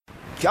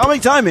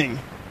Comic Timing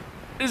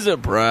is a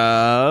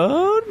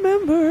proud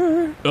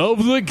member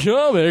of the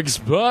Comics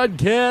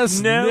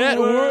Podcast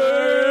Network.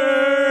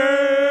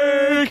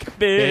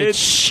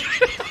 Bitch.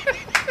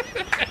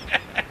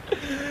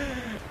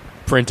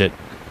 Print it.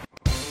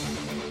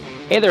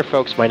 Hey there,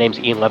 folks. My name's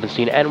Ian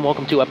Levinstein, and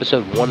welcome to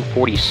episode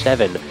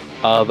 147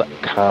 of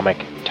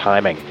Comic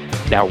Timing.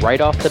 Now, right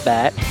off the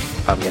bat,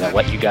 I'm going to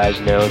let you guys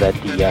know that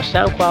the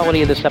sound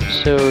quality of this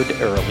episode,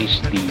 or at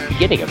least the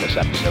beginning of this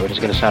episode, is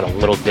going to sound a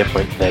little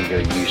different than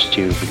you're used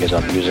to because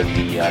I'm using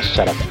the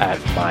setup at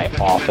my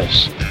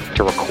office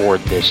to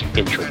record this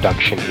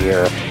introduction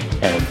here,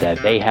 and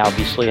they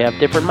obviously have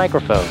different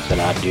microphones than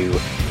I do,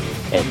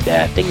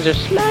 and things are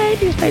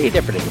slightly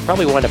different. And you'll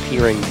probably wind up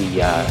hearing the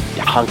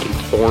honking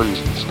horns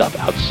and stuff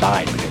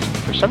outside because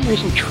for some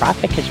reason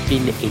traffic has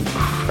been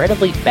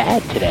incredibly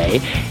bad today,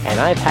 and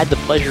I've had the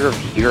pleasure of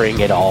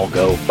hearing it all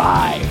go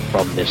by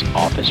from this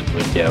office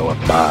window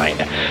of mine.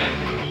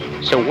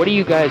 So what are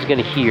you guys going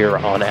to hear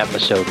on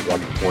episode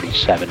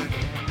 147?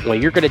 Well,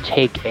 you're going to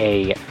take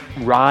a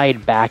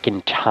ride back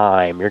in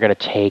time. You're going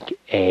to take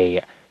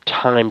a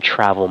time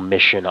travel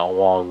mission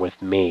along with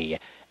me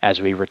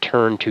as we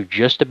return to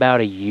just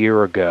about a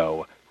year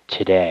ago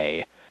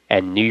today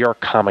and New York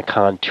Comic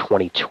Con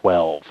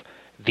 2012.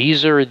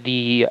 These are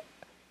the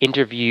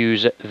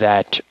interviews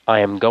that I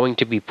am going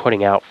to be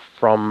putting out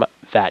from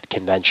that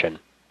convention.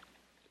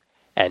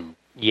 And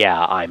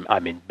yeah,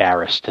 I'm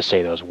embarrassed to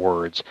say those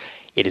words.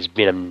 It has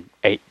been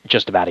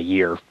just about a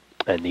year,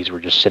 and these were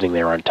just sitting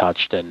there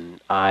untouched, and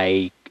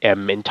I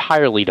am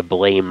entirely to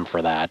blame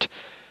for that.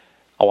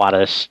 A lot of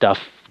this stuff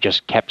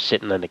just kept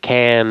sitting in the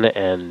can,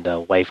 and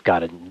life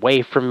got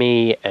away from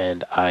me,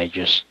 and I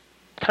just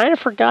kind of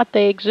forgot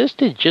they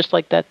existed, just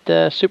like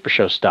that Super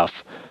Show stuff.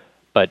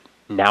 But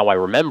now I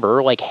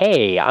remember, like,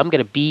 hey, I'm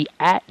going to be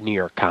at New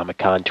York Comic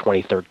Con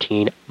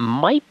 2013.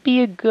 Might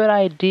be a good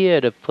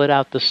idea to put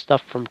out the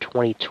stuff from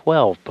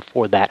 2012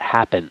 before that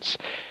happens.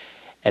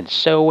 And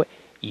so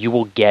you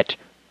will get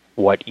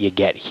what you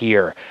get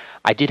here.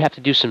 I did have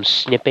to do some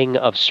snipping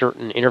of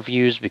certain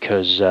interviews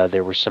because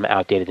there was some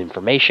outdated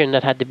information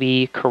that had to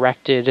be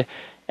corrected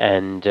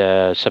and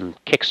some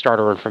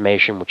Kickstarter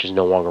information which is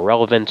no longer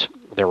relevant.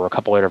 There were a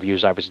couple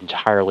interviews I was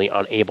entirely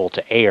unable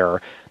to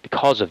air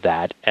because of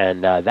that,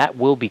 and that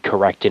will be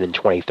corrected in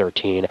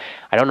 2013.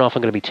 I don't know if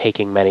I'm going to be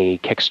taking many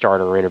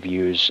Kickstarter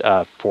interviews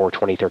for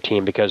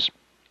 2013 because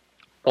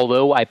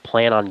although I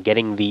plan on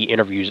getting the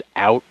interviews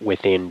out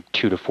within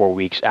 2 to 4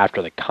 weeks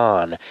after the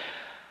con,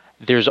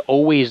 there's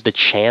always the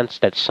chance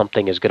that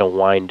something is going to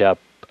wind up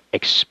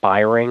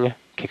expiring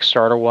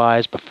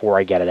Kickstarter-wise before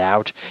I get it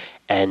out,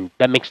 and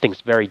that makes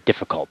things very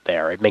difficult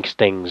there. It makes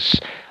things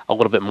a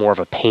little bit more of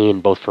a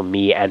pain both for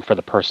me and for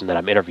the person that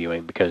I'm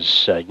interviewing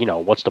because,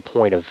 what's the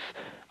point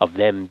of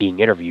them being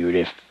interviewed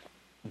if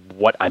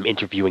what I'm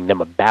interviewing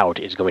them about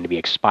is going to be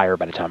expired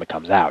by the time it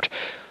comes out?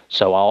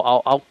 So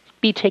I'll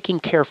be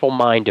taking careful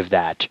mind of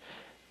that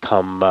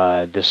come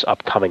this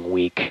upcoming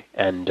week.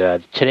 And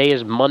today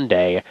is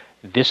Monday.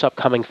 This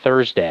upcoming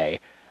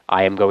Thursday,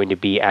 I am going to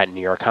be at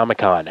New York Comic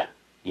Con.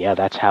 Yeah,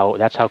 that's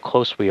how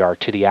close we are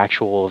to the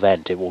actual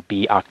event. It will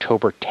be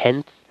October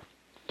 10th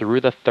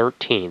through the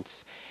 13th,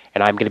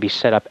 and I'm going to be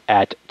set up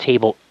at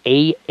table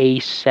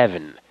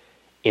AA7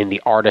 in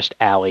the Artist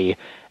Alley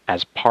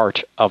as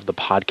part of the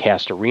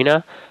podcast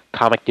arena.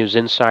 Comic News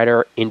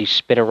Insider, Indie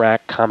Spinner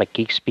Rack, Comic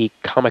Geek Speak,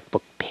 Comic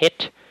Book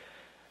Pit,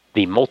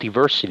 the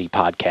Multiversity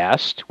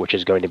podcast, which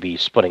is going to be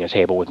splitting a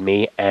table with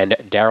me, and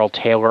Daryl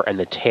Taylor and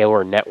the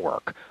Taylor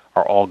Network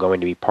are all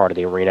going to be part of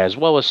the arena, as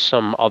well as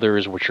some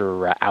others which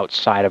are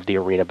outside of the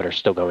arena but are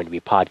still going to be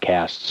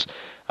podcasts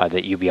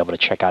that you'll be able to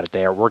check out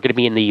there. We're going to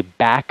be in the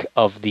back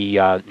of the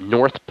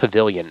North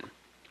Pavilion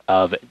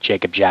of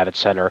Jacob Javits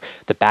Center,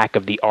 the back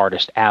of the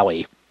Artist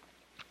Alley,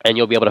 and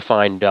you'll be able to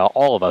find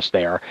all of us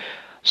there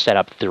set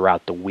up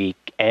throughout the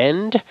week.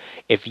 And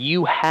if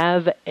you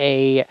have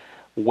a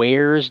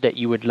wares that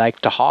you would like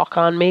to hawk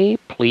on me,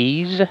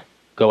 please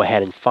go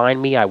ahead and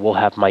find me. I will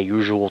have my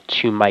usual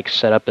 2 mics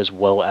set up as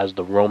well as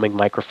the roaming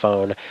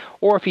microphone.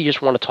 Or if you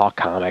just want to talk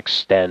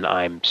comics, then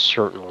I'm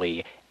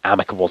certainly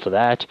amicable to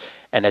that.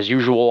 And as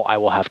usual, I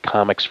will have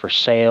comics for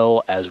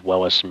sale as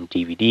well as some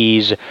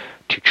DVDs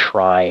to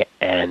try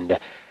and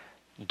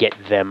get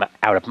them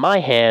out of my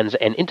hands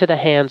and into the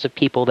hands of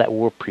people that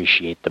will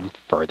appreciate them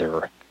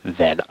further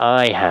than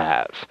I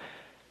have.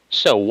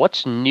 So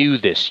what's new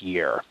this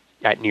year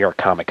at New York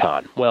Comic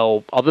Con?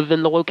 Well, other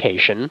than the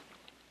location,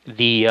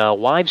 the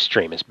live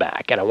stream is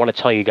back, and I want to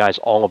tell you guys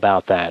all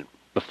about that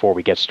before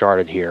we get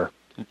started here.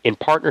 In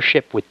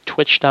partnership with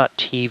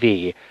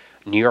Twitch.tv,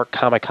 New York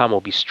Comic Con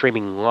will be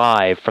streaming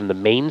live from the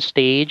main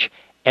stage,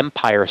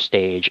 Empire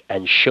Stage,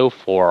 and show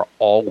floor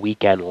all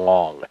weekend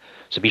long.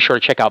 So be sure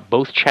to check out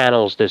both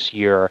channels this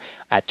year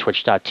at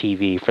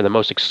Twitch.tv for the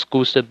most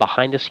exclusive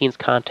behind-the-scenes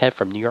content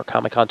from New York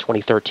Comic Con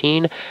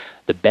 2013,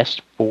 the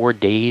best 4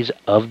 days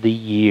of the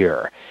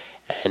year.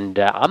 And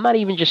I'm not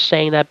even just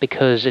saying that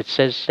because it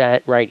says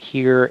that right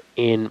here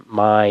in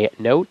my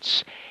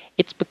notes.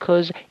 It's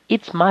because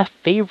it's my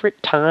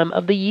favorite time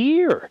of the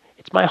year.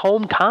 It's It's my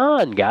home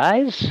con,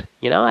 guys.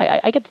 You know,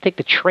 I get to take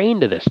the train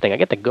to this thing. I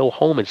get to go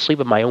home and sleep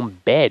in my own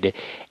bed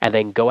and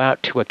then go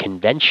out to a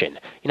convention.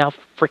 You know how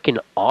freaking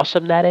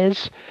awesome that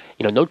is?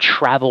 You know, no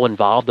travel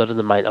involved other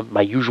than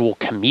my usual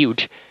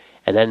commute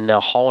and then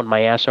hauling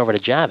my ass over to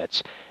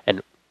Javits.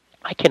 And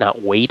I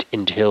cannot wait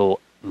until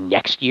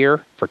next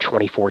year for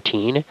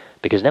 2014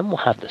 because then we'll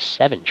have the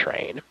 7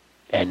 train.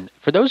 And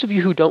for those of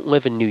you who don't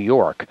live in New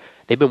York,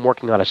 they've been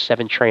working on a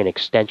 7-train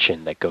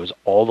extension that goes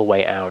all the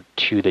way out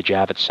to the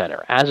Javits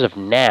Center. As of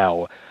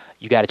now,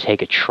 you got to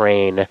take a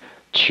train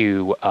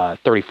to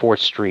 34th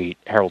Street,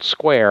 Herald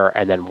Square,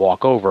 and then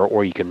walk over,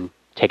 or you can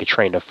take a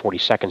train to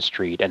 42nd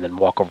Street and then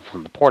walk over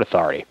from the Port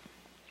Authority.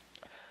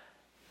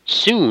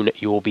 Soon,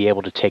 you will be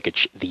able to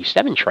take the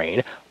 7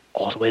 train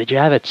all the way to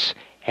Javits.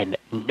 And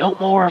no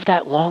more of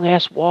that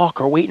long-ass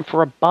walk or waiting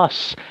for a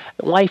bus.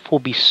 Life will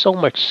be so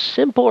much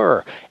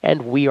simpler,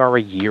 and we are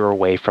a year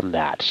away from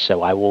that.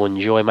 So I will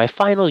enjoy my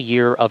final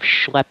year of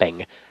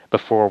schlepping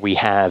before we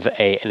have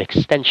an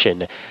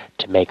extension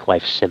to make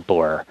life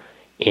simpler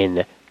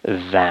in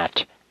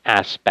that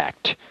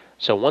aspect.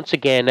 So once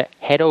again,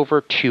 head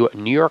over to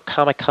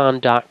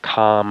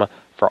NewYorkComicCon.com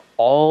for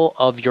all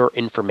of your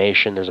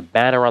information. There's a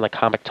banner on the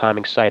Comic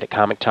Timing site at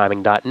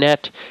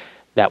comictiming.net.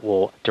 that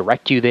will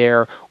direct you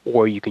there,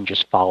 or you can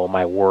just follow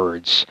my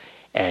words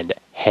and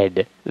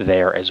head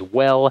there as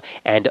well.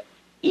 And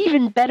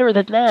even better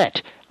than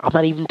that, I'm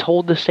not even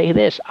told to say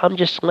this. I'm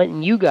just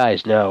letting you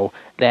guys know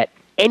that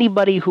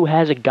anybody who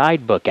has a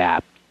guidebook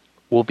app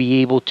will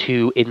be able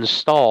to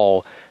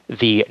install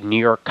the New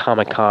York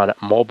Comic Con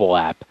mobile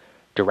app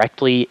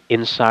directly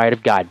inside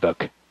of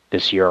Guidebook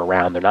this year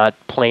around. They're not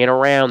playing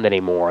around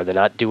anymore. They're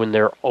not doing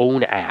their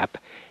own app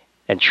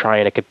and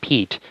trying to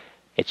compete.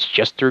 It's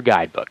just through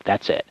Guidebook.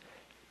 That's it.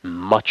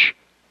 Much,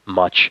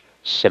 much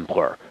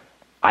simpler.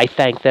 I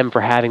thank them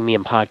for having me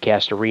in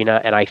Podcast Arena,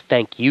 and I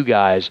thank you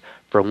guys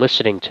for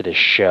listening to this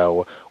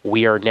show.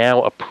 We are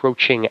now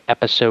approaching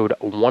episode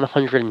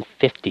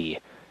 150.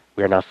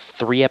 We are now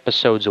 3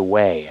 episodes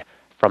away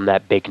from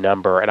that big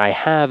number, and I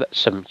have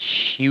some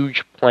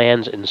huge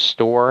plans in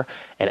store,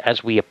 and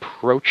as we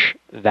approach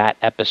that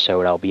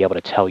episode, I'll be able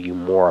to tell you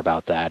more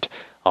about that.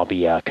 I'll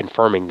be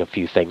confirming a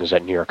few things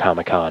at New York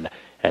Comic Con.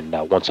 And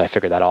once I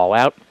figure that all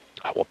out,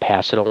 I will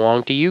pass it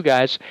along to you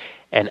guys.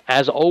 And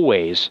as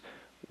always,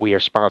 we are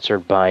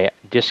sponsored by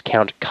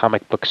Discount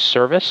Comic Book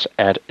Service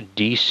at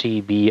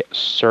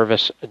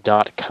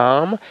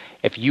dcbservice.com.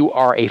 If you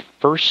are a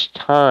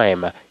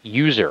first-time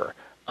user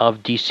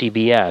of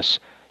DCBS,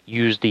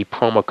 use the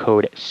promo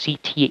code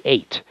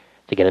CT8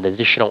 to get an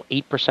additional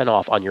 8%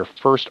 off on your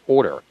first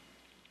order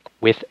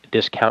with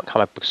Discount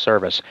Comic Book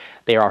Service.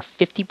 They are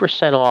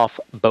 50% off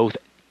both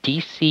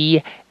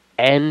DC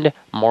and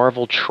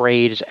Marvel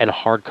trades and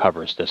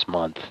hardcovers this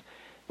month,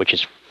 which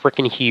is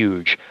freaking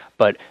huge.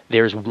 But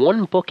there's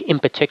one book in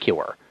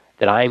particular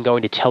that I am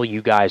going to tell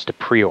you guys to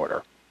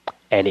pre-order,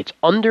 and it's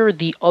under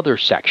the other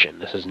section.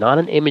 This is not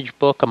an Image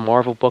book, a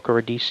Marvel book, or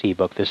a DC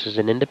book. This is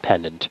an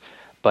independent,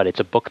 but it's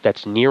a book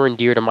that's near and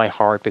dear to my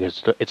heart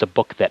because it's a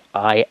book that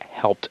I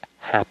helped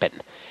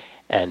happen.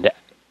 And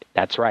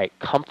that's right,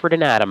 Comfort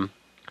and Adam,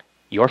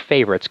 your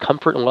favorites,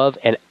 Comfort and Love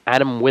and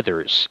Adam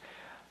Withers,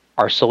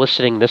 are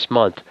soliciting this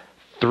month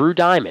through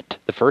Diamond,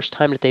 the first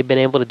time that they've been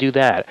able to do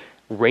that,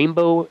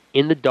 Rainbow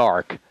in the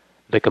Dark,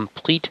 the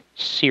complete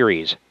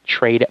series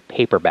trade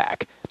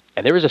paperback.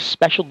 And there is a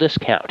special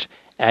discount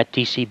at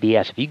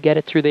DCBS. If you get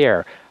it through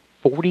there,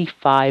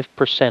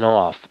 45%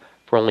 off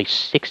for only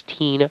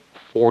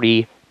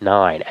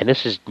 $16.49. And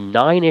this is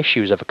 9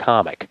 issues of a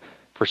comic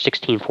for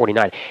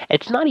 $16.49.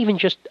 It's not even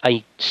just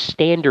a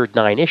standard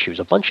 9 issues.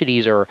 A bunch of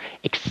these are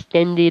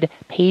extended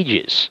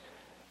pages.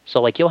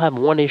 So like you'll have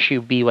one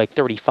issue be like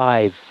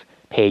 35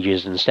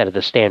 pages instead of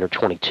the standard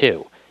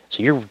 22.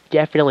 So you're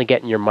definitely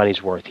getting your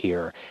money's worth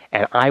here,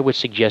 and I would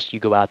suggest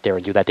you go out there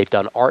and do that. They've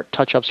done art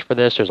touch-ups for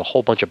this. There's a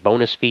whole bunch of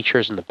bonus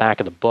features in the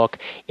back of the book.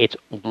 It's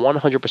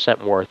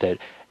 100% worth it.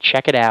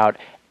 Check it out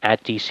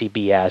at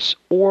DCBS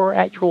or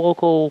at your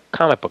local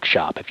comic book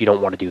shop if you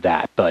don't want to do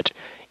that. But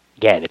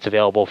again, it's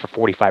available for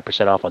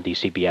 45% off on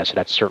DCBS, so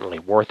that's certainly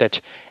worth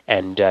it.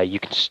 And you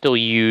can still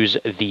use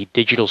the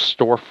digital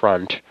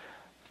storefront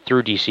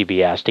through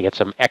DCBS to get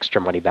some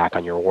extra money back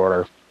on your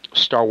order.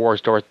 Star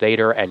Wars Darth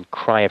Vader and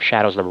Cry of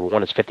Shadows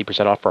 #1 is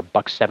 50% off for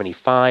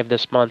 $1.75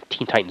 this month.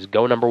 Teen Titans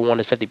Go #1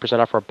 is 50%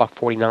 off for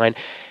 $1.49.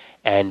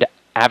 And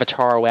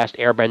Avatar Last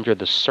Airbender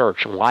The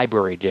Search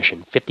Library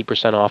Edition,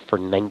 50% off for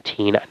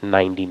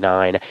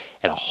 $19.99.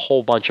 And a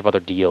whole bunch of other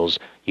deals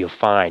you'll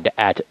find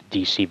at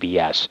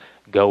DCBS.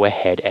 Go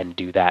ahead and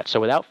do that. So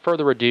without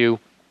further ado,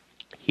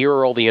 here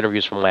are all the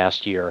interviews from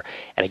last year.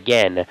 And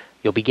again,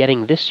 you'll be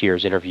getting this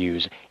year's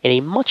interviews in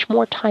a much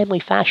more timely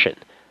fashion.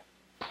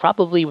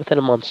 Probably within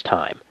a month's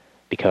time,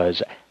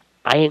 because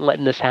I ain't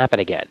letting this happen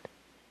again.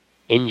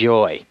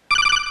 Enjoy.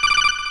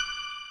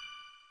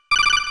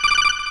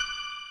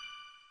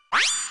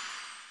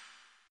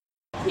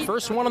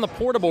 First one on the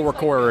portable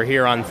recorder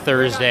here on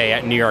Thursday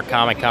at New York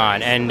Comic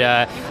Con. And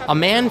a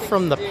man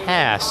from the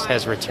past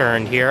has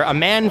returned here. A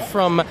man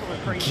from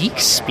Geek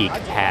Speak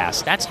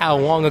past. That's how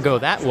long ago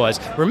that was.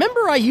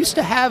 Remember I used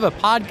to have a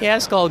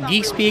podcast called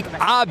Geek Speak?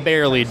 I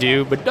barely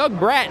do, but Doug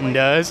Bratton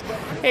does.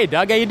 Hey,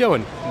 Doug, how you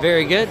doing?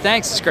 Very good,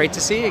 thanks. It's great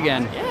to see you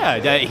again.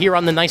 Yeah, here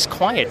on the nice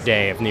quiet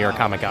day of New York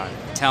Comic Con.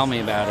 Tell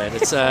me about it.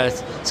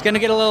 It's going to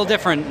get a little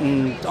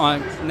different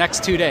on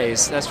next 2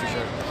 days, that's for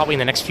sure. Probably in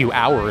the next few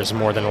hours,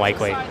 more than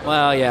likely.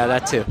 Well, yeah,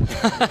 that too.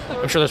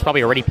 I'm sure there's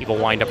probably already people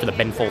lined up for the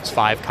Ben Folds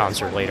 5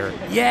 concert later.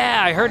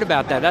 Yeah, I heard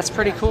about that. That's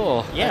pretty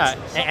cool. Yeah,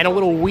 and a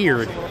little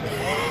weird.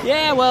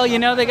 Yeah, well,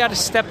 they got to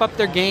step up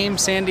their game.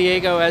 San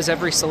Diego has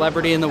every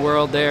celebrity in the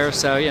world there,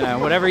 so,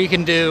 whatever you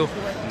can do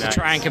to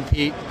try and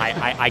compete.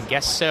 I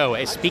guess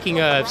so. Speaking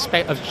of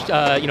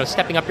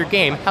stepping up your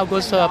game, how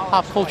goes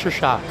Pop Culture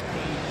Shock?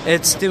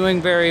 It's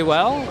doing very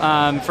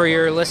well. For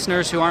your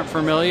listeners who aren't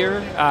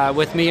familiar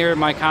with me or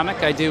my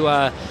comic, I do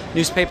a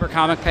newspaper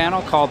comic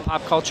panel called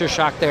Pop Culture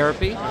Shock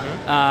Therapy.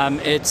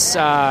 It's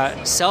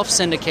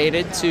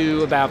self-syndicated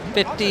to about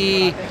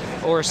 50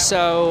 or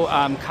so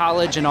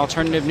college and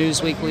alternative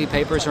news weekly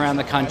papers around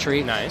the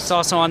country. Nice. It's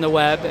also on the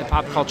web at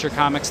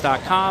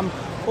popculturecomics.com,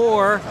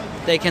 or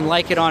they can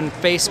like it on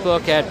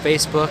Facebook at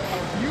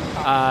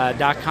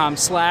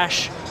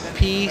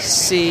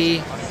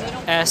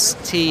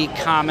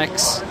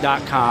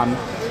facebook.com/PCSTcomics.com.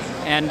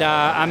 And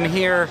I'm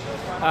here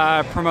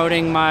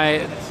promoting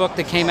my book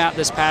that came out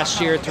this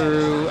past year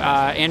through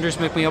Andrews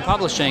McMeel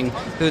Publishing,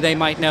 who they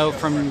might know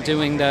from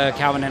doing the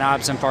Calvin and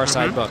Hobbes and Far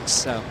Side books.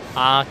 So.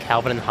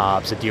 Calvin and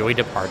Hobbes, the dearly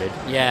departed.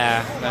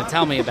 Yeah,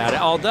 tell me about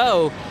it.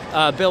 Although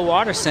Bill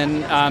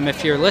Watterson,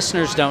 if your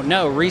listeners don't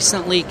know,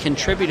 recently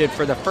contributed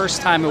for the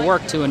first time at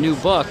work to a new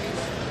book.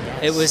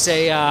 Yes. It was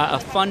a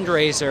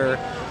fundraiser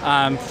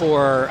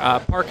for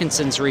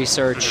Parkinson's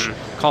research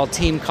called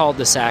Team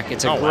Cul-de-sac.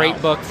 It's a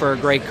great book for a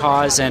great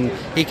cause, and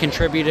he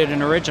contributed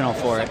an original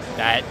for it.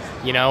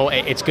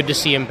 It's good to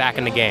see him back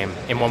in the game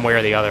in one way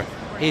or the other.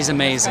 He's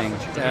amazing.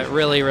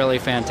 Really, really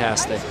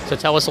fantastic. So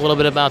tell us a little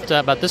bit about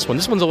this one.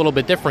 This one's a little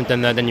bit different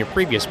than your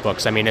previous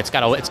books. I mean, it's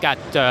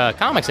got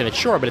comics in it,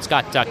 sure, but it's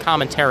got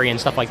commentary and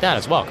stuff like that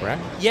as well,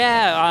 correct?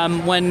 Yeah.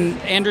 When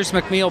Andrews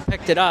McMeel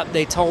picked it up,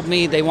 they told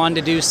me they wanted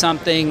to do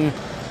something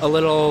a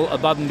little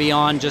above and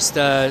beyond just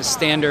a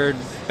standard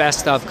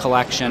best of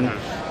collection.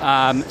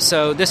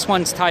 So this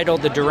one's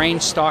titled The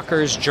Deranged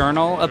Stalker's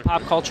Journal of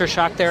Pop Culture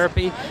Shock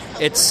Therapy.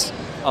 It's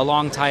a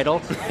long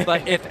title,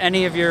 but if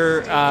any of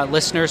your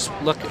listeners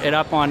look it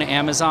up on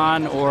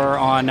Amazon or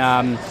on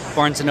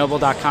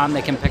barnesandnoble.com,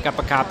 they can pick up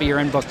a copy or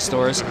in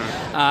bookstores.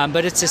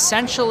 But it's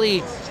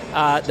essentially,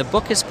 the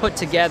book is put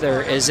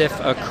together as if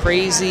a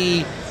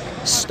crazy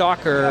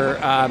stalker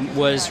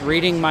was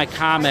reading my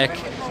comic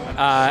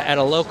at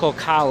a local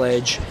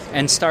college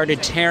and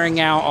started tearing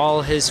out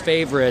all his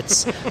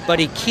favorites, but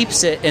he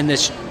keeps it in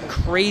this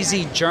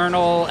crazy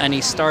journal, and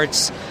he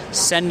starts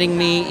sending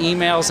me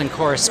emails and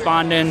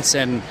correspondence,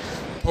 and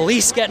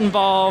police get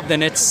involved,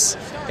 and it's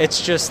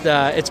just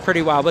it's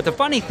pretty wild. But the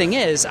funny thing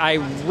is, I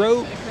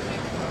wrote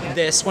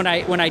this when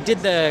I did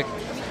the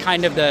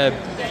kind of the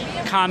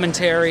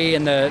commentary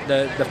and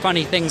the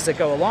funny things that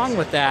go along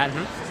with that.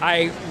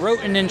 I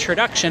wrote an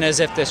introduction as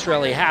if this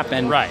really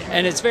happened, right?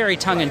 And it's very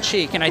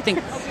tongue-in-cheek, and I think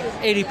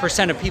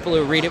 80% of people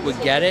who read it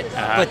would get it,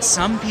 but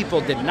some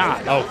people did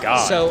not. Oh,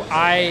 God. So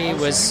I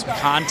was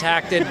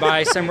contacted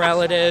by some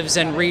relatives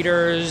and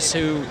readers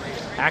who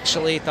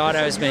actually thought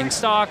I was being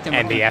stalked.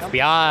 And the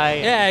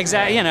FBI. Yeah,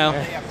 exactly.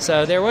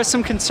 So there was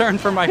some concern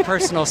for my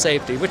personal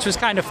safety, which was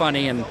kind of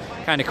funny and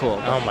kind of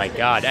cool. Oh my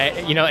God!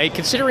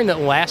 Considering that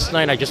last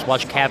night I just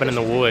watched Cabin in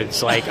the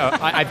Woods,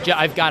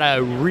 I've got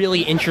a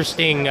really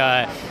interesting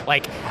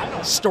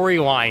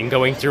storyline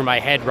going through my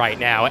head right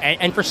now,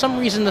 and for some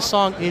reason the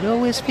song "It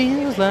Always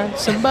Feels Like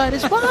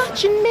Somebody's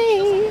Watching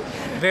Me."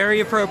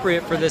 Very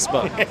appropriate for this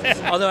book.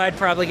 Although I'd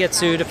probably get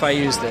sued if I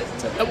used it.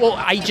 So. Well,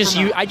 I just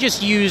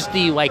used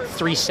the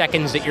 3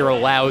 seconds that you're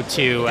allowed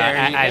to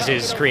as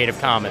is Creative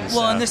Commons.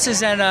 Well, and this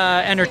is this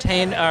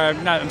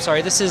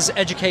is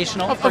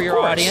educational for your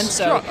audience.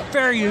 So sure.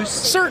 Fair use.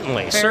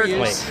 Certainly.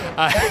 Use.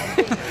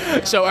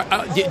 So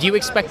do you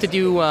expect to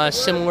do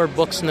similar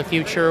books in the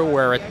future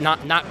where it's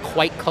not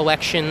quite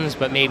collections,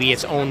 but maybe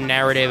its own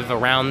narrative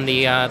around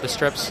the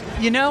strips?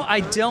 I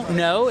don't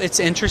know. It's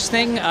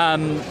interesting.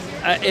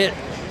 It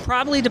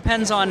probably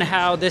depends on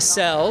how this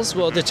sells.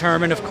 Will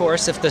determine, of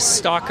course, if the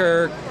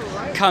stalker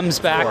comes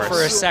back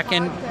for a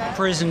second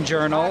prison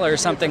journal or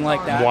something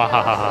like that.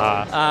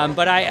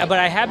 But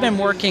I have been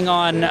working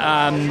on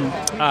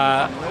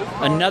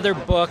another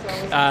book.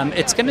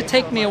 It's going to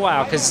take me a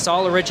while because it's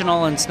all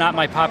original and it's not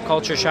my pop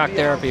culture shock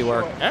therapy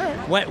work.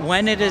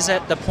 When it is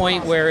at the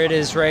point where it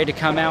is ready to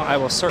come out, I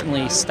will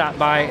certainly stop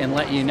by and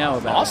let you know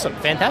about it. Awesome.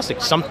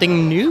 Fantastic.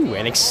 Something new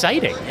and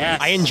exciting.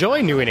 Yes. I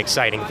enjoy new and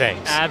exciting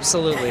things.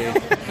 Absolutely.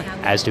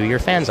 As do your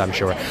fans, I'm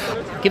sure.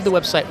 Give the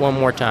website one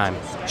more time.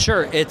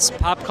 Sure, it's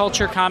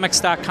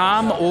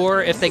popculturecomics.com,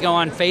 or if they go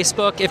on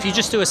Facebook, if you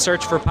just do a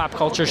search for Pop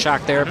Culture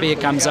Shock Therapy, it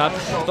comes up,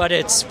 but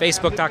it's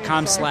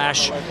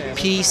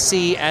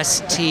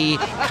facebook.com/PCST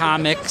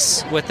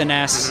Comics with an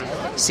S.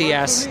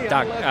 CS.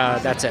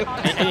 That's it.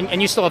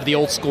 And you still have the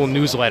old school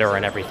newsletter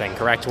and everything,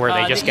 correct? Where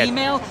they just get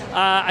email.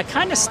 I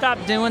kind of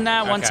stopped doing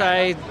that once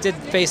I did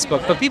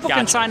Facebook, but people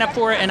can sign up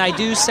for it, and I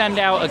do send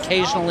out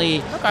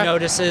occasionally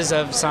notices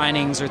of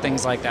signings or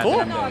things like that. Cool.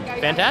 That I'm doing.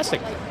 Fantastic.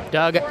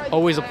 Doug,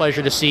 always a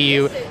pleasure to see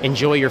you.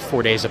 Enjoy your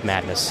 4 days of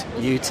madness.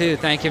 You too.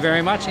 Thank you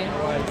very much, Ian.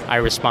 I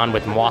respond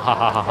with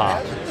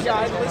mwahahaha.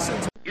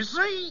 You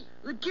see,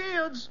 the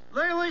kids,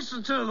 they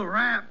listen to the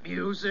rap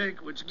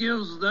music, which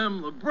gives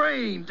them the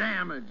brain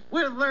damage,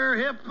 with their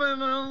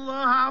hippin' and the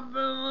hoppin'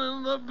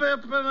 and the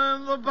bippin'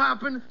 and the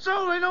boppin',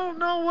 so they don't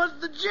know what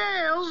the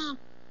jazz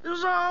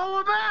is all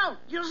about,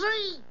 you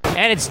see?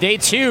 And it's day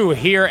 2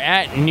 here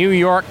at New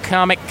York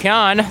Comic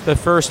Con, the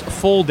first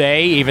full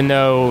day, even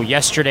though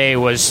yesterday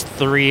was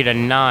 3 to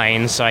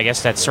 9, so I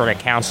guess that sort of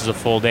counts as a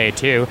full day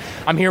too.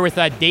 I'm here with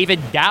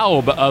David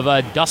Daub of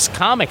Dusk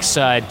Comics.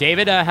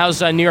 David,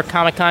 how's New York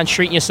Comic Con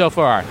treating you so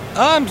far?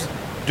 I'm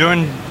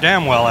doing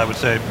damn well, I would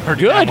say.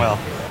 Pretty Good. damn well.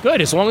 Good.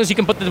 As long as you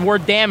can put the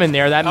word damn in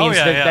there, that means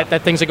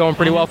that things are going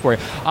pretty well for you.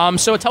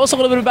 So tell us a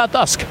little bit about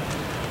Dusk.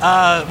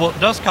 Well,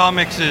 Dusk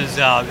Comics is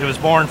it was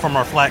born from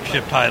our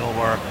flagship title,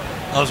 where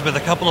I was with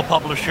a couple of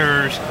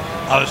publishers.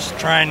 I was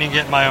trying to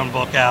get my own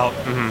book out,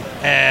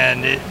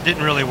 and it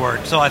didn't really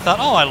work. So I thought,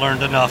 I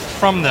learned enough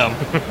from them.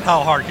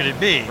 How hard could it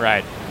be?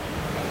 Right.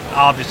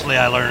 Obviously,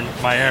 I learned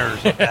my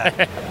errors of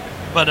that.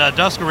 But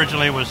Dusk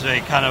originally was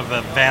a kind of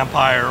a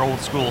vampire,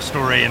 old-school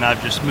story, and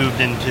I've just moved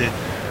into...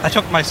 I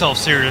took myself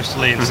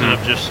seriously instead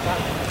of just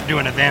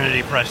doing a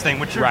vanity press thing,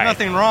 which there's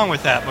nothing wrong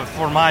with that, but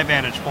for my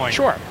vantage point,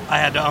 I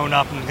had to own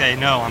up and say,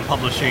 no, I'm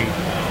publishing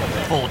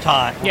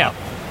full-time. Well,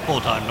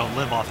 full-time, don't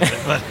live off of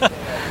it. But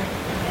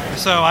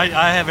so I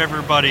have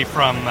everybody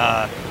from...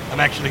 I'm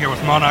actually here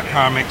with Monarch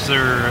Comics.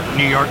 They're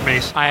New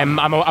York-based. I'm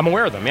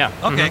aware of them, yeah.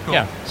 Okay, cool.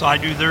 Yeah. So I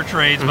do their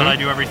trades, but I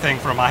do everything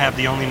from... I have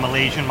the only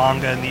Malaysian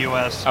manga in the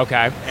U.S.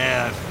 Okay.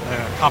 And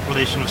a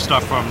compilation of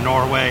stuff from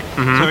Norway.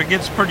 So it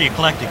gets pretty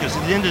eclectic, because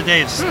at the end of the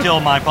day, it's still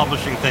my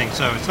publishing thing.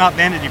 So it's not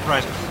vanity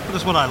press, but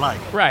it's what I like.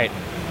 Right.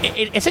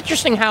 It's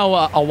interesting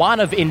how a lot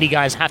of indie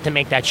guys have to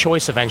make that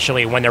choice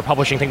eventually when they're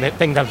publishing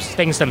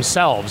things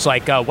themselves,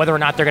 like whether or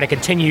not they're going to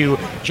continue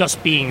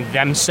just being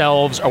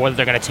themselves or whether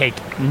they're going to take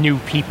new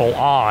people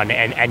on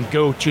and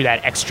go to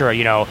that extra,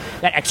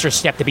 that extra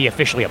step to be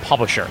officially a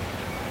publisher.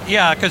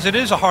 Yeah, because it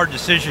is a hard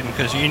decision,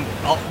 because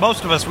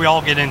most of us, we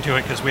all get into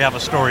it because we have a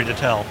story to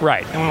tell.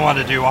 Right. And we want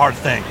to do our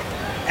thing.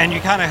 And you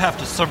kind of have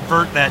to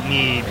subvert that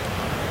need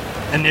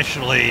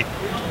initially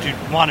to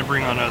want to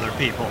bring on other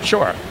people.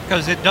 Sure.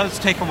 Because it does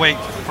take away,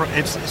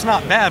 it's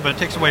not bad, but it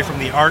takes away from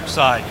the art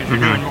side, because you're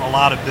doing a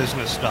lot of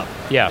business stuff.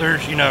 Yeah.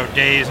 There's,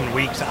 days and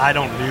weeks I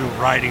don't do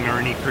writing or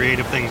any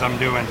creative things. I'm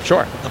doing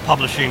the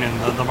publishing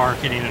and the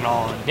marketing and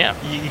all. And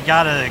you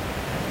got to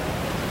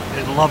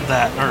love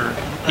that, or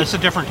it's a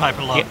different type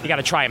of love. You got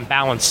to try and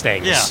balance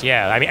things.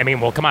 Yeah. I mean,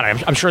 well, come on.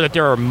 I'm sure that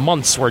there are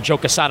months where Joe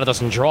Quesada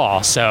doesn't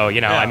draw. So,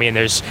 I mean,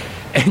 there's,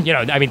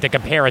 to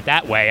compare it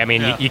that way, I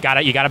mean, you got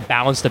to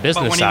balance the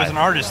business side. But when he was an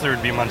artist, there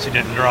would be months he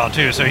didn't draw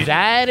too. So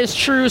that is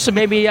true. So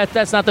maybe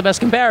that's not the best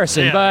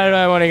comparison. But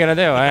what are you gonna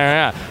do? I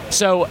don't know.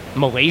 So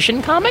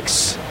Malaysian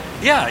comics?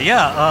 Yeah.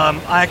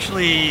 I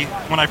actually,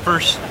 when I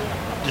first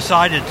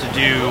decided to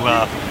do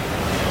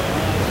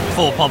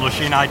full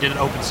publishing, I did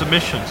open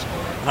submissions.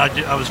 And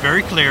I was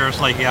very clear. It's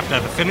like you have to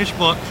have a finished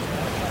book.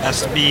 It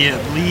has to be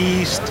at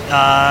least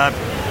a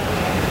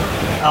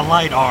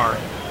light R,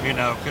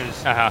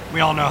 because we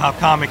all know how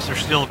comics are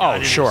still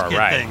things.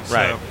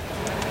 So,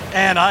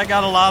 and I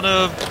got a lot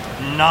of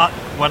not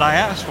what I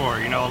asked for,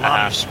 a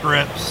lot of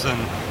scripts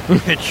and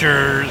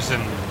pictures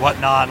and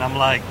whatnot. And I'm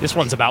like, this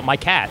one's about my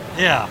cat.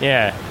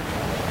 Yeah.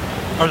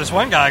 Or this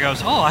one guy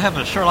goes, I have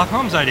a Sherlock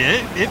Holmes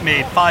idea. It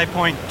made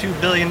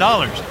 $5.2 billion.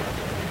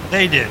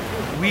 They did.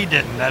 We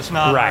didn't. That's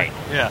not right.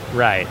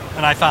 Right.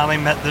 And I finally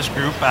met this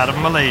group out of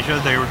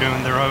Malaysia. They were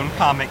doing their own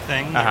comic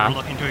thing. They were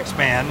looking to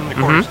expand. And of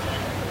course,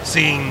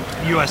 seeing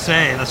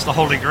USA, that's the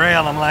Holy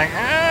Grail. I'm like,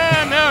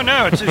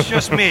 no, it's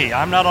just me.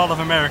 I'm not all of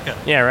America.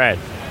 Yeah, right.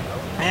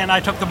 And I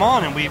took them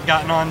on, and we've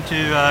gotten on to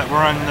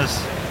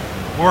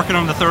we're working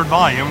on the 3rd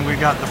volume. We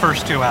got the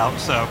first 2 out.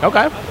 So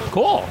okay,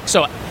 cool.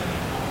 So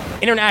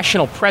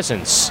international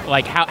presence,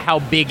 like how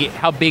big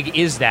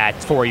is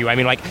that for you? I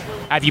mean, like,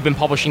 have you been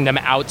publishing them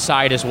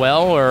outside as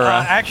well, or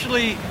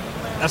actually,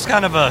 that's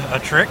kind of a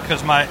trick,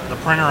 because the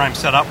printer I'm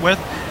set up with,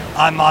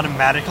 I'm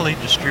automatically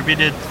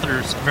distributed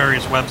through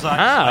various websites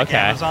like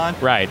Amazon.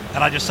 Right.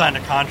 And I just signed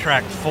a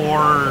contract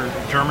for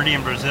Germany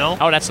and Brazil.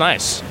 Oh, that's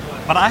nice.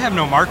 but I have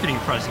no marketing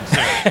presence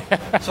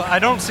there. So I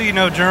don't see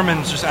no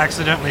Germans just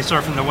accidentally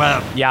surfing the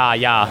web. Yeah.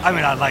 I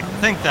mean, I'd like to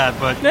think that,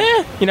 but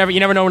You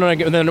never know when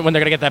they're going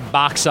to get that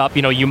box up.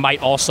 You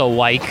might also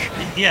like.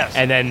 Yes.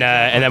 And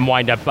then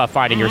wind up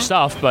finding your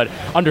stuff. But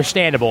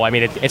understandable. I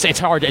mean, it's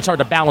hard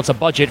to balance a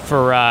budget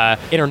for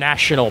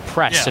international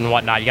press and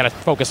whatnot. You got to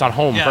focus on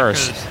home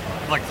first.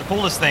 Like the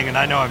coolest thing, and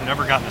I know I've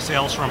never gotten a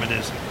sales from it,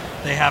 is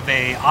they have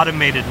a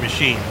automated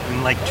machine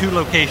in like 2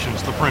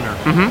 locations, the printer,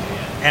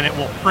 and it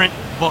will print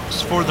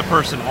books for the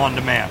person on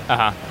demand.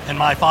 And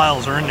my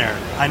files are in there.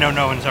 I know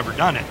no one's ever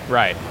done it.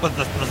 Right. But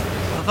the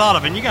thought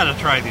of it, you got to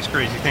try these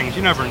crazy things.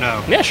 You never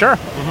know. Yeah, sure.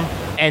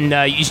 And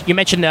you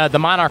mentioned the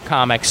Monarch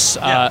comics.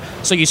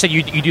 So you said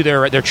you do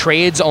their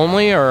trades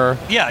only, or?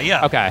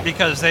 Yeah. Okay.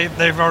 Because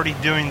they've already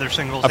doing their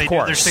singles. Of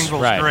course. Do their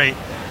singles right. great.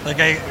 They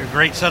got a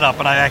great setup,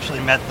 and I actually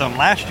met them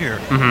last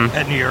year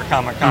at New York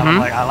Comic Con. I'm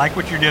like, I like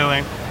what you're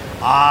doing.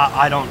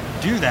 I don't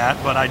do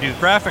that, but I do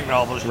graphic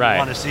novels. Right. I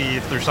want to see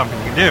if there's something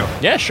you can do.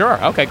 Yeah,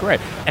 sure. Okay,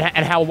 great.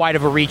 And how wide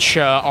of a reach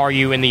are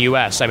you in the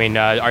U.S.? I mean,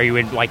 are you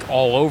in like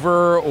all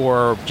over,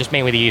 or just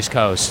mainly the East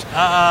Coast?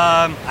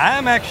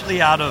 I'm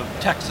actually out of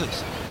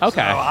Texas.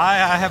 Okay. So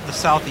I have the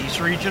Southeast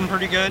region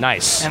pretty good.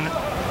 Nice. And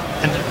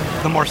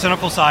the more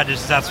cynical side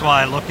is that's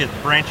why I look at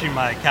branching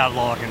my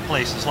catalog in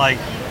places like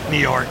New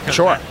York.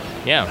 Sure.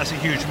 That's a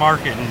huge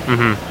market.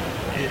 And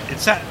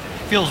it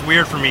feels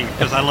weird for me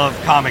because I love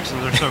comics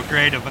and they're so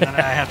creative, but then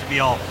I have to be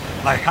all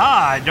like,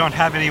 I don't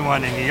have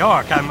anyone in New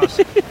York. I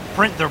must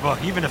print their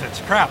book, even if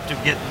it's crap, to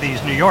get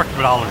these New York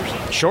dollars.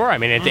 Sure. I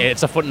mean,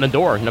 it's a foot in the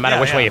door, no matter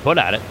which way you put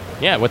at it.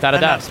 Yeah, without a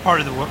doubt. That's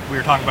part of what we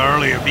were talking about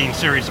earlier, being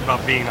serious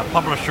about being a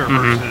publisher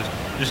versus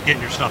just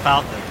getting your stuff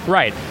out there.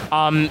 Right.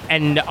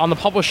 And on the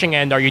publishing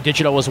end, are you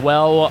digital as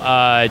well?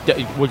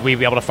 Would we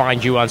be able to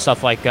find you on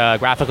stuff like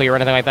Graphically or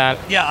anything like that?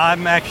 Yeah, I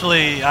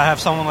have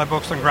some of my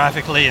books on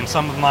Graphically and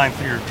some of mine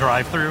through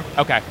Drive-Thru.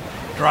 Okay.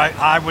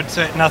 I would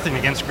say nothing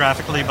against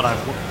Graphically, but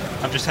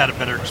I've just had a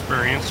better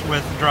experience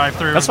with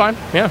Drive-Thru. That's fine,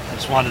 yeah. I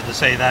just wanted to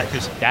say that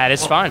because... That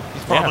is fine.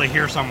 He's probably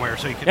here somewhere,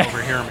 so he can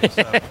overhear me.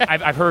 So.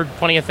 I've heard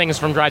plenty of things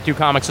from Drive-Thru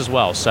Comics as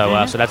well,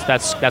 so so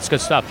that's good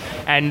stuff.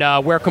 And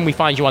where can we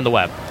find you on the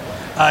web?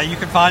 You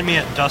can find me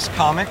at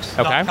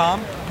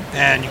dustcomics.com,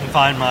 and you can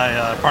find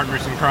my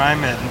partners in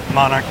crime at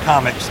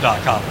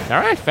monarchcomics.com.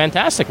 All right,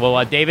 fantastic.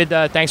 Well, David,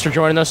 thanks for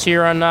joining us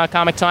here on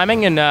Comic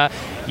Timing, and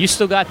you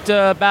still got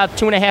about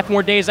 2.5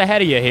 more days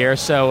ahead of you here,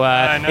 so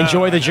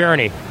enjoy the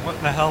journey. What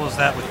the hell was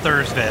that with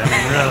Thursday? I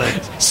mean,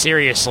 really.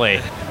 Seriously.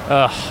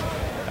 Ugh.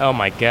 Oh,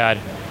 my God.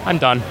 I'm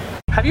done.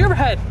 Have you ever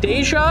had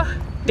deja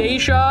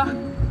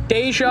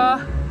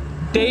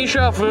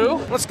vu?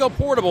 Let's go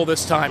portable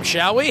this time,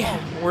 shall we?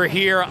 We're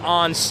here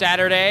on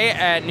Saturday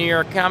at New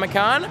York Comic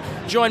Con,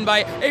 joined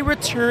by a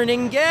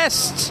returning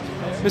guest,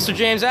 Mr.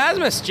 James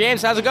Asmus.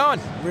 James, how's it going?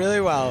 Really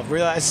well.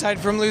 Aside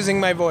from losing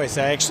my voice,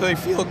 I actually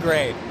feel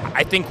great.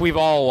 I think we've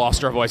all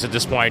lost our voice at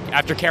this point.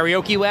 After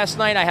karaoke last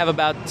night, I have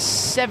about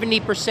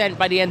 70%.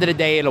 By the end of the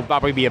day, it'll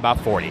probably be about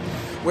 40.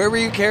 Where were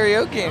you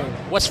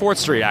karaokeing? West 4th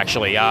Street,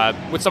 actually,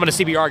 with some of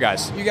the CBR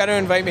guys. You got to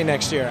invite me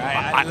next year.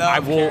 I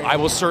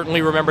will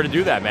certainly remember to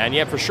do that, man.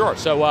 Yeah, for sure.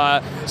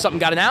 So something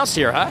got announced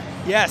here, huh?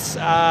 Yes.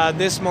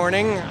 This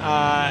morning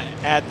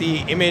at the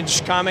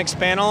Image Comics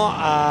panel,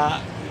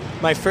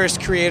 my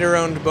first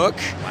creator-owned book,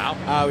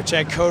 which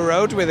I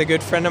co-wrote with a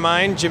good friend of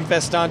mine, Jim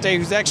Festante,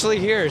 who's actually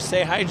here.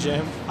 Say hi,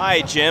 Jim.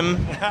 Hi,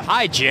 Jim.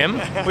 Hi, Jim.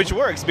 Which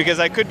works, because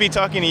I could be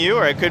talking to you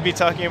or I could be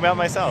talking about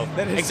myself.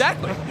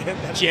 Exactly.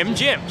 Jim.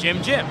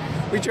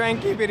 We try and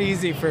keep it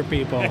easy for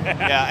people.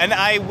 Yeah, and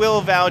I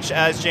will vouch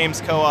as James'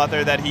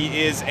 co-author that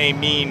he is a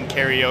mean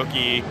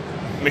karaoke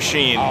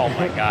machine. Oh,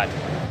 my God.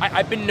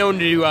 I've been known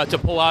to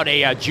pull out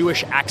a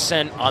Jewish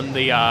accent on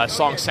the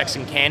song Sex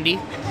and Candy.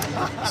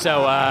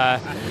 So,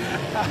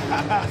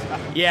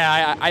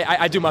 yeah,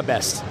 I do my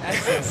best.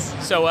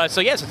 So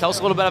tell us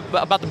a little bit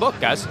about the book,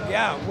 guys.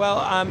 Yeah,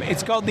 well,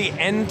 it's called The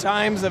End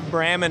Times of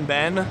Bram and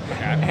Ben.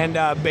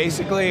 And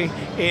basically,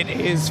 it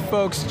is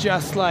folks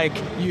just like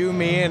you,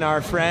 me, and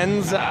our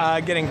friends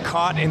getting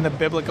caught in the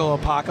biblical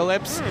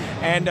apocalypse.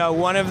 And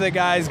one of the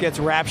guys gets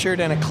raptured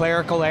in a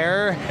clerical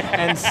error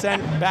and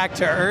sent back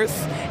to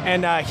Earth.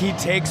 And he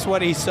takes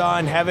what he saw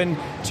in heaven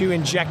to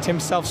inject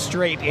himself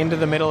straight into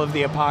the middle of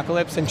the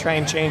apocalypse and try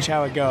and change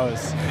how it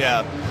goes.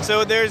 Yeah.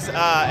 So there's,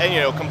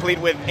 complete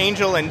with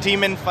angel and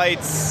demon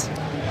fights.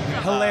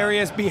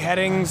 Hilarious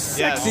beheadings,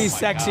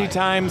 sexy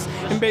times,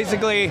 and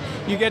basically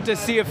you get to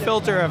see a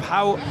filter of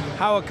how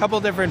a couple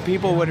different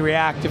people would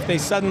react if they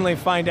suddenly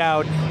find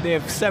out they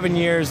have 7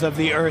 years of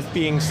the earth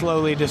being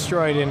slowly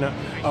destroyed in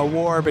a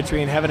war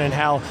between heaven and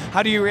hell.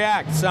 How do you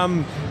react?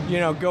 Some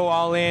go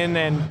all in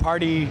and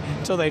party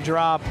till they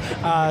drop.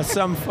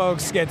 Some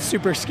folks get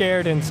super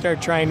scared and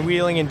start trying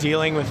wheeling and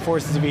dealing with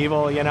forces of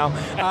evil,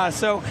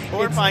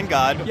 Or find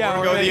God, or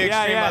go the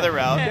extreme other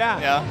route.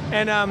 Yeah.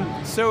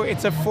 And so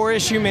it's a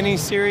 4-issue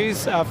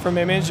miniseries from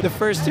Image. The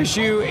first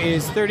issue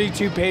is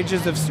 32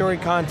 pages of story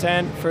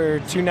content for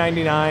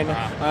 $2.99,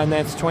 and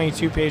that's a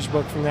 22-page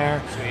book from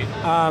there. Sweet.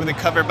 With a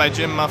cover by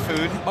Jim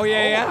Mahfood. Oh,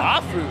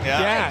 yeah. Mahfood.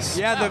 Yeah.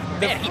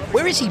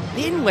 Where has he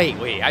been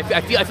lately?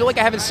 I feel like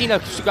I haven't seen a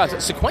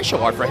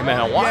sequential art for him in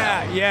a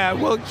while. Yeah.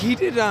 Well, he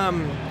did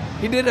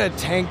a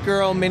Tank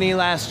Girl mini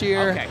last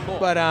year. Okay, cool.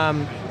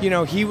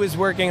 But he was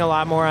working a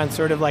lot more on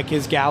sort of like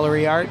his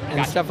gallery art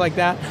and stuff like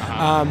that.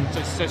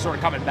 So sort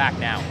of coming back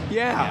now.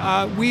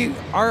 Yeah.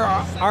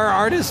 Our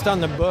artist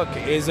on the book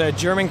is a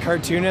German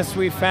cartoonist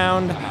we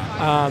found,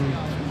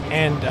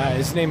 and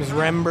his name is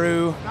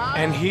Rembrew,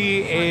 and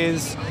he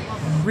is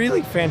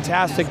really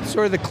fantastic.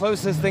 Sort of the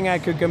closest thing I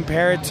could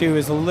compare it to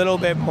is a little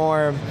bit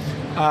more,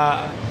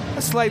 a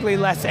slightly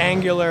less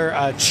angular,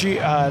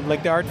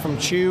 like the art from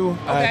Chew,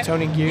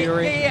 Tony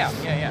Guiri.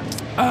 Yeah.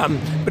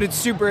 But it's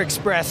super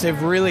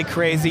expressive, really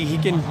crazy. He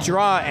can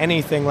draw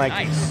anything, like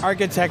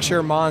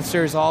architecture,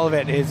 monsters, all of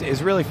it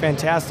is really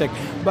fantastic.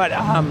 But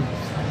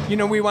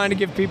we wanted to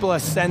give people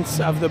a sense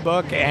of the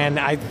book, and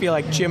I feel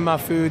like Jim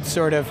Mahfood's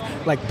sort of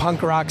like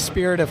punk rock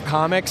spirit of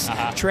comics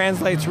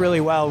translates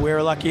really well. We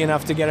were lucky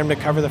enough to get him to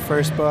cover the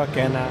first book,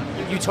 and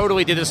you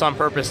totally did this on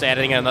purpose,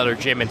 adding another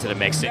Jim into the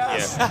mix, didn't you?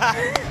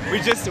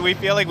 We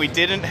feel like we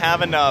didn't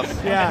have enough.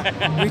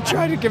 Yeah, we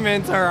tried to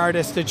convince our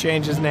artist to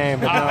change his name,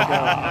 but no go.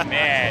 Oh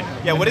man.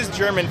 Yeah, what is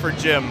German for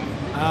Jim?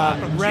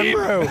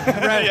 Rembrew.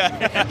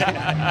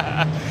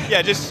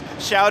 Yeah, just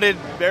shouted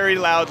very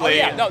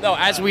loudly. Oh, yeah, no.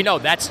 As we know,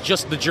 that's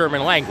just the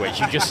German language.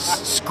 You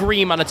just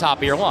scream on the top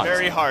of your lungs.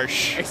 Very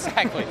harsh.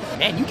 Exactly.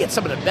 Man, you get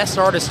some of the best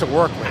artists to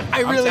work with.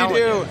 I really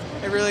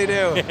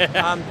do.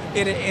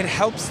 It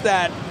helps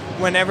that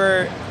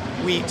whenever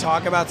we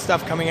talk about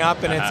stuff coming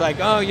up, and it's like,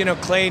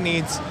 Clay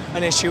needs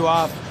an issue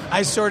off.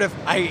 I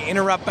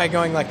interrupt by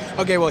going like,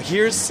 okay, well,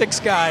 here's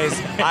 6 guys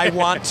I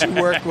want to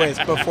work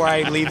with before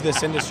I leave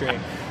this industry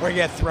or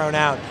get thrown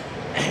out.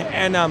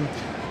 And,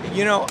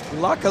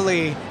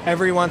 luckily,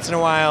 every once in a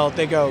while,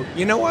 they go,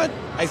 you know what?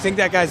 I think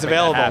that guy's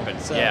available. That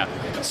happens. So. Yeah.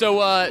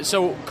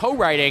 So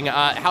co-writing,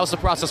 how's the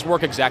process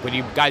work exactly? Do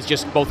you guys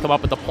just both come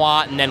up with the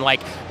plot and then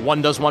like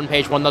one does one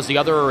page, one does the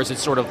other, or is it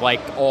sort of like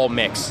all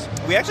mixed?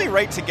 We actually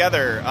write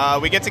together.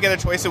 We get together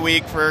twice a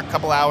week for a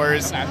couple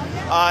hours,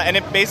 and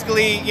it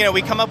basically,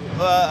 we come up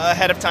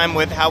ahead of time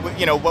with how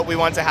what we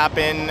want to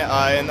happen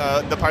in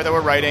the part that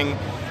we're writing.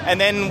 And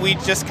then we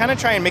just kind of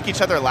try and make each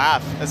other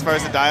laugh as far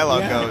as the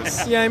dialogue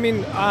goes. Yeah, I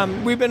mean,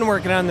 we've been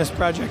working on this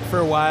project for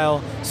a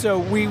while, so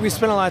we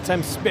spent a lot of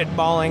time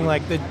spitballing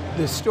like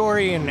the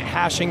story and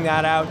hashing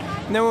that out.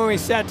 And then when we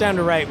sat down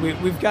to write,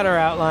 we've got our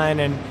outline,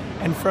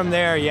 and from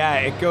there,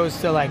 it goes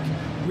to like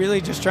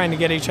really just trying to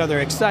get each other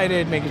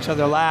excited, make each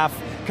other laugh,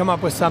 come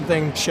up with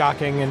something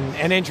shocking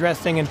and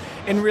interesting, and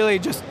really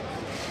just...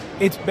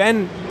 It's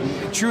been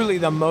truly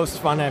the most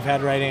fun I've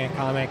had writing a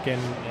comic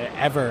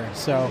ever.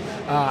 So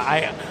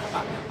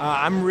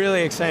I'm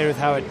really excited with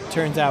how it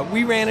turns out.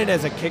 We ran it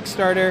as a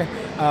Kickstarter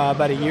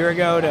about a year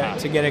ago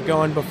to get it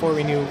going before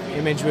we knew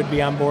Image would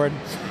be on board.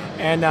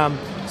 And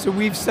so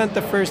we've sent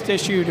the first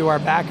issue to our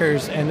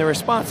backers, and the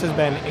response has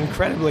been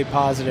incredibly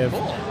positive.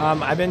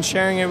 I've been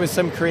sharing it with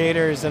some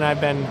creators, and I've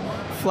been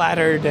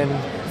flattered and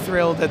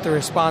thrilled at the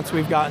response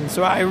we've gotten.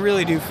 So I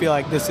really do feel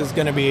like this is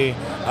going to be...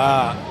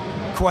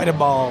 quite a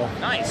ball.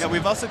 Nice. Yeah,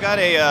 we've also got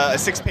a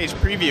 6-page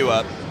preview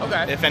up.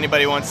 Okay. If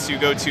anybody wants to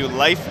go to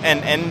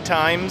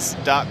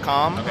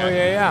lifeandendtimes.com. Okay. Oh,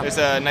 yeah. There's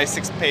a nice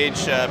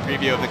 6-page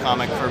preview of the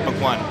comic for book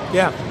 1.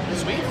 Yeah.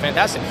 Sweet.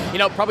 Fantastic.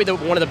 Probably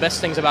one of the best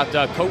things about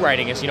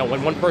co-writing is,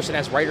 when one person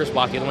has writer's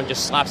block, the other one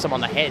just slaps them on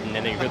the head and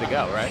then you're good to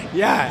go, right?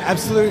 Yeah,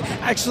 absolutely.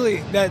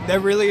 Actually,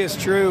 that really is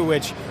true,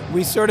 which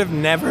we sort of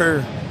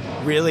never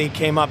really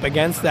came up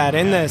against that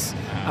in this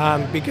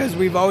because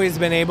we've always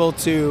been able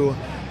to,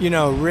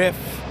 riff.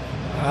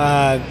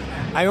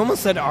 I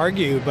almost said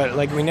argue, but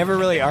we never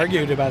really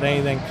argued about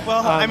anything.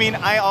 Well, I mean,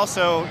 I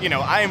also,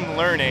 I'm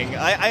learning.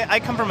 I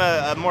come from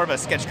a more of a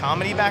sketch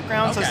comedy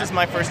background, so this is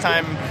my first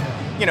time,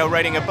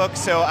 writing a book.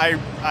 So I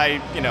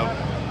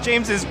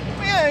James is,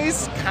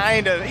 he's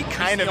kind of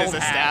is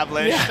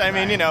established. Yeah, I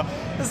mean,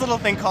 this little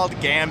thing called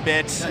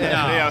Gambit,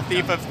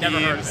 Thief of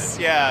Thieves.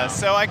 Yeah,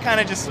 so I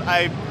kind of just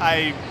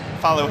I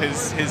follow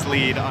his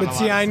lead on But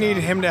see, I need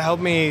him to help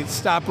me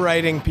stop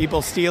writing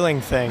people stealing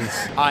things.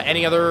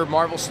 Any other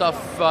Marvel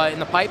stuff in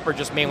the pipe, or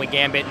just mainly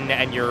Gambit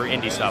and your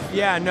indie stuff?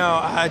 Yeah,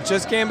 no,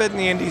 just Gambit and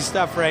the indie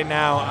stuff right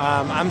now.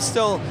 I'm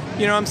still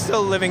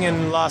living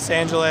in Los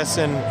Angeles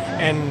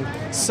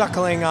and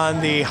suckling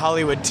on the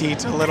Hollywood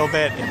teat a little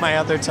bit in my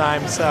other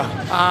time. So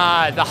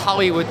the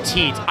Hollywood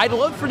teat. I'd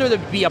love for there to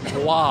be a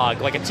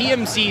blog, like a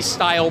TMZ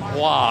style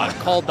blog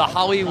called the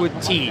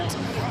Hollywood Teat.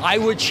 I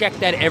would check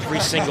that every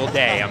single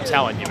day. I'm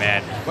telling you,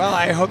 man. Well,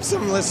 I hope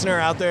some listener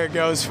out there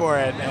goes for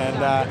it,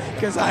 and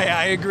because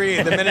I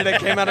agree. The minute it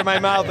came out of my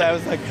mouth, I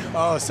was like,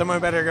 oh, someone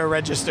better go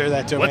register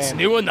that domain. What's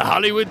new in the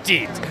Hollywood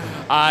teeth?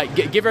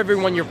 Give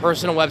everyone your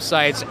personal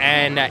websites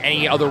and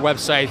any other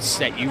websites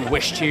that you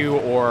wish to,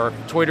 or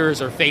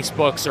Twitters or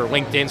Facebooks or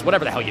LinkedIn's,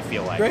 whatever the hell you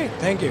feel like. Great,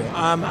 thank you.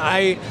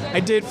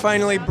 I did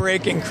finally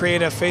break and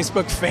create a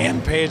Facebook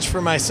fan page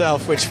for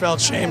myself, which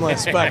felt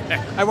shameless, but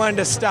I wanted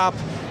to stop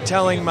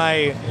telling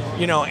my,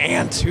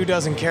 aunt who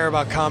doesn't care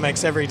about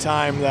comics every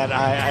time that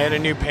I had a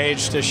new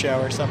page to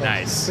show or something.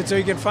 Nice. But so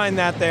you can find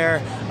that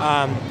there.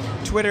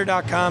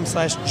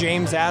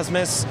 Twitter.com/James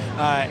Asmus.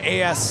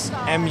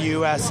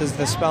 ASMUS is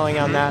the spelling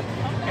on that.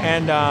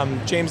 And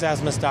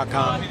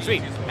jamesasmus.com.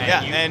 Sweet.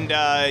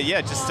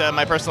 Just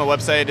my personal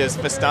website is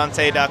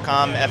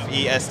festante.com,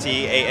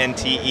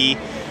 FESTANTE.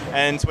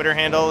 And Twitter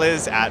handle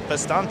is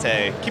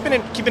 @Festante.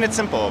 Keeping it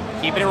simple.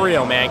 Keeping it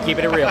real, man.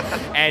 Keeping it real.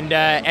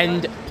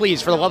 And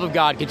please, for the love of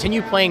God,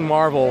 continue playing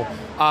Marvel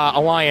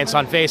Alliance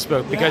on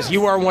Facebook, because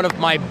you are one of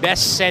my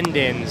best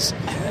send-ins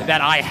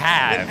that I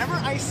have. Whenever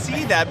I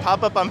see that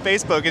pop up on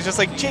Facebook, it's just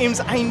like, James,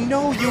 I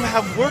know you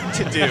have work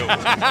to do.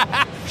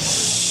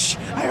 Shh.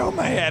 I hope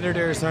my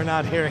editors are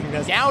not hearing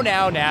this.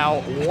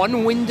 Now.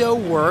 One window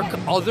work,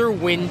 other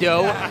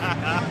window,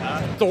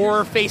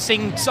 Thor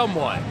facing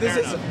someone.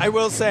 I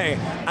will say,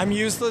 I'm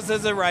useless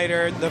as a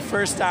writer the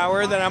first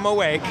hour that I'm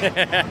awake,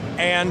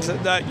 and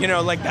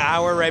the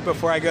hour right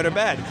before I go to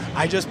bed.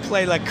 I just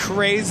play like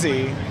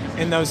crazy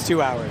in those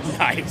 2 hours.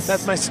 Nice.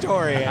 That's my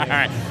story. All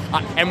right.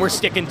 And we're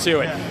sticking to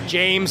it.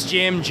 James,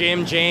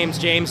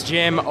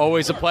 Jim,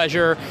 always a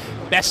pleasure.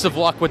 Best of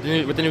luck with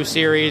the new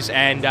series,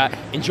 and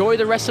enjoy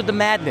the rest of the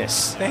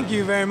madness. Thank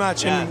you very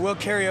much, and we'll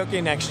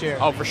karaoke next year.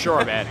 Oh, for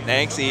sure, man.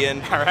 Thanks,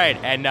 Ian. All right,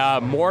 and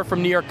more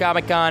from New York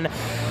Comic Con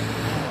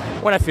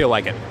when I feel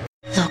like it.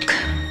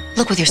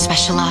 Look with your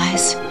special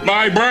eyes.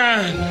 My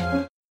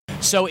brand.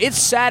 So it's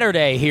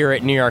Saturday here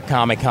at New York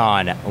Comic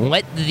Con.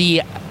 Let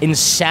the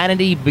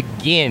insanity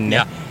begin.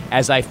 Yeah.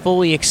 As I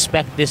fully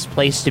expect this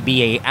place to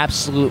be an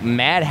absolute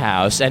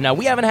madhouse. And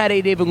we haven't had A.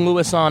 David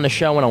Lewis on the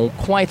show in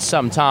quite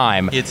some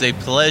time. It's a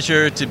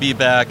pleasure to be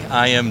back.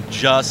 I am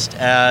just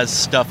as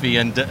stuffy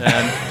and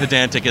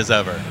pedantic as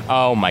ever.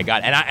 Oh, my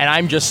God. And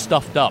I'm just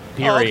stuffed up,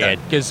 period.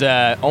 Because,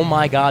 oh,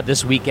 my God,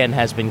 this weekend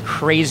has been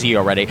crazy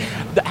already.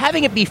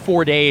 Having it be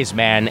 4 days,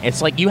 man,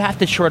 it's like you have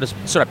to sort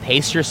of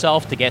pace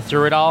yourself to get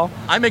through it all.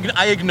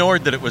 I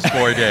ignored that it was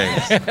 4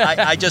 days.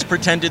 I just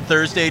pretended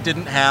Thursday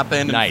didn't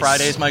happen. Nice. And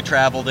Friday's my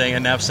travel day,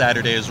 and now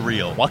Saturday is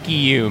real. Lucky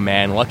you,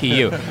 man. Lucky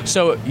you.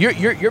 So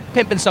you're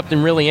pimping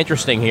something really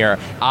interesting here,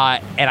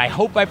 and I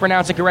hope I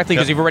pronounce it correctly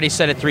because you've already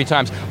said it 3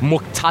 times.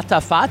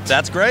 Muktatafat?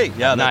 That's great.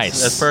 Yeah,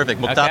 nice. That's perfect.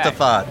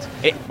 Muktatafat.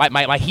 Okay.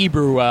 My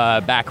Hebrew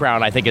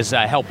background, I think, is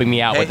helping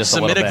me out with this a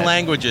little bit. Semitic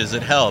languages,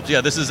 it helps. Yeah,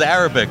 this is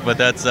Arabic, but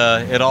that's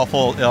it all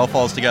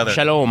falls together.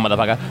 Shalom,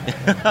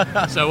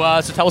 motherfucker.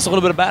 So tell us a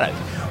little bit about it.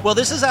 Well,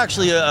 this is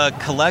actually a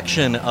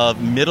collection of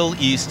Middle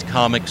East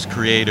comics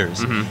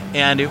creators,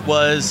 and it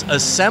was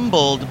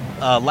assembled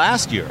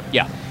last year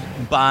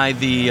by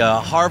the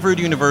Harvard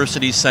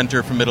University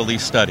Center for Middle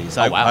East Studies.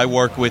 I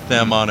work with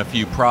them on a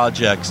few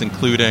projects,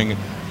 including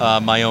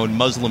my own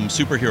Muslim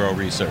superhero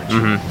research.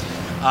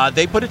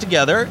 They put it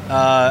together.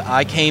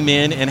 I came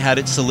in and had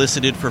it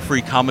solicited for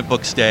Free Comic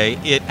Books Day.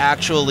 It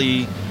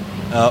actually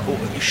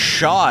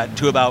shot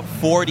to about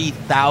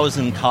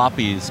 40,000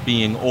 copies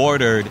being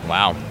ordered.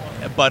 Wow.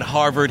 But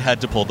Harvard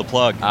had to pull the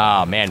plug.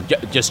 Oh, man.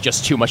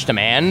 Just too much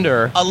demand,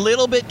 or? A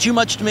little bit too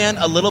much demand,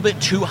 a little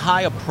bit too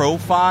high a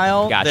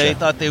profile. Gotcha. They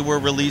thought they were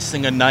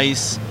releasing a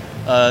nice,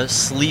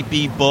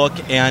 sleepy book,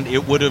 and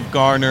it would have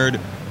garnered,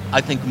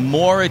 I think,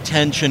 more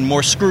attention,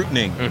 more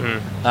scrutiny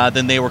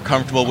than they were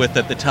comfortable with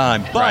at the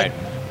time. But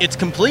it's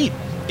complete.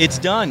 It's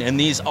done, and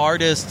these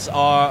artists'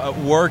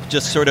 work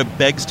just sort of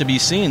begs to be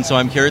seen. So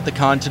I'm here at the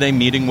con today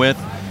meeting with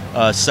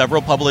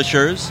several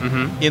publishers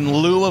in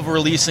lieu of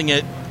releasing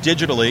it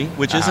digitally,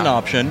 which is an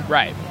option.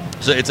 Right.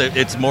 So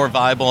it's more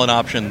viable an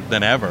option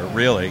than ever,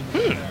 really.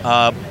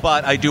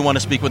 But I do want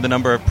to speak with a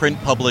number of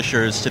print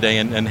publishers today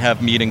and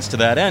have meetings to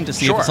that end to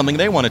see if it's something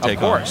they want to take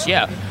on. Of course,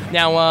 yeah.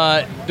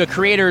 Now, the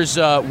creators,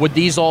 would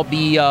these all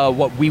be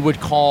what we would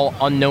call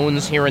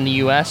unknowns here in the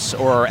U.S.,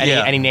 or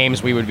any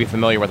names we would be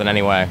familiar with in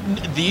any way?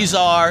 These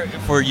are,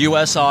 for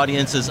U.S.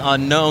 audiences,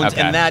 unknowns,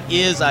 and that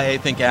is, I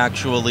think,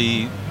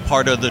 actually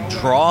part of the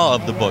draw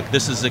of the book.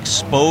 This is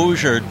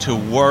exposure to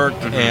work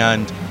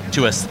and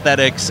to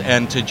aesthetics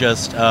and to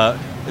just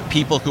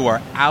people who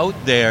are out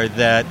there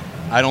that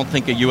I don't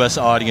think a U.S.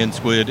 audience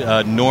would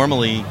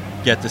normally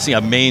get to see.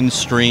 A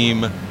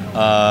mainstream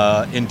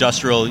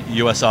industrial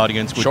U.S.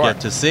 audience would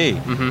get to see.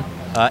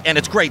 And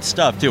it's great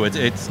stuff, too.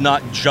 It's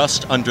not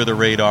just under the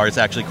radar. It's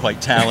actually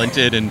quite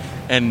talented and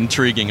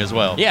intriguing as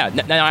well. Yeah.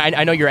 Now,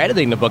 I know you're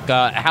editing the book.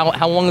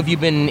 How long have you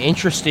been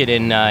interested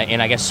in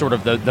I guess, sort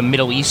of the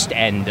Middle East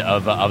end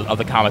of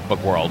the comic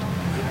book world?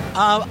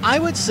 I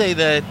would say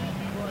that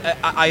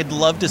I'd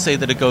love to say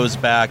that it goes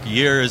back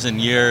years and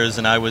years,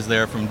 and I was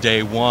there from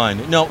day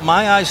one. No,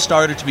 my eyes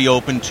started to be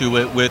open to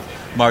it with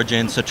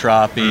Marjane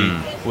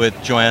Satrapi,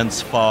 with Joanne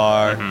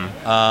Sfar.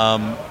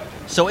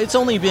 So it's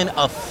only been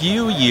a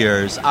few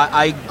years.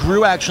 I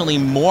grew actually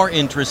more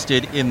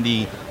interested in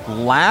the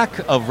lack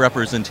of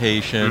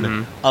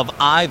representation of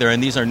either,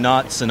 and these are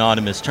not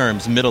synonymous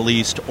terms, Middle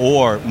East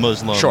or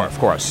Muslim. Sure, of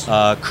course.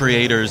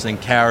 Creators and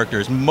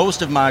characters.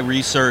 Most of my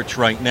research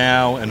right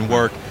now and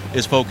work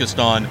is focused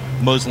on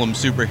Muslim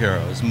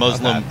superheroes,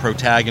 Muslim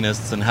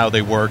protagonists, and how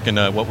they work in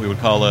what we would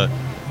call a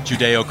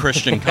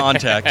Judeo-Christian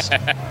context.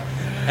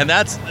 And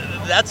that's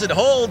a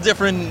whole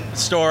different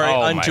story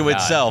unto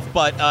itself.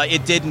 But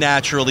it did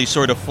naturally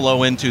sort of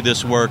flow into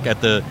this work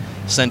at the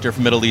Center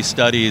for Middle East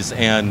Studies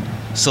and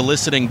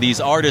soliciting these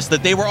artists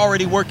that they were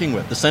already working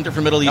with. The Center for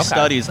Middle East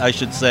Studies, I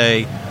should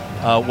say,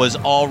 was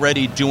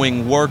already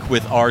doing work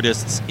with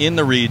artists in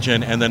the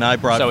region, and then I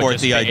brought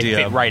forth the idea.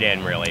 It fit right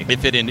in, really. It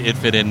fit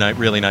in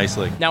really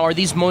nicely. Now, are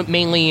these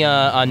mainly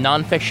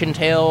nonfiction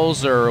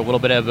tales, or a little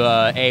bit of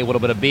A, a little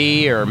bit of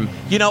B, or?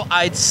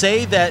 I'd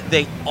say that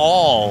they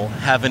all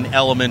have an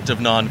element of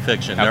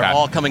nonfiction. They're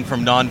all coming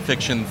from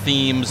nonfiction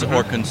themes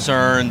or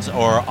concerns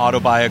or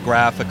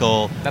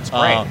autobiographical. That's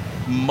great.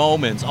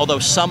 Moments, although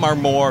some are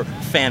more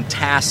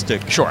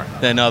fantastic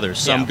than others.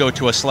 Some go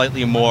to a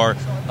slightly more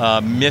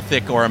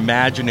mythic or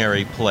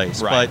imaginary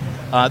place. Right.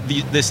 But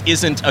this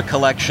isn't a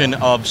collection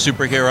of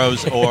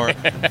superheroes or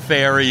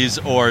fairies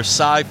or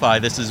sci-fi.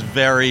 This is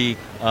very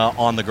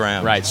on the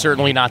ground. Right,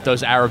 certainly not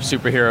those Arab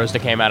superheroes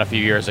that came out a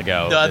few years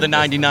ago. The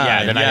 99.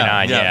 Yeah, the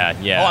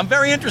 99, yeah. Oh, I'm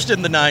very interested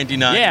in the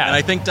 99. Yeah. And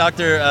I think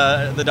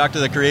the doctor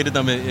that created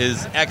them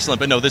is excellent.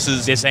 But no, this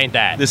ain't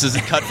that. This is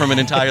cut from an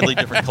entirely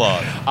different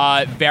cloth.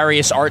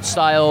 Various art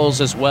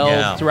styles as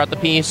well throughout the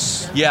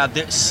piece. Yeah,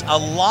 there's a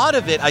lot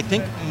of it. I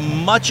think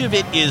much of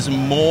it is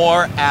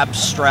more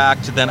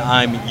abstract than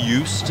I'm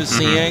used to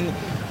seeing,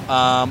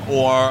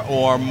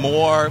 or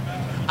more.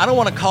 I don't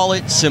want to call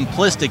it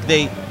simplistic.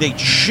 They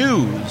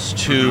choose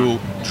to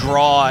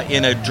draw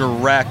in a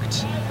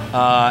direct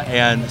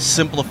and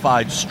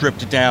simplified,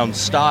 stripped-down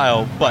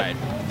style, but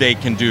they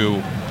can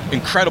do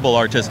incredible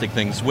artistic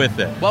things with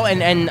it. Well,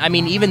 and I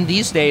mean, even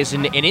these days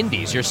in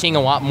indies, you're seeing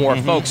a lot more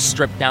folks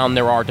strip down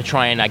their art to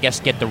try and, I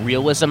guess, get the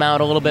realism out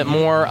a little bit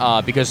more,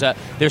 because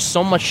there's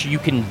so much you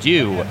can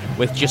do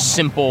with just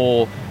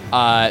simple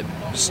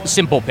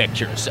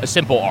pictures,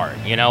 simple art,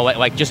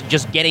 like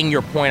just getting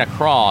your point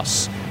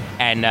across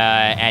and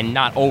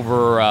not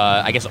over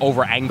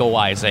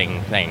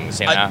angleizing things.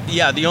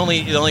 The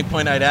only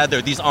point I'd add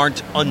there, these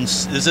aren't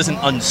this isn't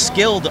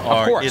unskilled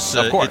art.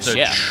 Of course, it's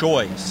a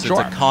choice. Sure.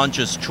 It's a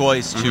conscious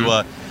choice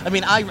to.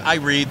 I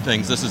read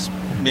things. This is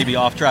maybe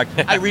off track.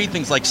 I read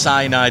things like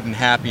Cyanide and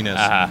Happiness,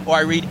 or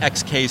I read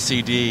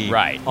XKCD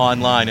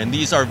online, and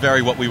these are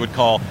very what we would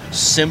call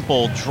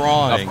simple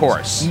drawings. Of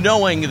course.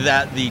 Knowing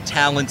that the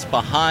talents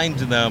behind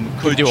them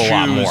could do a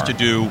lot more. choose to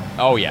do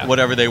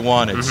whatever they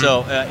wanted.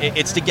 So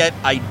it's to get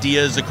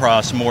ideas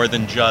across more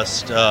than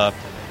just a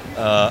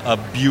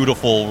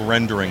beautiful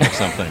rendering of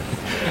something.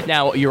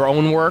 Now, your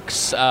own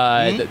works,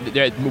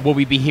 will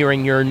we be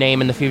hearing your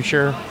name in the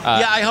future?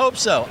 Yeah, I hope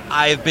so.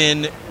 I've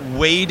been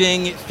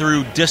wading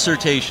through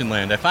dissertation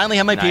land. I finally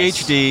have my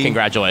PhD.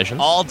 Congratulations.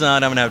 All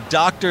done. I'm going to have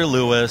Dr.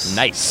 Lewis.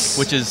 Nice.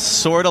 Which is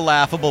sort of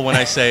laughable when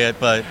I say it,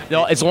 but...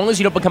 No, as long as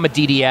you don't become a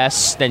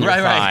DDS, then you're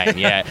fine.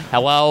 Yeah.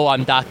 Hello,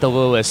 I'm Dr.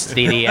 Lewis,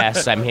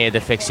 DDS. I'm here to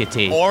fix your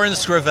teeth. Orin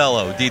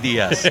Scrivello,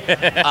 DDS.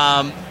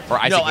 Or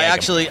Isaac no, I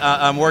actually,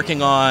 I'm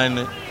working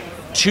on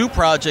 2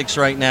 projects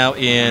right now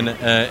in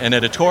an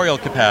editorial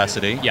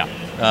capacity.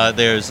 Yeah.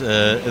 There's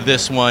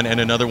this one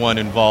and another one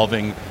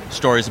involving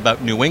stories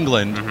about New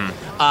England.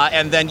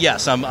 And then,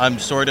 yes, I'm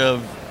sort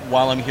of,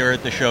 while I'm here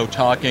at the show,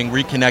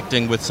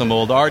 reconnecting with some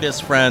old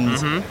artist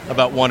friends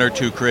about 1 or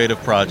 2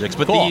 creative projects.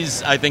 But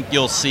these, I think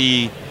you'll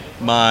see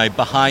my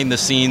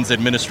behind-the-scenes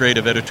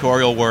administrative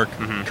editorial work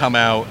come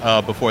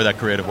out before that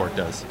creative work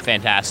does.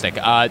 Fantastic.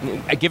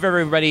 Give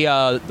everybody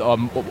a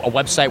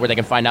website where they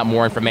can find out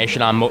more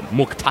information on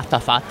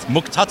Muqtatafat.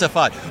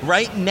 Muqtatafat.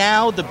 Right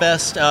now, the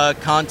best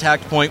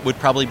contact point would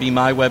probably be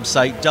my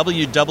website,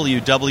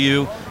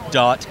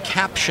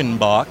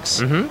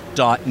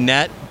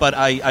 www.captionbox.net. But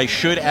I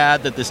should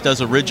add that this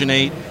does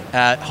originate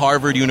at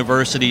Harvard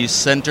University's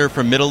Center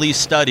for Middle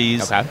East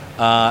Studies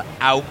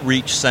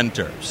Outreach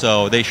Center.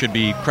 So they should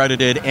be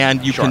credited,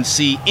 and you can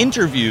see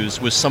interviews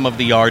with some of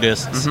the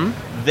artists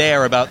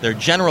there about their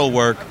general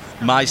work.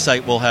 My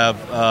site will have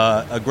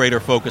a greater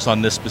focus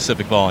on this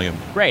specific volume.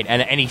 Great.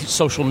 And any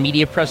social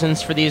media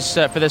presence for these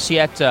for this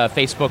yet?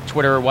 Facebook,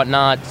 Twitter,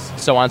 whatnot,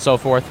 so on and so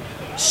forth?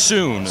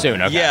 Soon.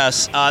 Okay.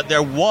 Yes.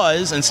 There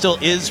was, and still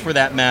is for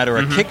that matter,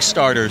 a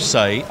Kickstarter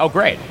site. Oh,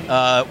 great.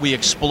 We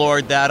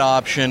explored that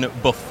option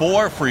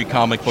before Free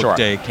Comic Book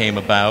Day came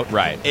about.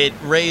 Right. It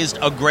raised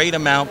a great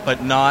amount,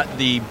 but not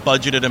the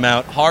budgeted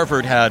amount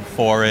Harvard had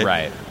for it.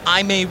 Right.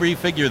 I may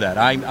refigure that.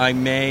 I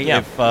may,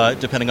 if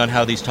depending on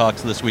how these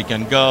talks this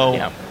weekend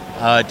go,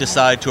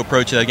 decide to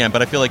approach it again.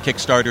 But I feel like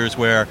Kickstarter is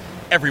where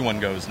everyone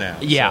goes now.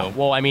 Yeah, so.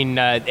 well, I mean,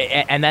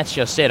 and that's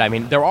just it. I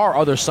mean, there are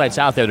other sites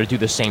out there that do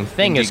the same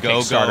thing as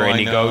Kickstarter,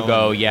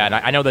 Indiegogo. Yeah, and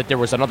I know that there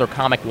was another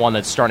comic one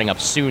that's starting up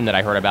soon that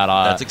I heard about.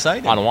 That's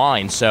exciting.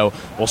 Online, so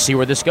we'll see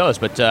where this goes.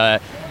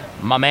 But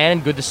my man,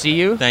 good to see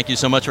you. Thank you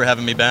so much for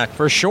having me back.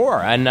 For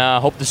sure, and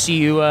hope to see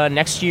you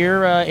next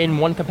year in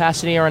one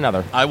capacity or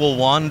another. I will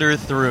wander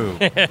through.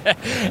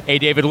 Hey,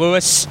 David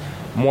Lewis,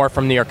 more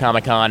from New York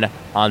Comic Con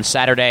on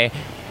Saturday,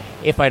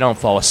 if I don't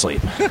fall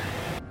asleep.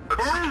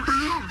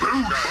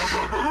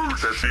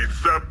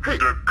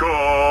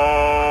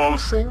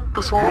 Sing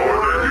the song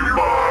more than you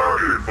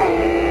bargained for.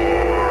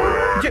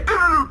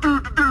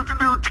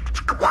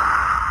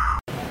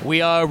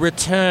 We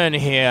return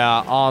here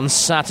on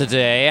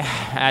Saturday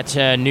at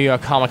New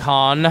York Comic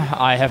Con.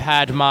 I have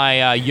had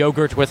my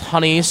yogurt with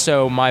honey,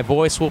 so my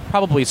voice will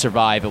probably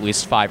survive at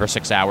least 5 or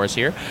 6 hours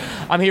here.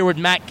 I'm here with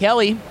Matt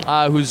Kelly,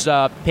 who's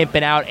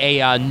pimping out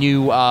a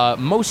new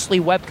mostly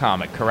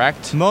webcomic,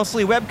 correct?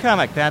 Mostly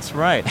webcomic, that's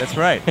right.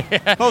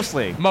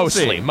 Mostly.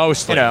 Mostly. You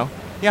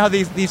know how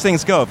these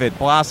things go. If it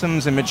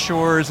blossoms and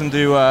matures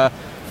into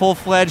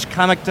full-fledged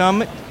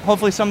comicdom,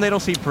 hopefully someday it'll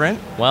see print.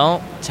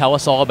 Well, tell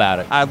us all about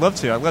it. I'd love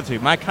to.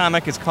 My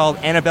comic is called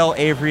Annabelle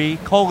Avery,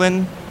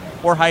 Steampunk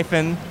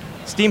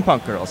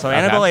Girl. So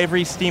Annabelle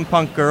Avery,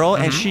 Steampunk Girl,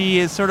 and she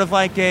is sort of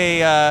like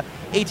a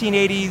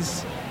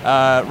 1880s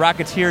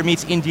Rocketeer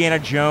meets Indiana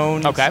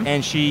Jones. Okay.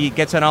 And she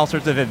gets on all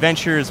sorts of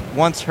adventures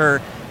once her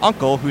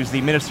uncle, who's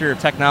the Minister of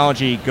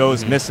Technology,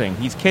 goes missing.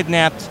 He's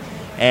kidnapped,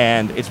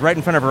 and it's right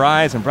in front of her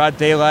eyes in broad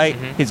daylight.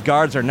 His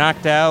guards are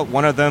knocked out.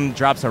 One of them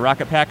drops a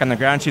rocket pack on the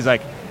ground. She's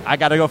like, I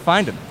gotta go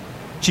find him.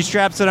 She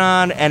straps it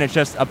on, and it's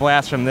just a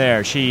blast from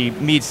there. She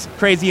meets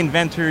crazy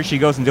inventors. She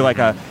goes into like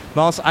a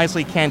Mos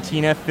Eisley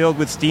cantina filled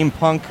with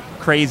steampunk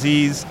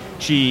crazies.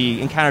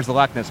 She encounters the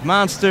Loch Ness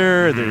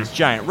Monster. There's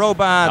giant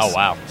robots. Oh,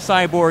 wow.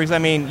 Cyborgs. I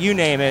mean, you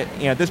name it.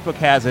 This book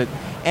has it.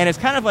 And it's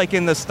kind of like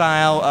in the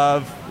style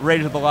of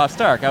Raiders of the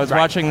Lost Ark. I was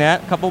watching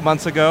that a couple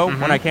months ago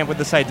when I came up with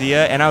this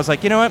idea, and I was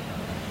like, you know what?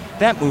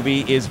 That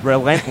movie is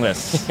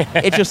relentless.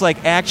 It's just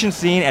like action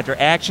scene after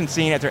action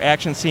scene after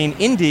action scene.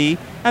 Indy,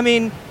 I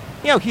mean,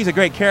 he's a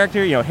great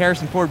character.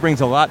 Harrison Ford brings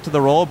a lot to the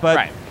role,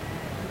 but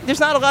there's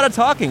not a lot of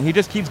talking. He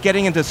just keeps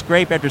getting into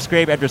scrape after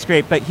scrape after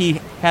scrape, but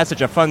he has such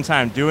a fun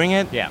time doing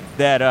it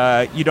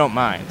that you don't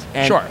mind.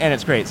 And, and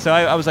it's great. So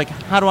I was like,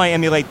 how do I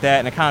emulate that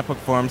in a comic book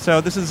form? So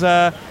this is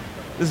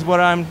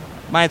what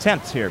my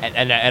attempt here.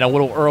 And a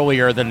little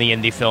earlier than the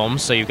indie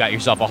films, so you've got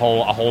yourself a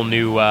whole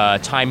new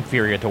time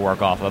period to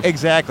work off of.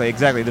 Exactly.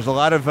 There's a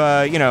lot of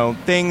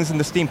things in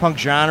the steampunk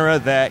genre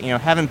that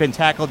haven't been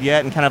tackled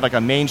yet in kind of like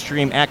a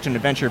mainstream action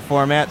adventure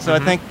format. So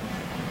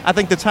I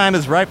think the time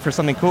is ripe for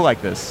something cool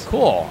like this.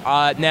 Cool.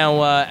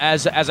 Now,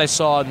 as I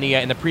saw in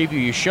the preview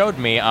you showed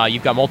me,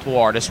 you've got multiple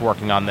artists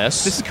working on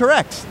this. This is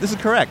correct.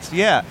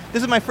 Yeah.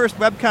 This is my first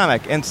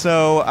webcomic, and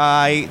so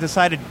I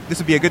decided this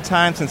would be a good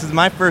time, since this is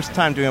my first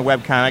time doing a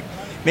webcomic,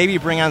 maybe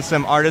bring on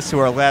some artists who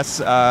are less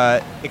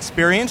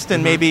experienced,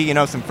 and maybe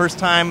some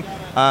first-time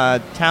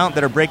talent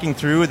that are breaking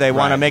through. They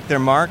want to make their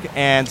mark,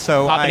 and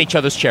so popping each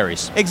other's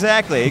cherries.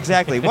 Exactly.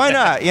 Why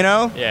not?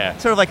 Yeah.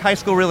 Sort of like high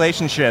school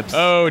relationships.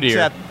 Oh dear.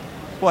 Except,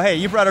 well, hey,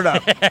 you brought it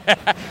up.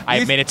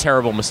 I made a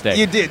terrible mistake.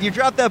 You did. You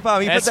dropped that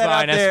bomb. You put that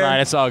out there. That's fine.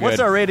 It's all good. What's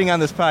our rating on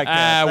this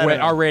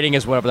podcast? Our rating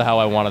is whatever the hell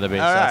I want it to be.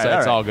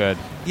 It's all good.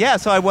 Yeah,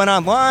 so I went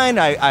online.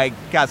 I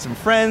got some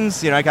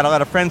friends. I got a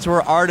lot of friends who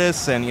are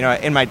artists, and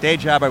in my day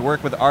job, I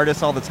work with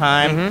artists all the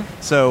time.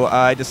 So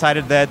I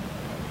decided that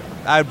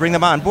I would bring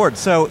them on board.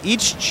 So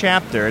each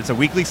chapter, it's a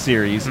weekly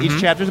series. Each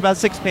chapter is about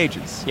 6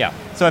 pages. Yeah.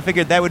 So I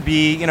figured that would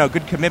be a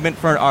good commitment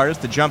for an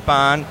artist to jump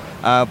on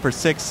for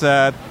 6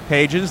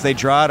 pages. They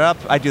draw it up.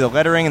 I do the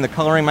lettering and the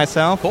coloring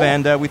myself,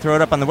 and we throw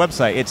it up on the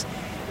website. It's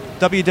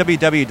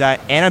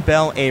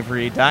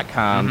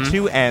www.annabelleavery.com.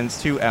 2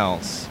 N's, 2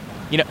 L's.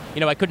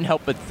 I couldn't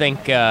help but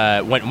think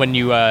when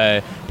you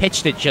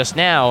pitched it just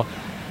now,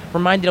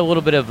 reminded a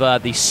little bit of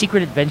the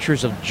Secret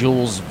Adventures of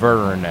Jules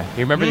Verne.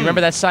 You remember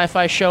that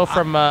sci-fi show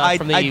from the I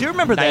do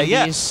remember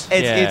 90s?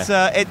 that.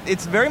 Yeah,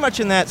 it's very much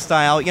in that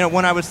style.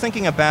 When I was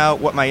thinking about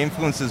what my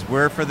influences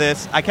were for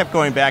this, I kept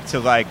going back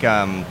to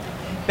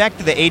back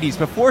to the 80s,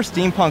 before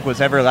steampunk was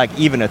ever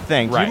even a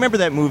thing. Do you remember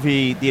that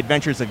movie, The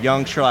Adventures of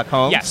Young Sherlock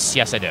Holmes?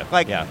 Yes, I do.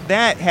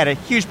 That had a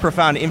huge,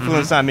 profound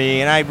influence on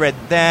me, and I read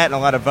that and a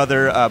lot of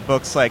other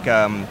books.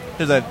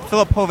 There's a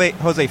Philip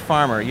Jose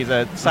Farmer. He's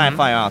a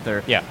sci-fi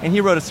author, and he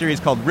wrote a series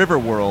called River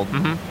World,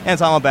 and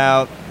it's all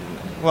about,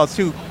 well, it's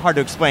too hard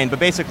to explain, but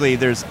basically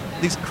there's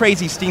these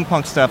crazy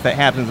steampunk stuff that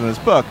happens in this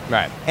book.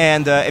 Right.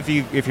 And if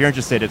you're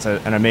interested, it's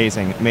an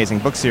amazing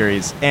book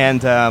series,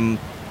 and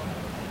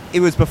it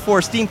was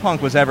before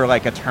steampunk was ever a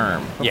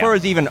term, before it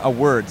was even a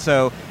word.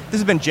 So this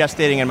has been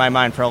gestating in my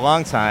mind for a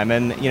long time,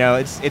 and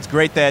it's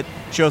great that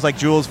shows like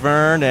Jules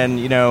Verne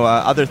and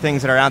other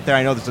things that are out there.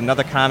 I know there's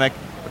another comic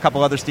a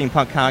couple other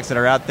steampunk comics that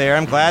are out there.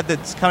 I'm glad that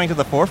it's coming to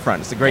the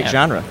forefront. It's a great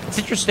genre. It's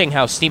interesting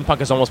how steampunk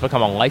has almost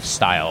become a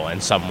lifestyle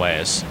in some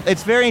ways.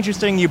 It's very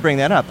interesting you bring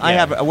that up. I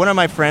have one of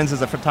my friends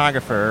is a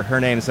photographer. Her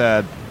name's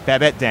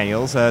Babette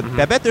Daniels.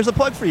 Babette, there's a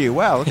plug for you.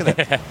 Wow, look at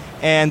that.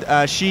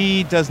 And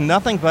she does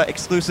nothing but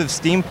exclusive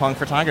steampunk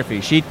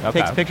photography. She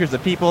takes pictures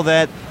of people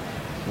that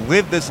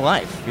live this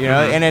life, you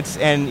know, and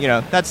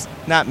that's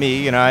not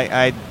me. You know,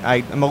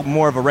 I'm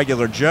more of a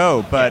regular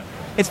Joe, but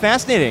it's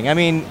fascinating. I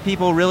mean,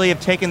 people really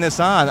have taken this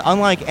on,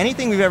 unlike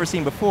anything we've ever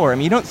seen before. I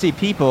mean, you don't see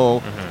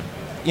people,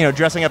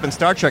 dressing up in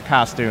Star Trek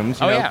costumes,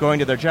 going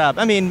to their job.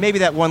 I mean, maybe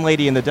that one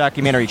lady in the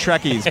documentary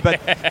Trekkies, but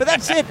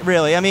that's it,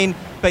 really. I mean,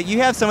 but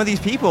you have some of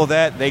these people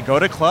that they go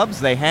to clubs,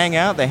 they hang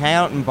out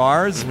in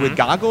bars with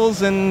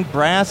goggles and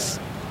brass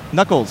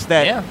knuckles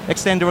that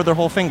extend over their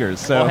whole fingers.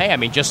 So, well, hey, I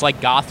mean, just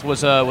like goth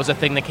was a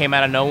thing that came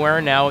out of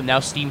nowhere. Now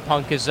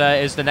steampunk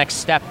is the next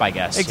step, I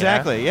guess.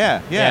 Exactly.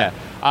 Yeah.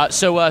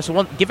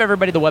 So give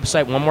everybody the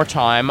website one more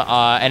time,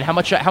 and how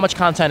much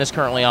content is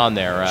currently on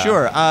there?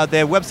 Sure.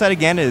 The website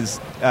again is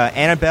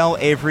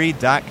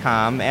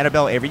AnnabelleAvery.com.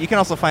 Annabelle Avery. You can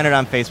also find it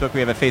on Facebook. We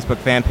have a Facebook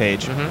fan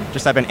page.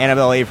 Just type in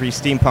Annabelle Avery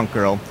Steampunk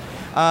Girl.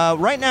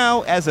 Right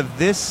now, as of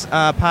this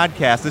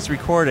podcast, this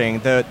recording,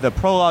 the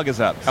prologue is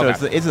up. So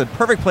it's a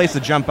perfect place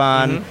to jump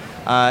on.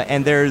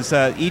 And there's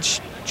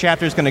each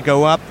chapter is going to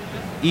go up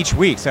each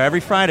week. So every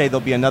Friday, there'll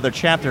be another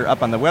chapter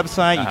up on the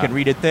website. You can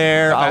read it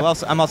there. I'm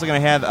also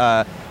going to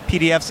have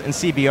PDFs and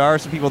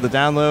CBRs for people to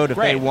download if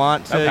they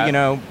want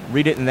to,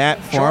 read it in that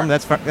form.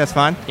 That's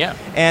fine. Yeah.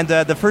 And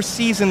the first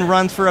season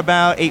runs for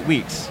about 8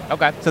 weeks.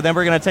 Okay. So then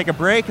we're going to take a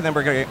break, and then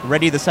we're going to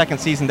ready the second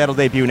season. That'll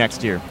debut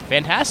next year.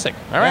 Fantastic.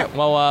 All right.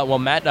 Well,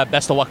 Matt,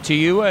 best of luck to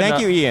you. And,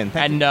 Thank you, Ian.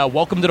 And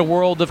welcome to the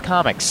world of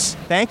comics.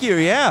 Thank you.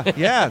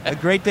 Yeah. A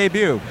great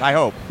debut, I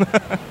hope.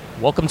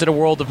 Welcome to the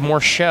world of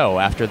more show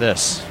after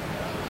this.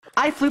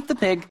 I flipped the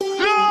pig.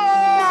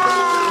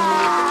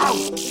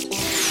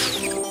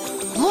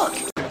 Look!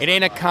 It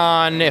ain't a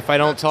con if I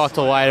don't talk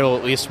to Lytle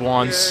at least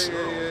once.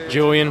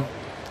 Julian,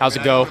 how's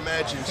it go?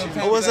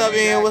 What's up,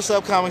 Ian? What's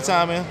up, Comic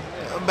Timing?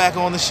 I'm back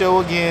on the show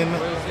again.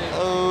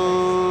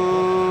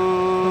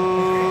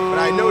 But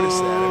I noticed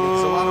that. I mean,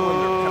 because a lot of them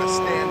are kind of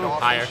standoff.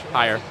 Higher.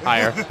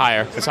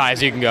 As high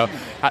as you can go.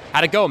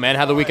 How'd it go, man?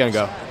 How'd the weekend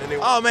go?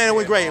 Oh, man, it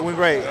went great.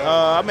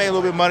 I made a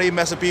little bit of money,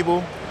 messing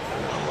people.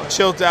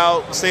 Chilled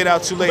out, stayed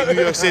out too late in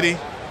New York City.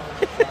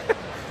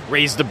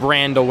 Raise the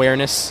brand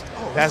awareness.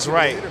 That's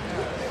right.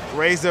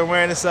 Raise the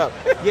awareness up.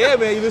 Yeah,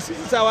 man, this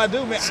is how I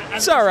do, man.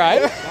 It's all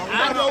right.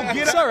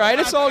 It's all right.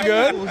 It's all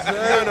good. No,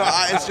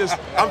 it's just,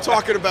 I'm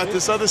talking about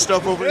this other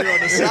stuff over here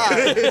on the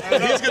side.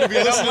 He's going to be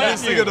listening to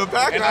this thing in the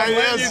background. And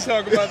I'm you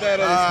talk about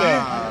that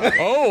other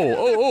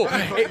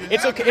stuff.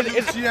 It's okay.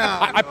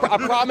 I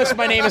promise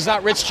my name is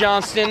not Rich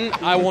Johnston.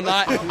 I will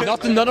not,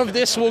 none of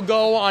this will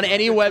go on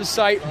any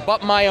website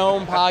but my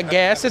own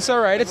podcast. It's all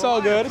right. It's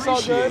all good. It's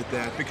all good.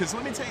 That, because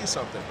let me tell you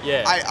something.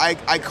 Yeah.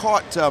 I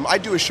caught, I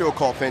do a show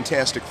called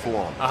Fantastic Forum.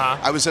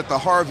 I was at the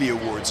Harvey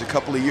Awards a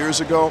couple of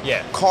years ago.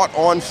 Yeah. Caught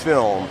on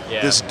film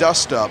this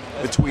dust-up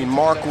between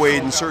Mark Waid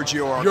and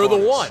Sergio Aragonés. You're the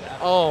one.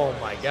 Oh,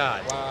 my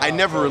God. Wow. I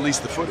never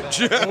released the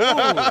footage.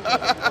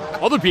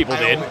 Other people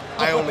did.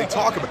 I only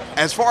talk about it.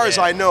 As far as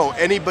I know,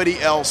 anybody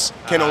else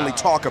can only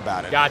talk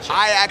about it. Gotcha.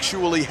 I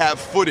actually have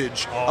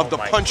footage of the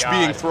punch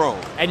being thrown.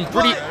 And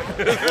pretty...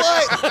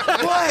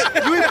 What?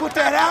 You didn't put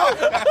that out?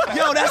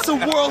 Yo, that's a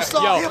world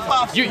star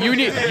hip-hop. You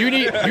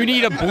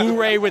need a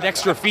Blu-ray with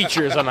extra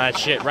features on that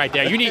shit right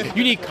there. You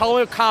need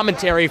color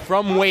commentary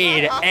from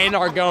Waid and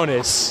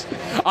Aragonés.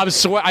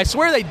 I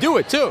swear they do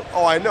it too.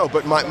 Oh, I know,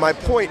 but my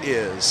point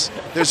is,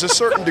 there's a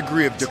certain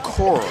degree of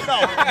decorum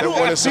that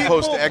one is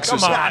supposed to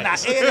exercise. Come on, now,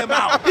 air them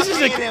out. This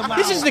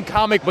is the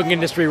comic book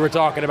industry we're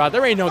talking about.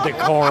 There ain't no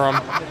decorum.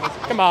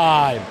 Come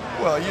on.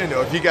 Well,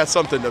 if you got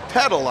something to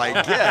peddle,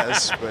 I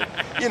guess. But,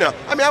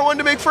 I wanted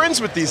to make friends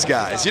with these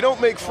guys. You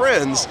don't make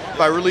friends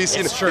by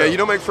releasing... you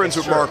don't make friends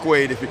with Mark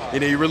Waid if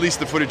you release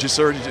the footage of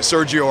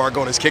Sergio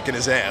Aragonés kicking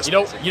his ass.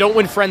 You don't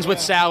win friends with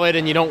salad,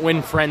 and you don't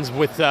win friends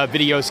with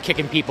videos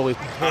kicking people's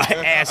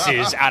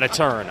asses out of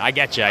turn. I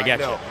get you.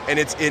 And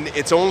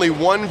it's only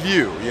one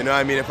view.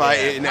 If I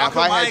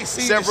had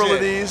several of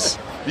these...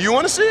 Do you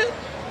want to see it?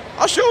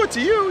 I'll show it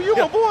to you. You're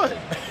my boy.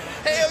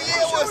 Hell yeah,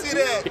 I want to see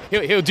that.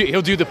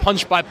 He'll do the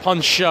punch by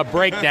punch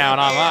breakdown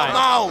online.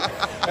 No,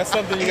 that's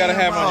something you gotta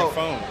have on your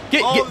phone.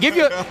 Give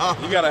your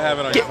you gotta have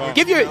it on your phone.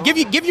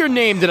 Give your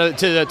name to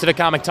the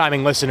Comic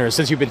Timing listeners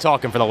since you've been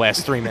talking for the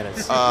last 3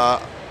 minutes.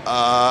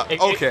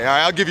 Okay,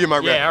 I'll give you my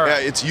rep. All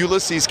right. It's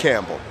Ulysses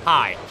Campbell.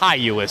 Hi,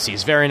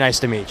 Ulysses. Very nice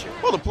to meet you.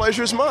 Well, the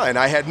pleasure's mine.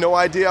 I had no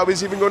idea I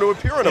was even going to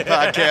appear on a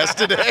podcast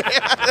today.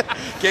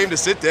 Came to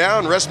sit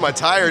down, rest my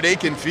tired,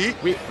 aching feet.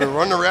 We're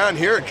running around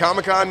here at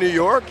Comic-Con New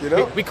York,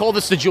 We call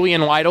this the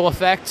Julian Lytle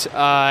effect.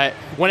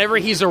 Whenever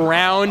he's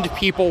around,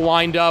 people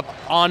wind up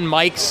on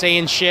mic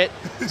saying shit.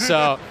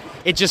 So...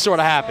 It just sort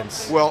of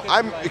happens. Well,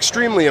 I'm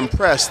extremely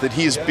impressed that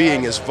he's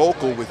being as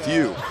vocal with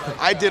you.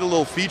 I did a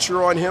little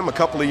feature on him a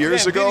couple of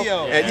years ago.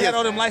 And he had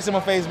all them lights in my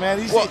face, man.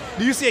 Do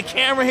you see a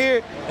camera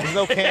here? There's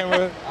no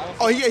camera.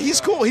 Oh, yeah, he's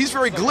cool. He's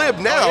very glib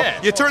now. Oh,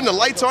 yeah. You turn the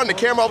lights on, the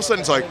camera, all of a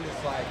sudden it's like,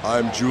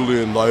 I'm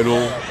Julian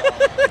Lytle.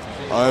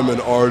 I'm an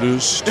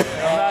artist.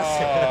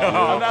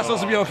 I'm not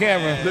supposed to be on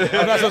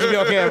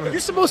camera. You're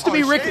supposed to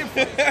be Rick.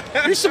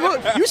 You're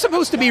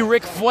supposed to be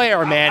Ric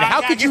Flair, man.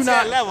 How could you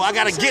not? That level. I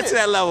gotta get to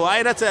that level. I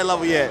ain't up to that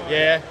level yet.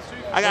 Yeah.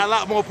 I got a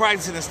lot more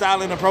practicing and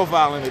styling and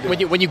profiling to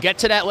do. When you get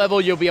to that level,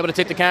 you'll be able to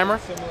take the camera.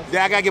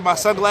 Yeah, I gotta get my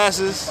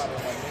sunglasses.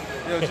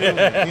 You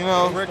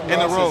know, Rick in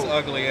the Ross's road.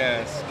 ugly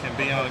ass can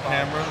be on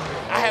camera.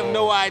 I have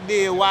no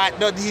idea why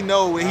doesn't he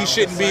know when he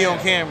shouldn't be on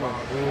camera.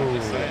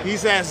 He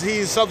says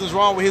something's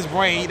wrong with his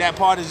brain. That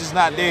part is just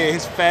not there.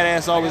 His fat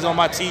ass always on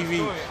my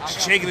TV,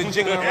 shaking and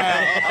jiggling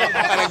around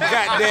like a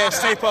goddamn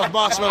Stay Puft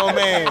Marshmallow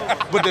Man,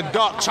 but the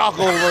dark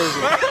charcoal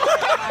version.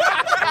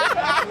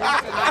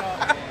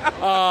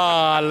 Oh,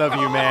 I love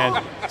you,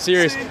 man.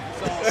 Seriously.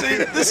 See,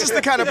 this is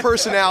the kind of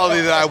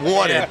personality that I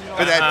wanted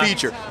for that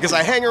feature. Because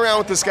I hang around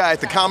with this guy at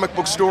the comic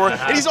book store,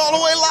 and he's all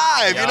the way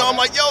live. You know, I'm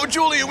like, yo,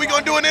 Julian, we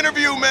gonna do an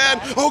interview,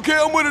 man. Okay,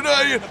 I'm with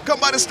it. Come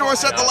by the store,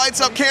 set the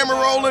lights up, camera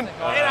rolling. And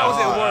I was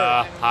at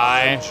work.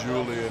 Hi.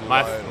 Julian.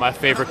 My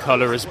favorite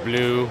color is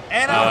blue.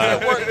 And I was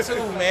at work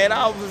too, man.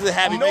 I was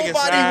happy making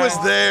Nobody signs.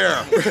 was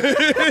there.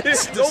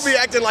 Don't be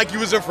acting like you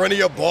was in front of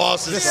your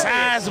boss. The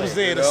signs was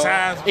there. The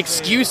signs.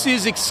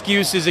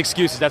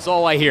 Excuses. That's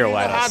all I hear, How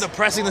Lattice.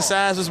 depressing the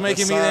signs was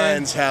making me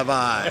Signs have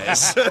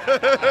eyes.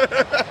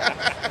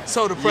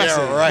 so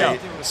depressing. Yeah, right.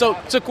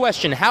 So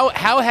question: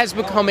 How has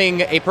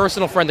becoming a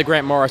personal friend of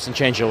Grant Morrison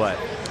changed your life?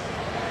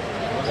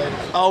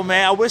 Oh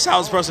man, I wish I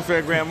was personal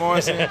friend of Grant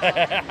Morrison.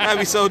 That'd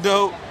be so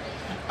dope.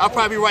 I'll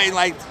probably be writing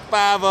like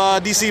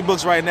 5 DC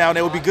books right now, and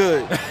they would be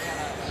good.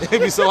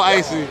 It'd be so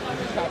icy.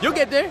 You'll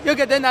get there.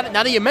 Now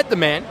that you met the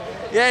man.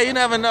 Yeah, you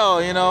never know.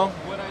 You know,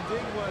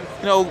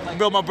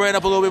 build my brain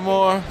up a little bit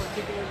more.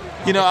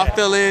 You know, I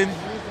fill in,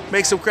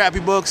 make some crappy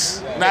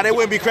books. Now they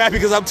wouldn't be crappy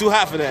because I'm too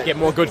hot for that. Get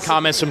more good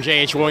comments from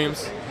J.H.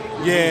 Williams.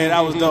 Yeah,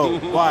 that was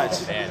dope.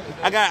 Watch. Man.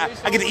 I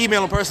get to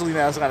email him personally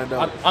now. It's kind of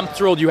dope. I'm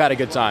thrilled you had a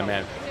good time,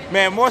 man.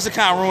 Man, Morrison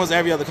Con ruins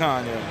every other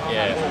con.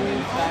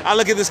 Yeah. I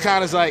look at this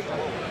con as like,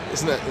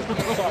 it's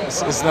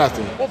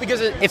nothing. Well,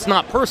 because it's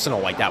not personal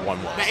like that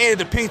one was. I ate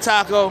the pink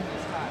taco.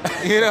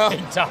 You know,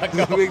 Pink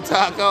taco. Big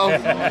taco.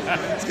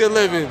 It's good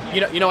living.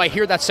 You know, I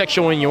hear that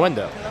sexual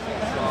innuendo.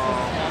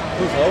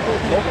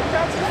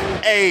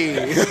 Hey,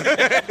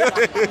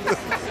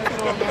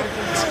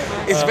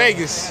 it's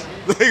Vegas.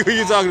 What are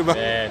you talking about?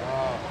 Man.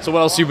 So what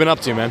else you been up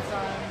to, man?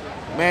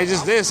 Man,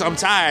 just this. I'm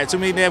tired. Too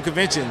many damn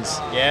conventions.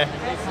 Yeah.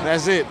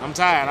 That's it. I'm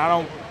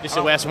tired. This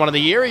the last one of the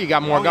year, or you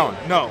got more going?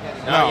 No.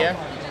 Yeah.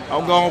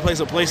 I'm going to play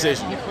some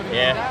PlayStation.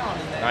 Yeah.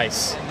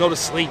 Nice. Go to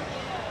sleep.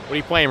 What are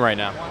you playing right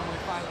now?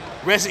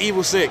 Resident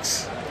Evil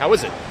 6. How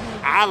is it?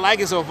 I like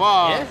it so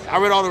far. Yeah. I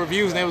read all the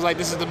reviews and they was like,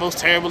 this is the most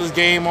terriblest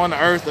game on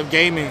the earth of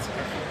gaming.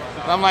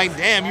 And I'm like,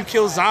 damn, you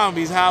kill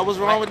zombies. What's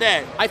wrong with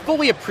that? I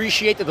fully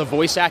appreciate that the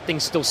voice acting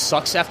still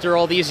sucks after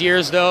all these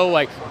years, though.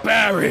 Like,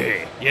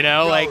 Barry,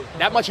 like,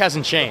 that much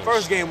hasn't changed.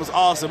 First game was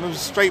awesome. It was a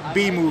straight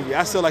B movie.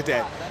 I still like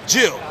that.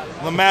 Jill,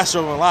 the master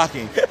of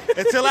unlocking.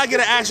 Until I get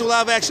an actual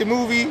live-action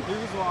movie,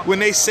 when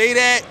they say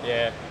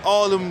that,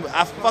 all of them,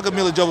 I fuck a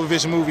Mila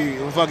Jovovich movie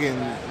in fucking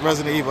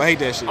Resident Evil. I hate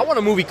that shit. I want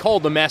a movie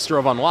called The Master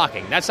of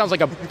Unlocking. That sounds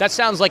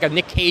like a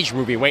Nick Cage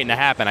movie waiting to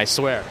happen, I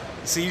swear.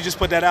 See, you just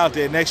put that out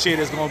there. Next year,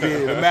 there's going to be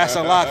The Master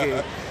of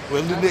Unlocking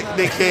with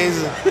Nick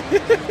Cage.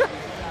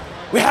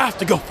 We have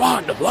to go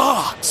find the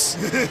blocks.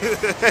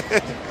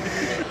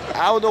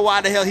 I don't know why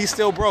the hell he's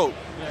still broke.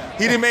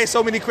 He done made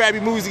so many crappy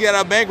movies to get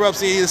out of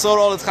bankruptcy. He sold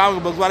all his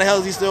comic books. Why the hell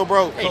is he still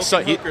broke?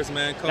 Hookers,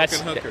 man. Coke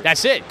and hookers.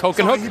 That's it. Coke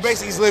and hookers. He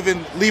basically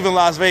leaving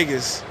Las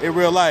Vegas in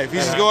real life.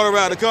 He's just going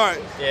around the cart,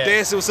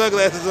 dancing with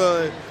sunglasses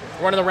on.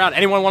 Running around.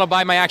 Anyone want to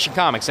buy my Action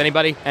Comics?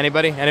 Anybody?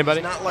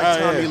 It's not like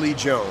Tommy Lee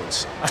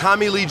Jones.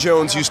 Tommy Lee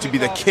Jones used to be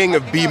the king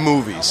of B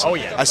movies. Oh,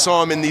 yeah. I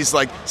saw him in these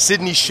like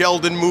Sidney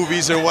Sheldon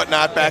movies and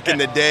whatnot back in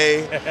the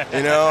day.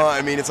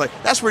 I mean, it's like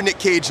that's where Nick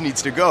Cage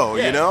needs to go.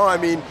 Yeah. I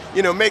mean,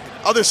 make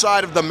Other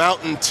Side of the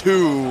Mountain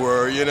 2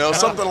 or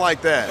something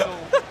like that.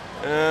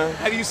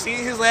 Have you seen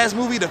his last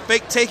movie, The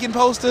Fake Taken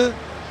poster?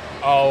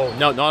 Oh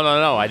no!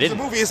 I didn't.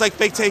 The movie is like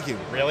Fake Taken.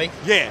 Really?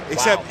 Yeah,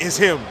 except it's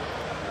him.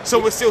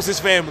 So it steals his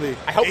family.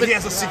 I hope he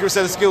has a secret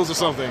set of skills or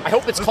something. I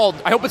hope it's called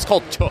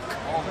Took.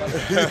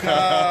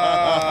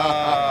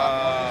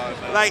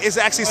 Like it's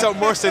actually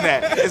something worse than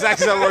that.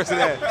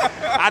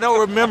 I don't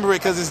remember it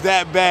because it's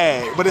that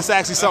bad, but it's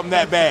actually something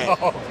that bad.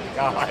 Oh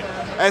God!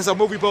 And it's a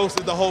movie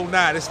posted the whole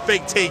night. It's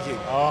Fake Taken.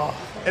 Oh.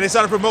 And they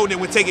started promoting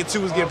it when Taken 2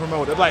 was getting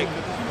promoted. Like,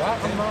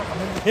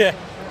 yeah.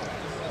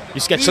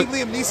 You sketch leave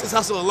Liam Neeson's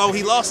hustle alone.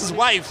 He lost his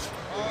wife.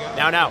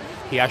 Now.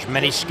 He has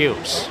many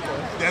skills.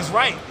 That's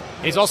right.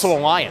 He's also a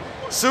lion.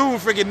 Soon,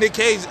 freaking Nick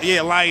Cage.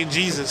 Yeah, Lion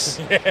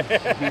Jesus.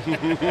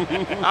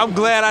 I'm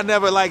glad I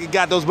never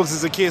got those books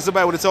as a kid.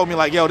 Somebody would have told me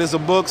yo, there's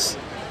some books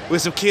where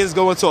some kids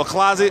go into a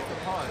closet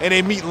and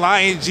they meet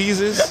Lion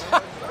Jesus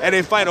and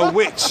they fight a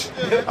witch.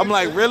 I'm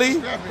like, really?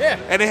 Yeah.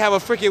 And they have a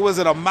freaking, was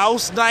it a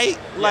mouse night?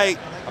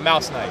 A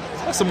mouse knight.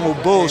 That's some more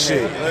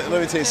bullshit.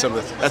 Let me tell you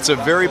something. That's a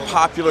very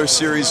popular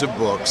series of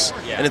books,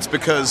 and it's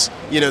because,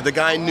 the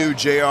guy knew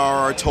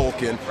J.R.R.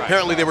 Tolkien. Right.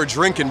 Apparently they were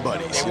drinking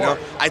buddies,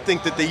 I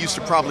think that they used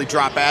to probably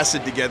drop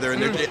acid together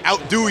and they'd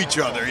outdo each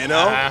other,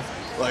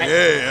 Like,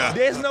 hey,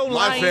 there's no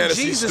lying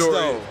Jesus, story.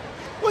 Though.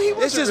 Well, he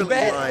was just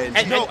bad.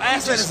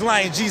 Aslan is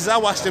lying Jesus. I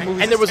watched the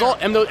movie. And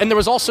there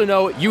was also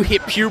no you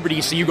hit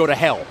puberty, so you go to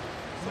hell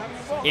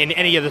in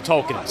any of the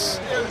Tolkiens.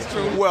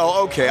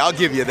 Well, okay, I'll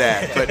give you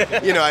that. But,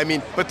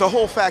 but the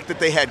whole fact that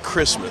they had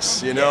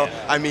Christmas, all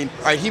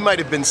right, he might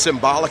have been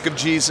symbolic of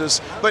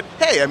Jesus, but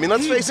hey,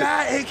 let's face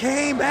it. He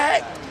came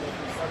back.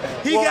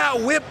 He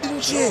got whipped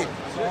and shit.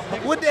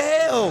 What the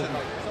hell?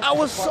 I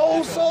was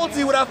so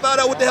salty when I found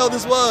out what the hell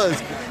this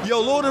was.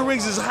 Yo, Lord of the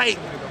Rings is hype.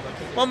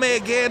 My man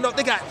Gandalf,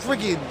 they got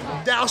freaking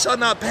Thou Shalt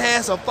Not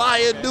Pass a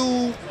Fire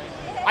dude.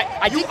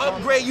 You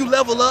upgrade, you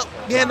level up.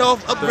 Gandalf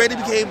upgraded,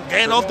 became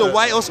Gandalf the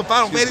White on some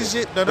Final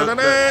Fantasy shit. The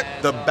Balrog.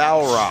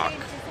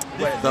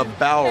 The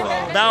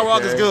Balrog.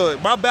 Balrog is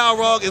good. My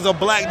Balrog is a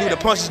black dude that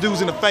punches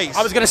dudes in the face.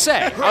 I was gonna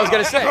say.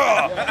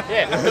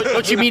 Yeah.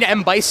 Don't you mean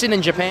M. Bison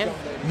in Japan?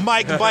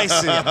 Mike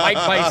Bison.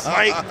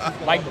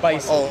 Mike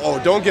Bison.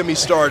 Oh, don't get me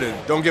started.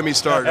 Don't get me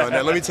started on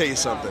that. Let me tell you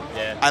something.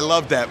 Yeah. I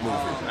love that movie.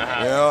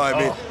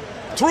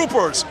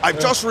 Troopers, I've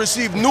just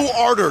received new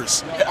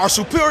orders. Our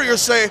superiors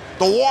say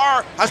the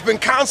war has been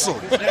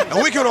canceled,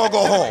 and we can all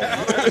go home.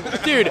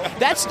 Dude,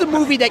 that's the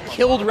movie that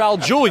killed Raul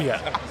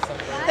Julia.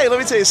 Hey, let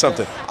me tell you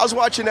something. I was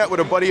watching that with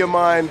a buddy of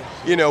mine.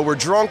 We're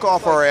drunk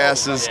off our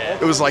asses.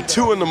 It was like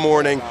 2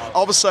 a.m.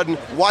 All of a sudden,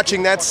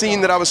 watching that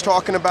scene that I was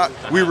talking about,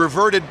 we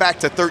reverted back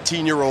to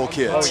 13-year-old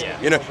kids. Oh,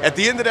 yeah. At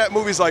the end of that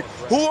movie, it's like,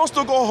 who wants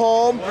to go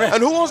home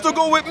and who wants to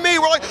go with me?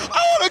 We're like,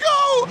 I want to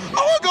go.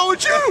 I want to go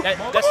with you.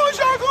 Come on,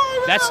 Shotgun.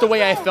 That's the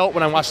way I felt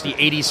when I watched the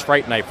 80s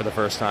Fright Night for the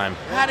first time.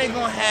 How they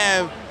gonna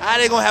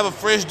have a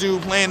fresh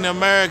dude playing the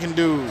American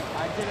dude?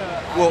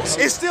 Well,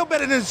 it's still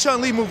better than the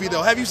Chun-Li movie,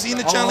 though. Have you seen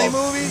the Chun-Li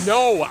movie?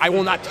 No, I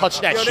will not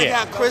touch that shit. They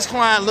got Chris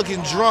Klein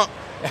looking drunk,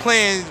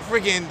 playing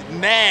freaking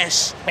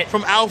Nash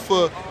from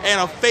Alpha,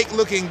 and a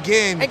fake-looking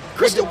Gen. And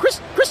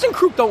Kristen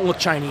Krug don't look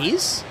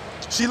Chinese.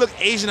 She look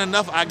Asian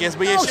enough, I guess,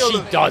 but yeah, no,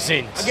 she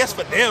doesn't. I guess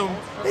for them,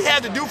 they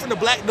have the dude from the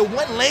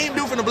one lame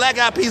dude from the Black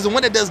Eyed Peas, the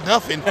one that does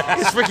nothing.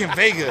 It's freaking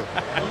Vega.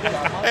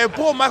 And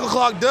poor Michael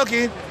Clarke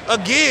Duncan,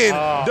 again,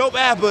 dope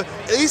apper.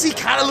 At least he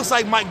kind of looks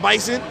like Mike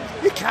Bison.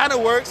 It kind of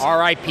works.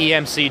 R.I.P.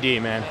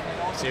 MCD, man.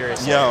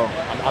 Seriously. Yo,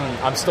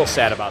 I'm still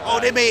sad about that. Oh,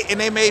 they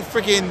made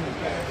freaking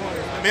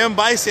M.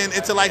 Bison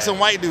into like some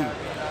white dude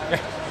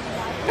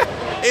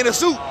in a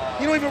suit.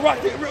 You don't even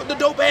rock the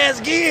dope ass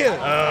gear.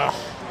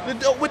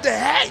 With the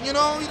hat,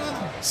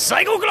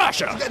 Psycho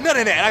Glasha. None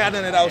of that. I got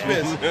none of that. I was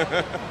pissed.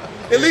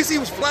 At least he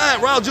was flying.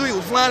 Raul Julia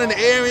was flying in the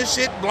air and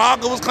shit.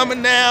 Blanca was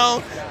coming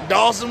down.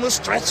 Dawson was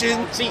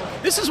stretching. See,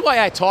 this is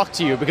why I talk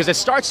to you, because it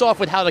starts off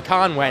with how the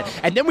con went,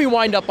 and then we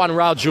wind up on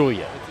Raul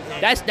Julia.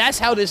 That's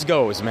how this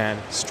goes, man.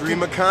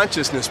 Stream of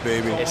consciousness,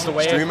 baby. It's the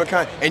way.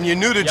 And you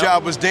knew the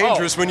job was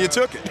dangerous when you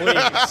took it.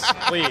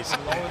 Please.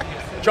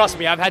 Trust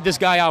me, I've had this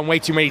guy on way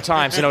too many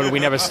times to know that we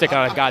never stick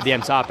on a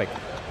goddamn topic.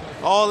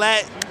 All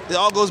that, it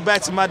all goes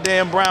back to my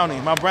damn brownie,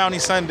 my brownie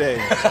sundae.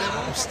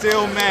 I'm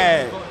still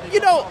mad.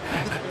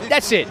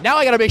 That's it. Now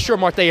I got to make sure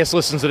Martheus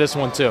listens to this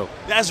one, too.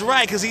 That's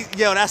right, because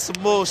that's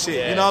some bullshit.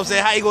 Yeah. You know what I'm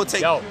saying? How you going to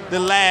take the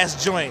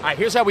last joint? All right,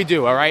 here's how we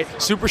do, all right?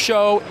 Super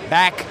Show,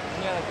 back.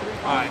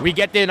 All right. We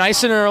get there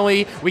nice and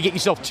early. We get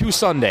yourself 2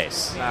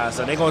 Sundays.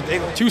 So they going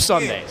 2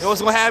 Sundays. Yeah.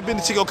 What's going to happen?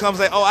 The chico comes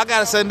like, I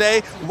got a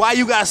Sunday. Why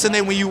you got a Sunday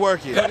when you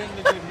working?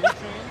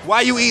 Why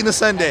you eating a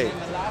Sunday?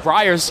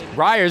 Briars,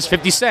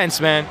 50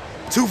 cents, man.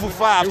 2 for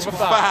 $5. 2 for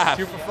 $5.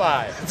 2 for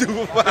 $5. 2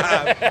 for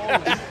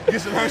 $5.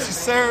 Get some Hershey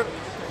syrup.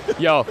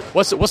 Yo,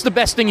 what's the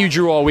best thing you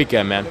drew all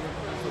weekend, man?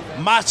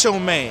 Macho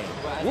Man.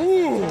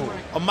 Ooh.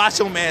 A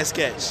Macho Man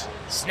sketch.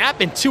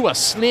 Snap into a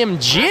Slim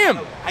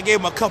Jim. I gave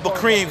him a cup of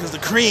cream because the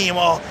cream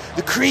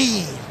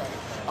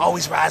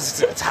always rises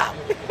to the top.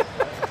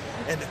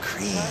 And the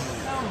cream.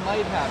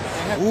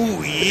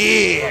 Ooh,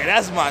 yeah.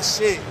 That's my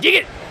shit. Dig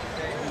it.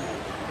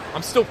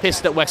 I'm still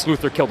pissed that Lex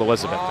Luthor killed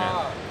Elizabeth,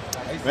 man.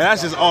 Man,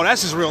 that's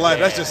just real life.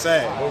 Yeah. That's just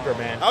sad. Ogre,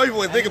 man. I don't even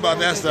want to think about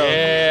that stuff.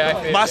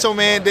 Yeah, Macho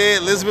Man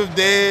dead, Elizabeth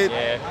dead.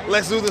 Yeah.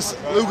 Lex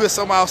Luthor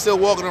somehow still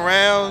walking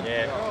around.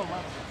 Yeah.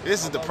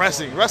 This is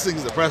depressing. Wrestling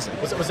is depressing.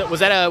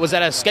 Was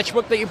that a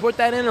sketchbook that you put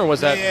that in, or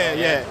was that?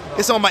 Yeah.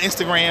 It's on my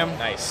Instagram.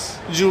 Nice.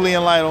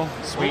 Julian Lytle.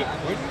 Sweet.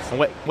 And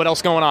what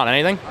else going on?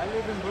 Anything?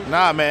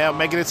 Nah, man. I'm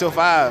making it till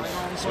 5.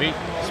 Sweet.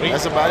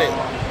 That's about it.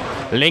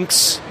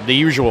 Links, the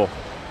usual.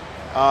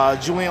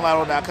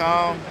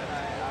 JulianLytle.com.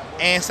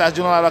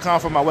 Ants.JulianLytle.com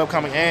for my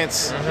webcomic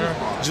Ants.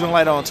 Julian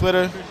Lytle on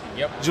Twitter.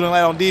 Yep. Julian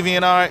Lytle on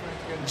DeviantArt.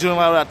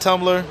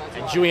 JulianLytle.tumblr.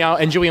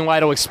 And Julian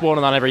Lytle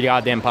exploding on every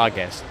goddamn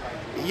podcast.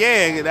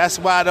 Yeah, that's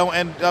why I don't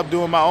end up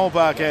doing my own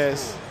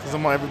podcast, because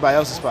I'm on everybody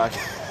else's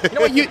podcast. You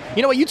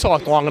know what? You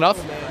talked long enough.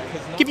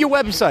 Give your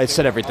website,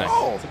 said everything.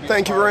 Oh,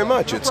 thank you very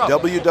much. It's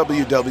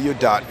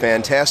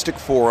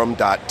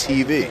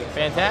www.fantasticforum.tv.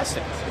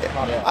 Fantastic.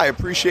 I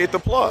appreciate the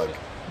plug.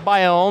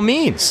 by all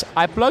means,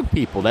 I plug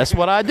people. That's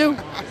what I do.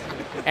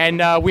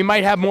 And we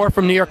might have more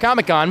from New York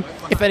Comic Con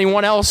if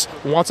anyone else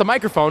wants a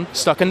microphone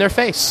stuck in their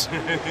face.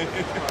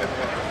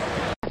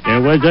 There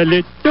was a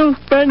little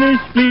Spanish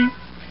flea,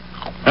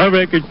 a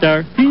record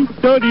star, he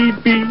thought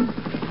he'd be.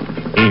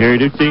 He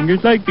heard of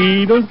singers like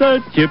Beatles,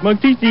 the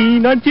Chipmunks he'd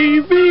seen on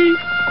TV.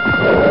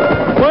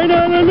 Why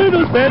not a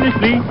little Spanish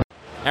flea?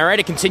 All right,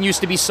 it continues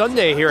to be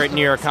Sunday here at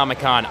New York Comic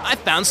Con. I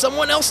found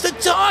someone else to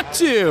talk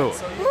to.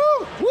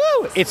 Woo!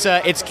 Woo! It's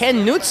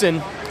Ken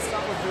Knutson.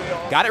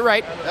 Got it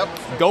right. Yep.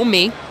 Go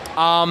me.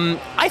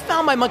 I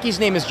found my monkey's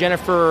name is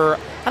Jennifer.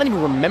 I don't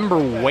even remember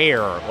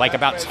where. Like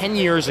about 10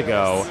 years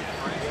ago.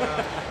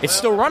 It's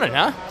still running,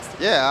 huh?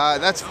 Yeah,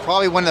 that's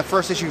probably when the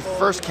first issue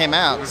first came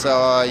out.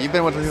 So you've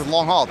been with me for the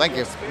long haul. Thank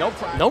you.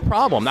 No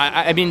problem.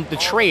 I mean, the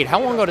trade. How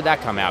long ago did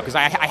that come out? Because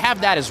I have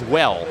that as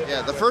well.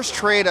 Yeah, the first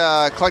trade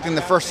collecting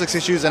the first 6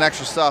 issues and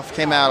extra stuff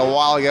came out a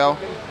while ago.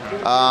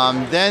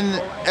 Then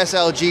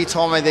SLG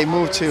told me they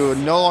moved to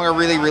no longer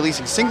really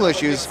releasing single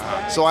issues,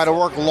 so I had to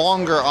work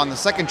longer on the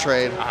second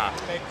trade,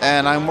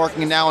 and I'm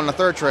working now on the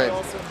third trade.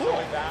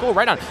 Cool,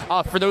 right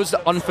on. For those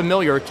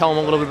unfamiliar, tell them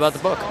a little bit about the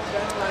book.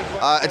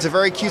 It's a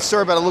very cute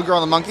story about a little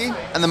girl and a monkey,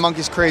 and the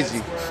monkey's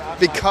crazy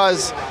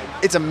because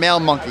it's a male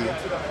monkey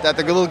that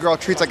the little girl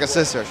treats like a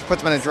sister. She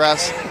puts him in a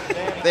dress.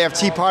 They have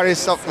tea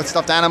parties with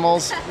stuffed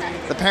animals.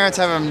 The parents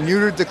have him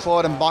neutered,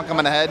 declawed, and bonk him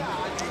in the head.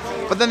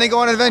 But then they go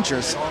on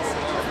adventures.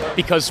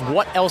 Because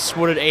what else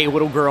would a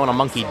little girl and a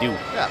monkey do?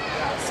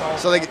 Yeah.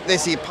 So they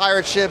see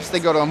pirate ships,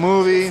 they go to a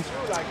movie,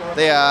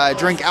 they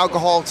drink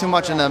alcohol too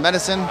much in the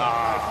medicine.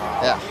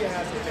 Yeah.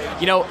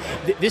 You know,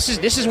 this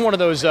is one of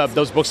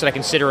those books that I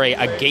consider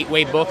a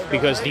gateway book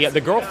because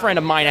the girlfriend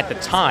of mine at the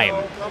time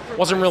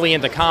wasn't really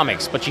into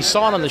comics, but she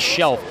saw it on the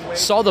shelf,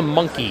 saw the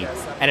monkey,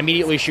 and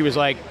immediately she was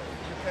like,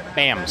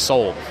 bam,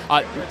 sold.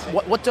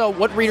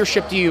 What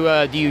readership do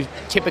you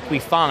typically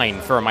find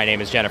for My Name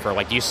Is Jennifer?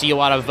 Like, do you see a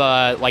lot of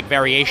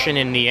variation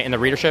in the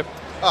readership?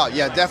 Oh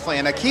yeah, definitely.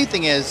 And the key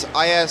thing is,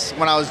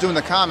 when I was doing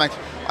the comic,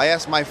 I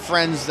asked my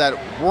friends that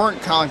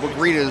weren't comic book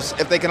readers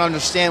if they can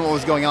understand what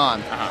was going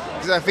on,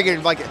 because I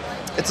figured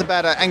it's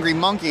about an angry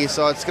monkey,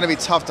 so it's going to be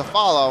tough to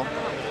follow.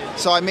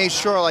 So I made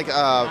sure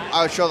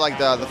I would show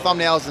the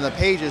thumbnails and the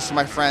pages to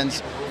my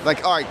friends.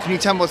 Like, all right, can you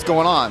tell me what's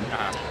going on?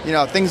 You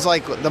know, things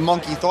like the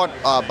monkey thought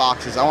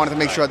boxes. I wanted to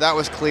make sure that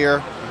was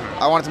clear.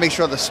 I wanted to make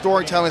sure the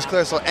storytelling was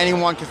clear so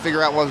anyone could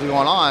figure out what was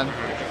going on.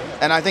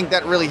 And I think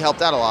that really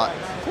helped out a lot.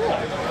 Cool.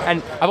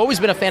 And I've always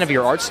been a fan of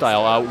your art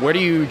style. Where do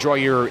you draw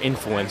your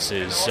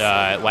influences?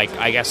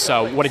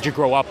 What did you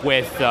grow up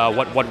with?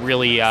 What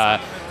really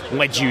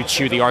led you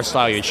to the art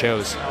style you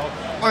chose?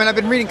 I mean, I've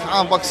been reading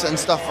comic books and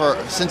stuff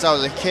since I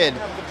was a kid.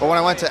 But when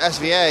I went to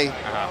SVA,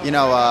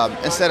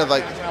 instead of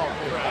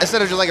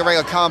just like a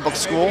regular comic book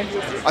school,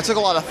 I took a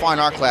lot of fine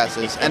art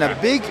classes, and a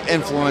big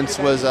influence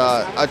was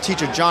a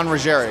teacher, John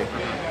Ruggieri.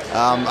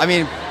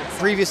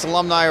 Previous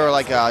alumni were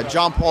like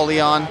John Paul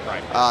Leon,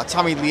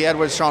 Tommy Lee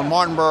Edwards, Sean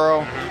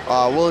Martinborough,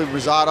 Willie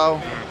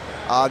Rosado.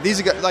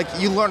 These are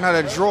you learn how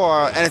to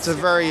draw, and it's a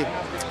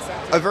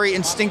very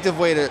instinctive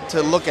way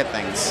to look at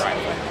things.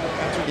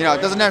 You know,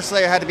 it doesn't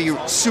necessarily have to be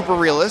super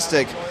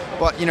realistic,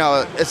 but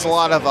it's a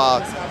lot of,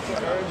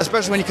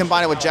 especially when you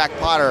combine it with Jack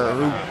Potter,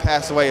 who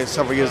passed away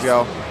several years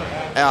ago,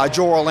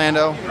 Joe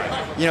Orlando.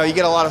 You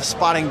get a lot of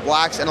spotting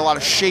blacks and a lot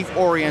of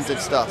shape-oriented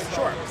stuff.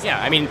 Sure. Yeah,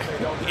 I mean,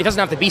 it doesn't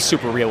have to be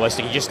super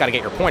realistic. You just got to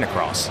get your point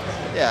across.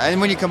 Yeah, and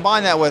when you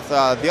combine that with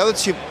the other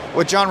two,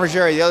 with John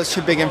Ruggieri, the other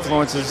two big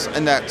influences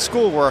in that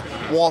school were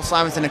Walt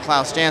Simonson and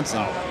Klaus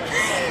Janson.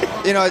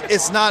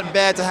 It's not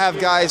bad to have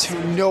guys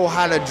who know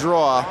how to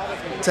draw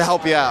to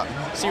help you out.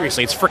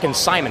 Seriously, it's frickin'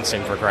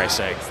 Simonson, for Christ's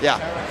sake.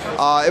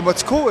 Yeah. And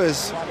what's cool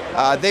is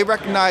they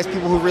recognize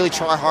people who really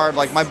try hard.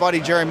 Like my buddy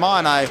Jerry Ma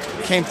and I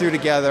came through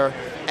together,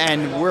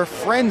 and we're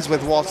friends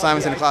with Walt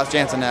Simonson and Klaus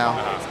Janson now.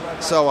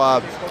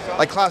 So,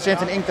 Klaus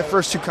Janson inked the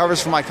first two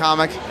covers for my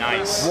comic.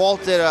 Nice.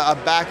 Walt did a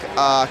back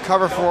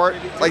cover for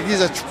it.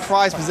 These are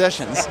prized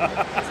possessions.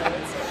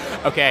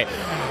 Okay.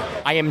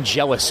 I am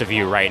jealous of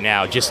you right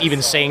now, just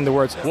even saying the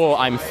words, well,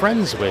 I'm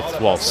friends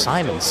with Walt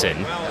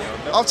Simonson.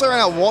 I'll tell you right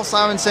now, Walt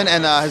Simonson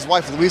and his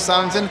wife, Louise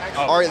Simonson,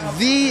 are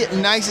the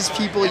nicest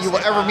people you will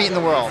ever meet in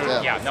the world.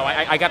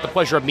 I got the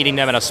pleasure of meeting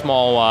them at a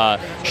small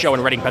show in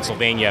Reading,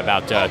 Pennsylvania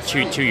about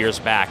 2 years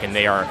back, and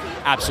they are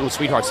absolute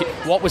sweethearts.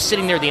 Walt was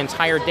sitting there the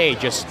entire day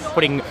just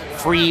putting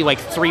free,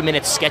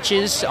 3-minute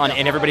sketches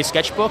in everybody's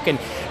sketchbook, and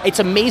it's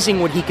amazing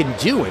what he can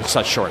do in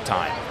such short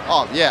time.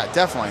 Oh, yeah,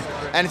 definitely.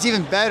 And it's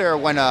even better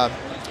when,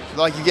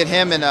 you get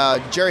him and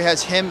Jerry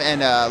has him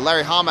and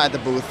Larry Hama at the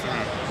booth.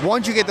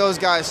 Once you get those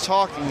guys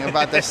talking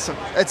about this,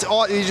 it's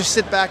all you just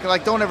sit back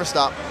and don't ever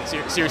stop.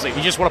 Seriously,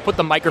 you just want to put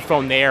the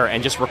microphone there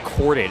and just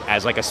record it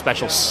as a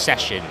special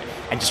session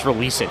and just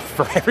release it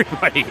for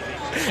everybody.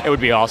 It would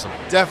be awesome.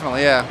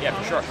 Definitely, yeah. Yeah,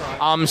 for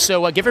sure.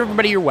 So give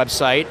everybody your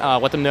website.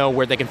 Let them know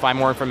where they can find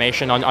more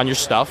information on your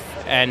stuff.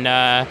 And,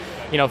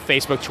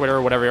 Facebook, Twitter,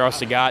 whatever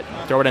else you got,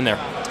 throw it in there.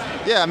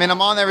 Yeah, I mean,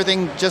 I'm on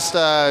everything. Just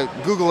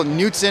Google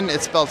Knutson.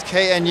 It's spelled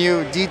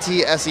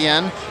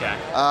Knudtsen. Okay.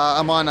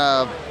 I'm on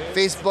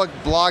Facebook,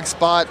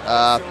 Blogspot,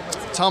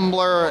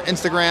 Tumblr,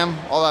 Instagram,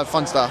 all that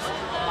fun stuff.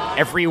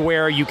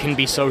 Everywhere you can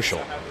be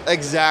social.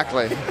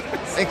 Exactly.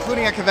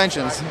 Including at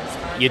conventions.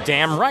 You're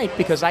damn right,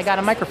 because I got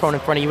a microphone in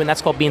front of you, and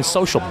that's called being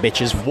social,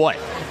 bitches. What?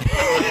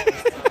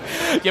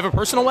 Do you have a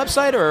personal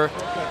website, or?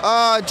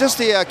 Just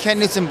the Ken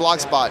Knutson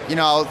Blogspot. You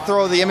know, I'll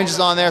throw the images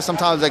on there.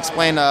 Sometimes I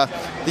explain the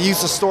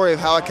useless story of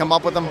how I come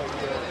up with them.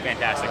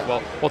 Fantastic.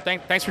 Well,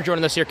 thanks for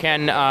joining us here,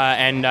 Ken,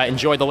 and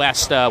enjoy the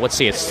last, let's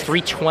see, it's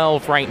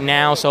 3:12 right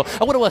now, so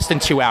a little less than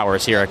 2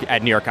 hours here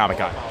at New York Comic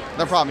Con.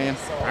 No problem, Ian.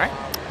 All right.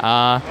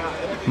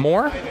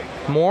 More.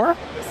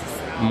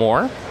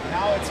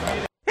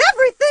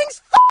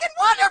 Everything's fucking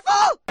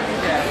wonderful!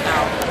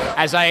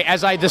 As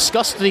I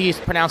discussed the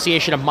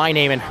pronunciation of my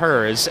name and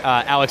hers,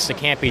 Alex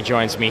DeCampi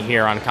joins me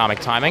here on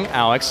Comic Timing.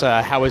 Alex,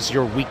 how was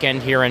your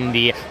weekend here in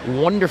the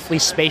wonderfully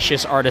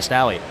spacious Artist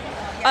Alley?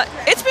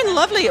 It's been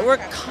lovely. We're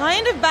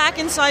kind of back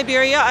in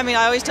Siberia. I mean,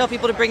 I always tell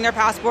people to bring their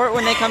passport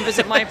when they come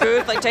visit my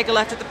booth. Like, take a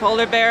left at the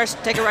polar bears,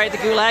 take a right at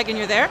the gulag, and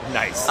you're there.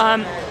 Nice.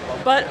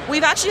 But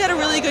we've actually had a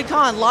really good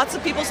con. Lots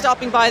of people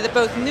stopping by that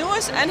both knew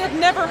us and had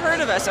never heard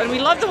of us. And we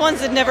love the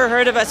ones that never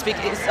heard of us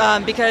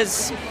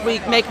because we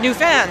make new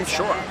fans.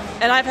 Sure.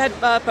 And I've had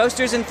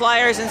posters and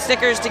flyers and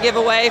stickers to give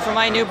away for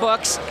my new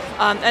books.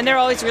 And they're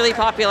always really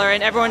popular.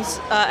 And everyone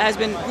has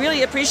been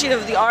really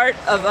appreciative of the art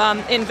of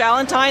In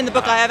Valentine, the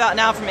book I have out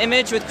now from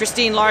Image with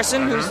Christine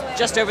Larson, who's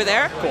just over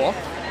there. Cool.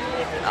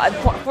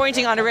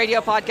 Pointing on a radio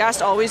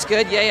podcast, always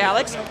good. Yay,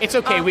 Alex. It's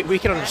okay. We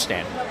can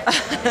understand.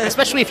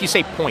 Especially if you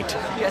say point.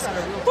 Yes,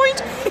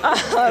 point.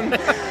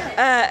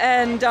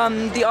 And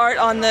the art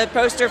on the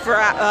poster for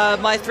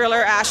my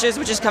thriller Ashes,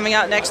 which is coming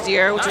out next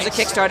year, which was a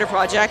Kickstarter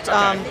project.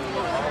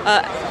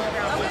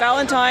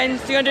 Valentine,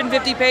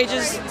 350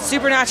 pages,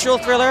 supernatural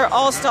thriller,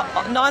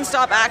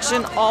 non-stop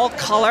action, all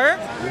color,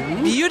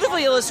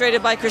 beautifully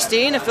illustrated by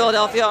Christine, a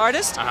Philadelphia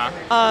artist.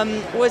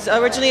 Was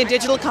originally a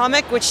digital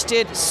comic, which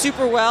did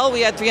super well.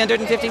 We had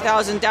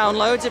 350,000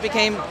 downloads. It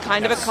became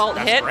kind of a cult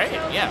hit. Great,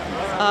 yeah.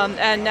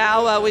 And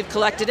now we've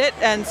collected it,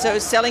 and so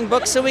selling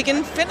books so we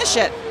can finish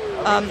it.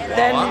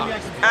 Then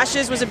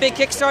Ashes was a big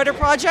Kickstarter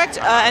project,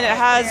 and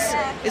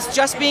it's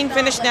just being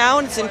finished now,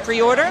 and it's in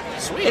pre-order.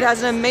 Sweet. It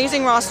has an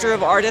amazing roster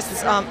of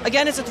artists.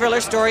 Again, it's a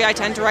thriller story. I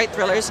tend to write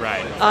thrillers.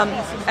 Right.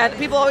 And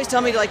people always tell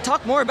me to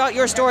talk more about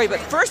your story, but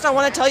first I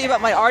want to tell you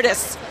about my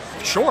artists.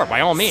 Sure, by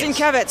all means.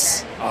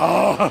 Sienkiewicz.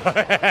 Oh.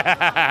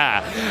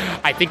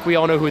 I think we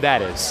all know who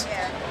that is.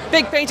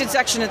 Big painted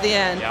section at the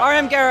end. Yep.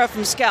 R.M. Guerra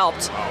from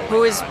Scalped,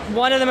 who is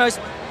one of the most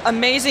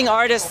amazing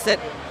artists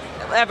that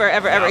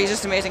ever. He's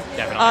just amazing.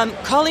 Definitely.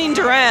 Colleen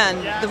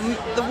Duran,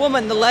 the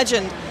woman, the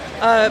legend.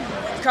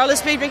 Carla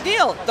Speed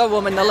McNeil, the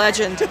woman, the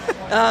legend.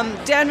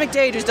 Dan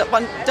McDade, who's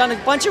done a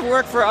bunch of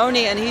work for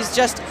Oni, and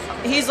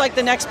he's like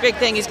the next big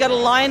thing. He's got a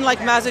line like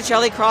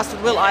Mazzucchelli crossed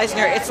with Will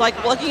Eisner. It's like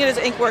looking at his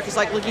ink work is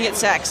like looking at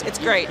sex. It's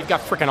great. You've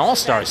got freaking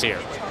all-stars here.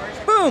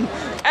 Boom!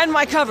 And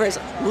my covers.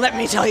 Let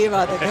me tell you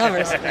about the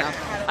covers. No.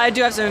 I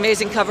do have some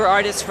amazing cover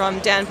artists, from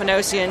Dan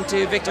Panosian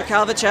to Viktor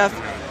Kalvachev.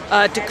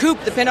 To Coop,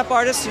 the pinup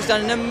artist, who's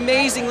done an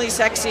amazingly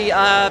sexy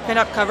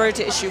pinup cover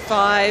to issue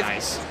 5.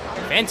 Nice.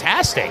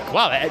 Fantastic.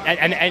 Wow,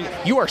 and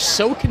you are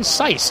so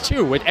concise,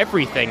 too, with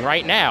everything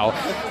right now.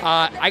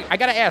 I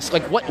got to ask,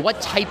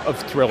 what type of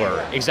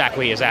thriller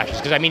exactly is Ashes?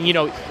 Because, I mean,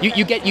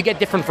 you get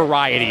different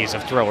varieties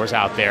of thrillers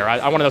out there.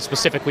 I want to know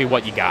specifically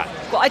what you got.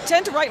 Well, I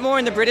tend to write more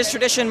in the British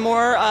tradition,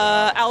 more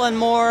Alan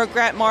Moore,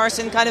 Grant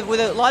Morrison, kind of with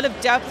a lot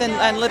of depth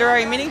and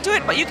literary meaning to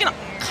it, but you can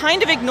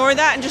kind of ignore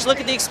that and just look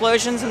at the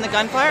explosions and the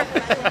gunfire.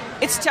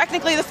 It's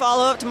technically the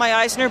follow-up to my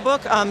Eisner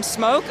book,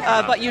 Smoke,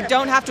 but you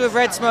don't have to have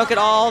read Smoke at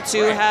all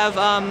to have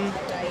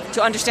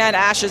to understand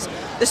Ashes.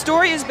 The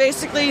story is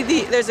basically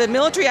there's a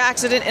military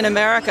accident in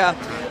America,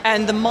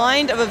 and the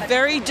mind of a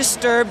very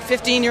disturbed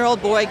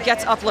 15-year-old boy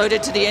gets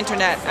uploaded to the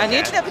internet, and the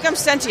internet becomes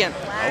sentient.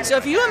 So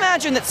if you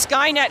imagine that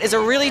Skynet is a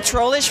really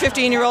trollish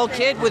 15-year-old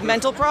kid with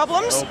mental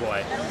problems, oh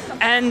boy,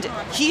 and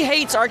he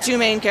hates our two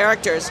main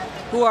characters,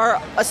 who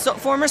are a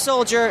former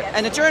soldier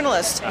and a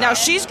journalist. Now,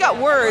 she's got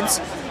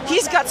words,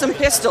 he's got some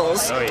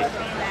pistols,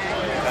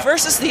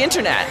 versus the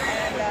internet.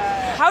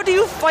 How do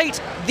you fight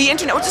the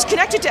internet, which is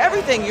connected to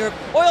everything? Your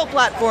oil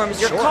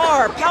platforms, your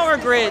car, power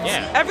grids,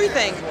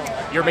 everything.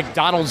 Your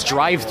McDonald's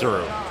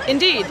drive-thru.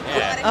 Indeed.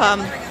 Yeah.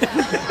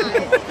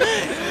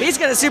 He's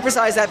going to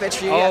supersize that bitch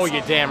for you, Oh, yes.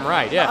 you're damn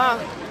right, yeah.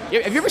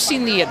 Have you ever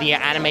seen the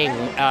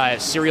anime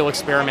Serial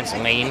Experiments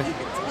Lane?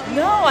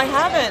 No, I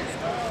haven't.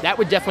 That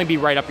would definitely be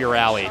right up your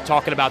alley,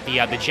 talking about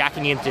the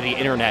jacking into the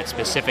internet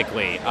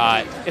specifically.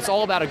 It's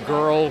all about a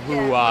girl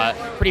who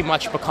pretty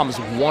much becomes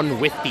one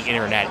with the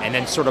internet and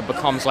then sort of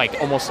becomes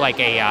almost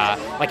like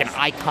an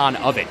icon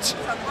of it.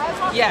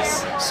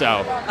 Yes.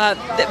 So.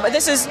 But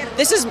this is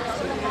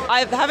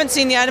I haven't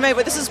seen the anime,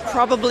 but this is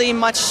probably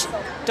much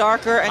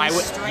darker and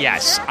stranger.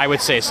 Yes, I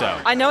would say so.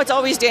 I know it's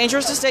always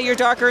dangerous to say you're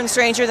darker and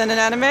stranger than an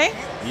anime.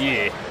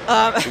 Yeah.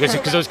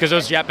 Because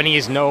those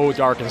Japanese know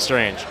dark and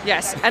strange.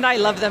 Yes, and I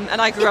love them,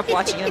 and I grew up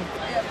watching them.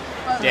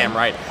 Damn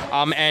right.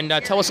 And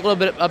tell us a little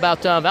bit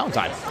about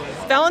Valentine.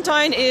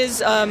 Valentine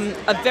is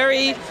a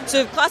very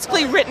sort of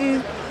classically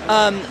written,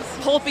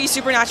 pulpy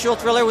supernatural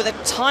thriller with a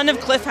ton of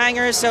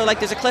cliffhangers. So, like,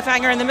 there's a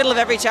cliffhanger in the middle of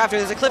every chapter.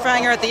 There's a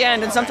cliffhanger at the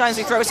end, and sometimes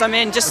we throw some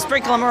in, just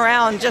sprinkle them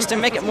around, just to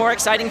make it more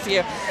exciting for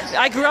you.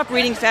 I grew up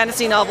reading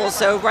fantasy novels,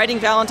 so writing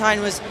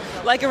Valentine was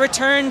like a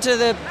return to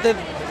the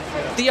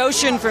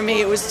ocean for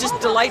me. It was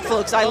just delightful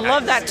because I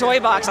love that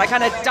toy box. I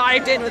kind of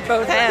dived in with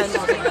both hands.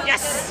 I was like,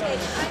 yes.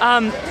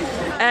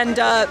 And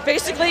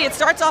basically, it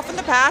starts off in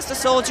the past. A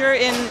soldier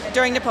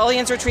during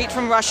Napoleon's retreat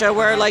from Russia,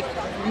 where like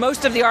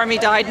most of the army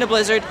died in a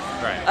blizzard.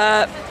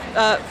 Right.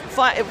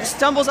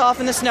 Stumbles off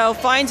in the snow,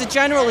 finds a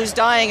general who's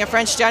dying, a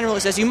French general who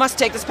says, "You must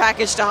take this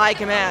package to high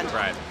command."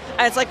 Right.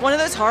 And it's like one of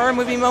those horror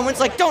movie moments,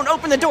 like, don't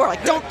open the door,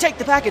 like, don't take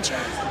the package.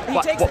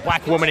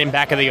 Black woman in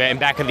back of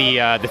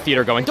the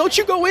theater going, "Don't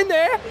you go in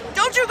there!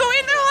 Don't you go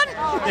in there,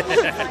 hon!"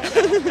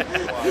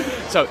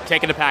 So,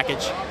 taking the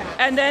package.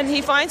 And then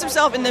he finds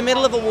himself in the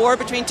middle of a war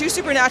between two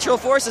supernatural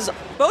forces.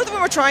 Both of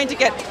them are trying to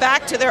get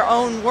back to their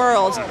own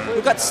worlds,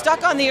 who got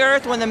stuck on the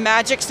Earth when the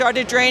magic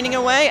started draining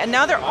away, and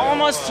now they're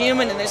almost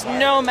human, and there's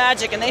no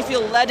magic, and they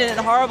feel leaden and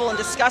horrible and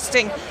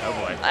disgusting. Oh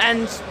boy.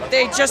 And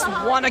they just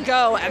want to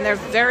go, and they're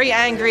very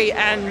angry,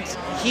 and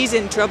he's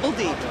in trouble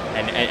deep.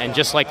 And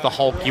just like the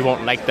Hulk, you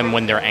won't like them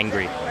when they're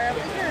angry.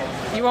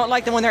 You won't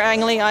like them when they're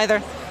angry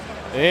either.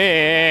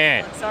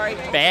 Sorry.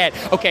 Bad.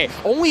 Okay,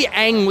 only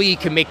Ang Lee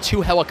can make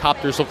 2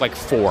 helicopters look like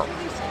 4.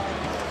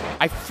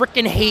 I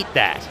freaking hate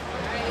that.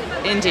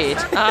 Indeed.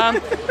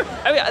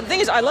 The thing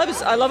is, I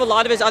love a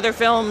lot of his other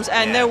films,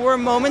 and there were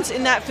moments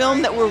in that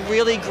film that were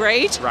really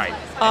great. Right.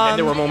 And then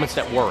there were moments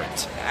that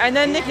weren't. And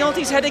then Nick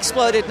Nolte's head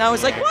exploded, and I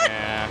was like, what?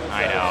 Yeah,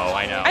 I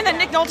know. And then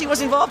Nick Nolte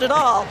was involved at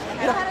all.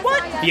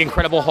 What? The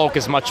Incredible Hulk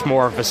is much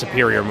more of a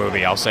superior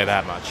movie, I'll say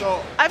that much.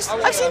 I've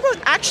seen both.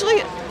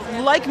 Actually,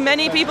 like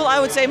many people,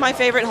 I would say my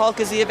favorite Hulk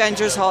is the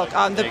Avengers Hulk.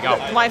 There you go.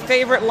 My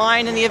favorite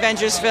line in the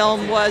Avengers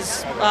film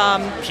was...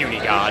 Puny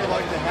God.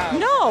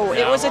 No,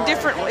 it was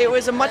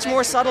a much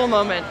more subtle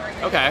moment.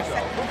 Okay.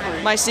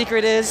 My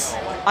secret is,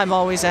 I'm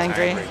always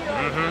angry.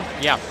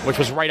 Mm-hmm. Yeah, which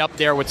was right up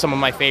there with some of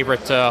my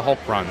favorite Hulk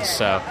runs,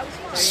 so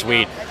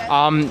sweet.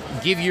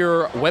 Give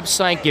your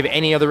website, give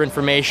any other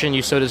information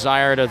you so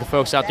desire to the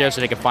folks out there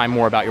so they can find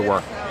more about your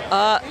work.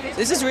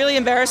 This is really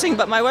embarrassing,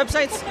 but my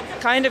website's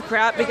kind of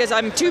crap because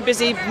I'm too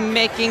busy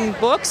making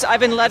books. I've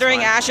been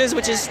lettering Ashes,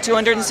 which is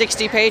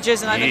 260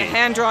 pages, and I've been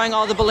hand drawing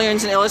all the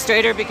balloons in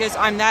Illustrator because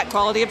I'm that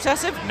quality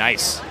obsessive.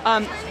 Nice.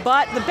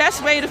 But the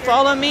best way to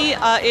follow me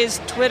is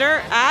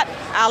Twitter at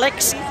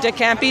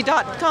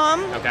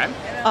alexdecampi.com. Okay.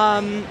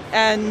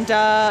 And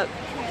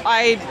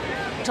I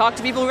talk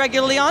to people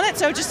regularly on it,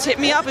 so just hit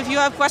me up if you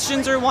have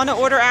questions or want to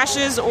order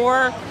Ashes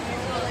or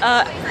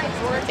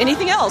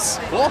anything else.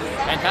 Cool.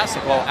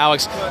 Fantastic. Well,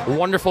 Alex,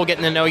 wonderful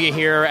getting to know you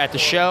here at the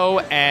show,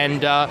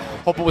 and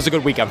hope it was a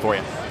good weekend for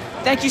you.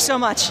 Thank you so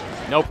much.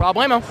 No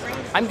problemo.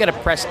 I'm going to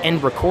press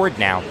end record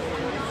now.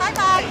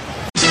 Bye-bye.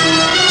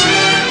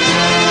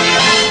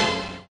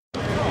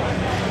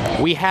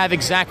 We have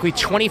exactly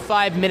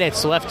 25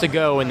 minutes left to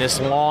go in this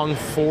long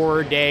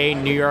 4-day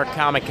New York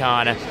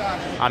Comic-Con.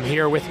 I'm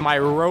here with my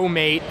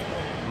roommate,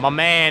 my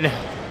man,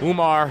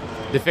 Umar,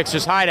 the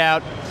Fixer's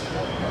Hideout.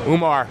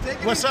 Umar.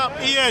 What's up,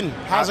 Ian?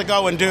 How's it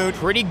going, dude?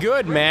 Pretty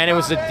good, man. It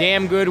was a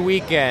damn good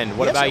weekend.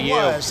 What about you?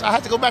 Yes, it was. I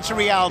had to go back to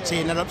reality,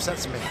 and that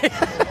upsets me.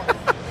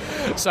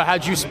 So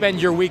how'd you spend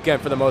your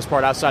weekend for the most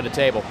part outside the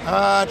table?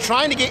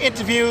 Trying to get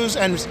interviews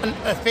and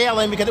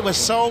failing because it was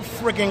so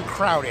friggin'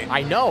 crowded.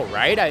 I know,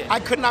 right? I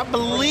could not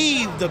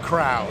believe the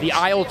crowd. The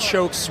aisle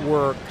chokes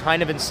were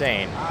kind of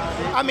insane.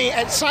 I mean,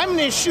 at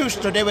Simon &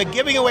 Schuster, they were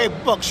giving away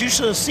books. You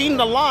should have seen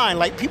the line.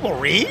 Like, people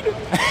read?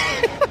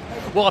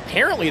 Well,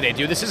 apparently they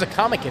do. This is a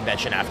comic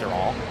convention, after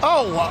all.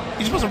 Oh,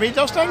 you're supposed to read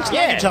those things?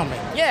 Yeah. Now you tell me.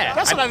 Yeah.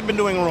 That's what I've been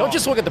doing wrong. Don't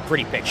just look at the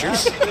pretty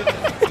pictures.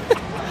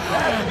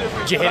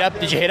 Did you hit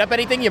up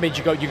anything? Did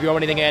you go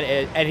anything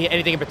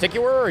in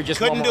particular, or just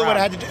couldn't do what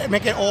I had to do,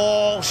 make it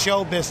all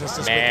show business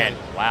this weekend.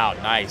 Wow,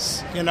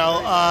 nice. You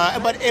know,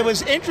 but it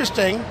was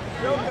interesting.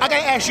 I got to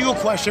ask you a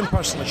question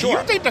personally. Sure.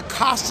 Do you think the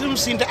costumes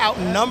seem to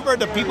outnumber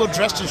the people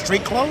dressed in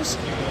street clothes?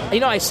 You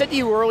know, I said to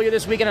you earlier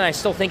this weekend, and I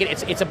still think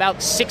it's about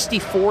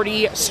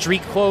 60-40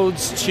 street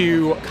clothes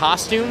to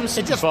costumes.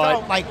 It just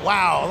felt like,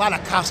 wow, a lot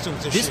of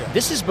costumes this year.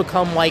 This has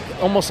become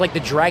almost like the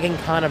Dragon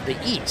Con of the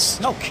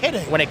East. No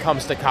kidding. When it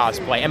comes to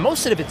cosplay. And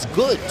most of it's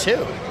good,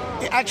 too.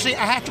 Actually,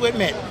 I have to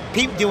admit,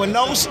 there were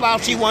no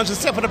slouchy ones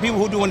except for the people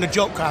who were doing the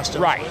joke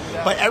costume. Right.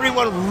 But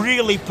everyone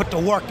really put the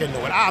work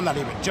into it. I'm not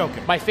even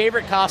joking. My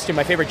favorite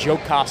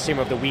joke costume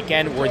of the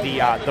weekend were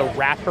the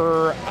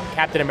rapper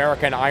Captain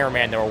America and Iron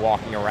Man that were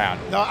walking around.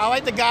 No, I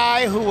like the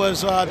guy who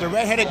was the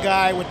redheaded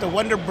guy with the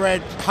Wonder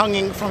Bread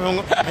hanging from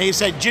him, and he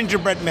said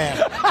gingerbread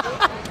man.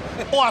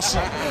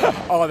 Awesome.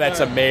 Oh,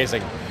 that's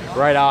amazing.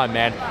 Right on,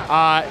 man.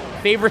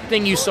 Favorite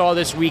thing you saw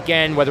this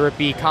weekend, whether it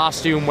be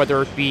costume,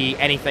 whether it be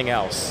anything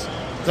else?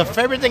 The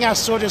favorite thing I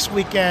saw this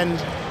weekend...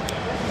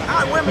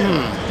 Hot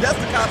women. That's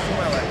the costume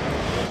I like.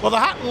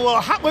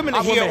 Well, hot women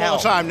are here all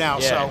the time now,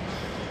 Yeah. so...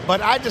 But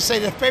I have to say,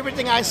 the favorite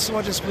thing I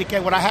saw this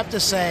weekend, what I have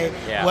to say,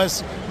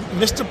 was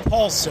Mr.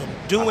 Paulson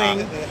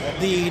doing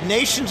the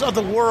Nations of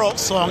the World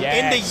song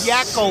in the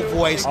Yakko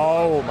voice.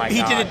 Oh, my God.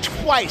 He did it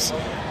twice.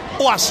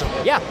 Awesome.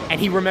 Yeah,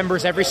 and he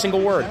remembers every single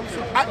word.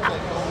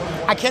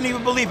 I can't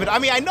even believe it. I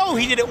mean, I know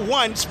he did it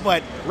once,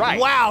 but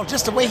wow,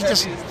 just the way he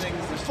just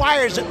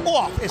fires it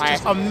off. It's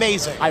just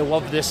amazing. I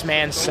love this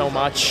man so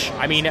much.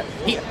 I mean,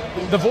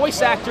 the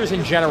voice actors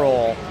in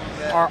general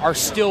are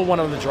still one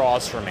of the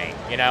draws for me,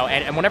 you know,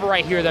 and whenever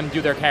I hear them do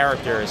their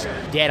characters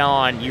dead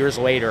on years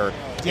later,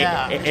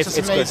 it's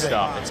good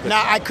stuff. It's good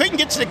now, stuff. I couldn't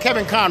get to the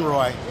Kevin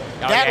Conroy.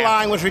 That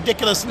line was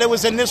ridiculous, and it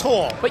was in this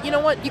hall. But you know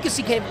what? You can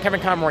see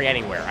Kevin Conroy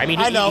anywhere. I mean,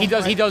 I know. he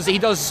does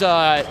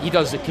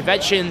the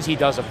conventions, he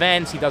does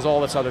events, he does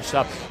all this other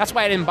stuff. That's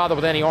why I didn't bother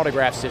with any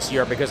autographs this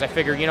year, because I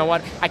figured, you know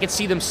what? I could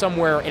see them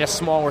somewhere in a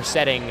smaller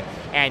setting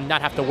and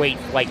not have to wait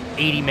like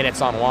 80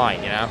 minutes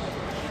online, you know?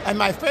 And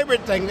my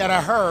favorite thing that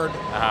I heard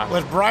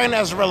was Brian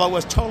Azzarello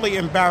was totally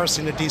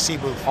embarrassing the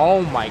DC booth.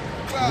 Oh my,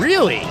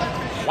 really?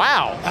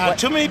 Wow.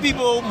 Too many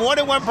people, more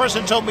than one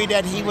person told me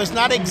that he was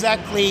not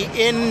exactly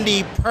in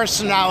the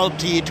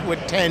personality to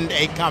attend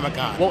a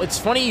Comic-Con. Well, it's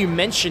funny you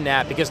mention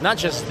that, because not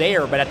just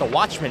there, but at the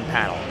Watchmen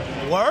panel.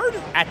 Word?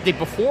 At the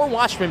before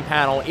Watchmen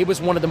panel, it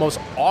was one of the most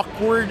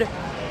awkward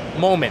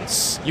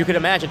moments you could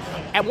imagine.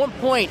 At one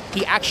point,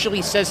 he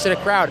actually says to the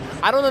crowd,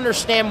 "I don't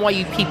understand why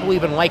you people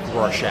even like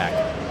Rorschach."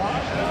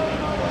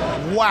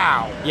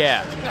 Wow.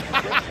 Yeah.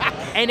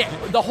 And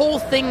the whole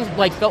thing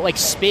felt like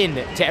spin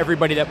to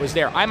everybody that was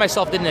there. I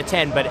myself didn't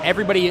attend, but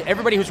everybody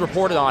who's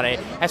reported on it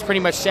has pretty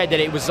much said that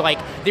it was like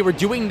they were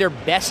doing their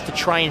best to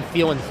try and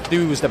feel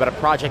enthused about a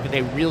project that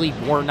they really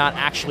were not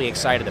actually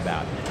excited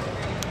about.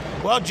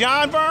 Well,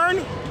 John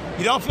Byrne,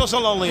 you don't feel so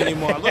lonely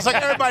anymore. Looks like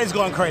everybody's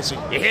going crazy.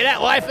 You hear that,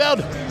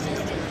 Liefeld?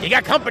 You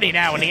got company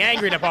now in the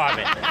angry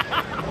department.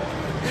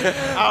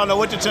 I don't know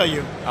what to tell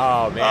you.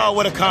 Oh, man. Oh,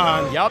 what a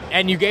con. Yup,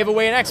 and you gave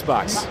away an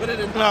Xbox.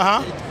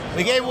 Uh-huh.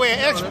 We gave away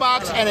an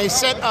Xbox and a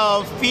set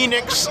of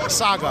Phoenix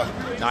Saga.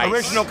 Nice.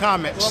 Original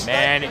comics.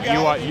 Man,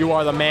 you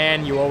are the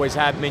man. You always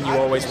have been. You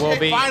always will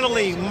be.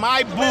 Finally,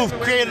 my booth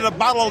created a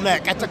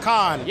bottleneck at the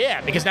con.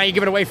 Yeah, because now you're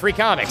giving away free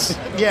comics.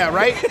 Yeah,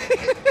 right?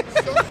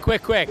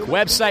 Quick.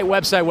 Website.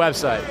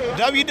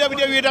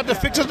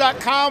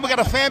 www.thefixers.com. We got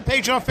a fan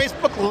page on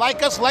Facebook.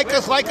 Like us.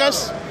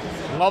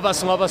 Love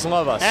us.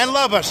 And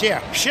love us,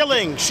 yeah. Shill,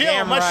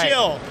 Damn my right.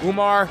 shill.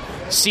 Umar,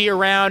 see you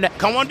around.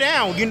 Come on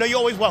down. You know you're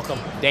always welcome.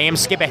 Damn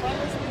Skippy.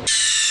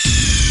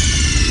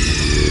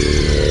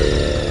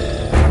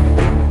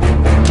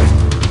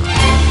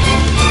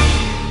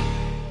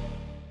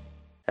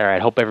 All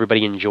right, hope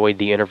everybody enjoyed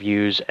the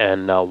interviews.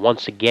 And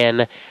once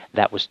again,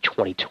 that was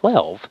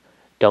 2012.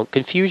 Don't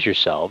confuse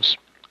yourselves.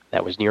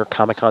 That was New York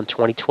Comic Con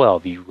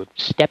 2012. You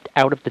stepped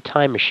out of the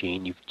time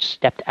machine. You've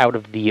stepped out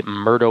of the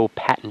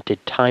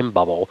Murdo-patented time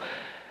bubble.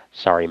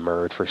 Sorry,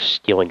 Murd, for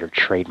stealing your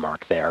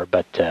trademark there.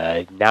 But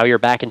now you're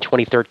back in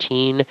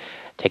 2013.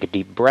 Take a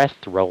deep breath,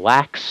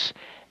 relax,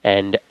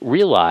 and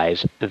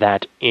realize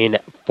that in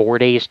 4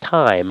 days'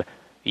 time,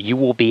 you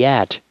will be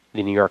at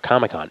the New York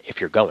Comic Con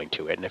if you're going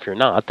to it. And if you're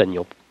not, then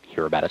you'll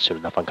hear about it soon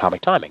enough on Comic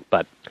Timing.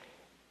 But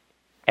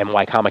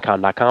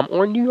nycomiccon.com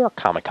or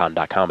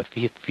newyorkcomiccon.com if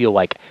you feel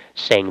like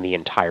saying the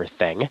entire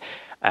thing.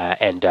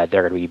 And they're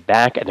going to be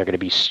back, and they're going to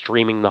be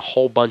streaming the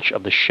whole bunch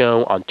of the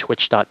show on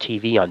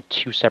twitch.tv on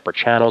 2 separate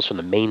channels, from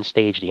the main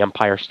stage, the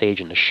Empire stage,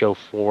 and the show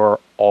floor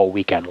all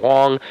weekend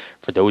long.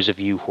 For those of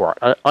you who are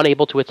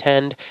unable to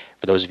attend,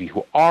 for those of you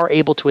who are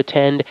able to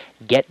attend,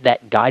 get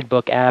that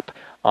guidebook app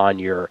on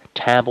your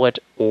tablet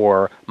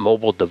or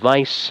mobile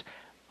device.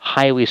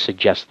 Highly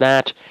suggest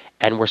that.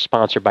 And we're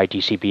sponsored by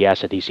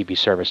DCBS at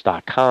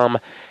DCBService.com.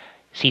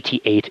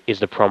 CT8 is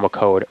the promo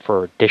code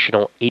for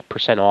additional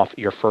 8% off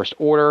your first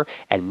order.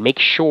 And make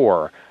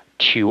sure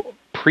to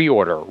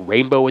pre-order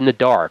Rainbow in the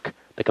Dark,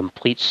 the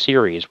complete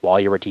series,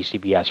 while you're at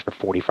DCBS for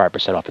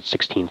 45% off at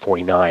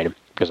 $16.49.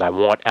 Because I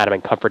want Adam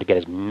and Comfort to get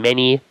as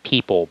many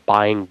people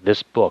buying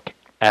this book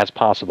as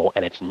possible.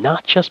 And it's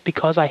not just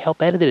because I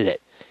helped edit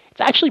it.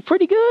 It's actually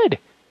pretty good.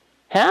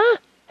 Huh?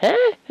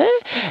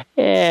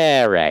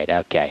 Yeah, right.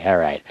 Okay, all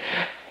right.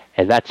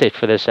 And that's it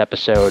for this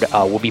episode.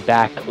 We'll be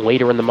back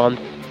later in the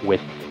month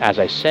with, as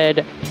I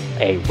said,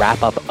 a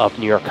wrap-up of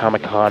New York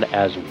Comic Con,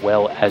 as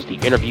well as the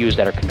interviews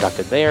that are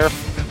conducted there.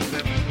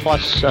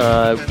 Plus,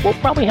 we'll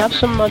probably have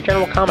some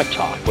general comic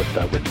talk with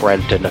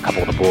Brent and a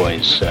couple of the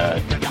boys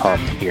to come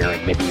here,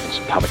 and maybe even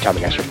some Comic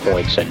Timing extra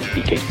points and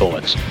BK's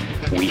bullets.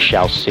 We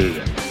shall see.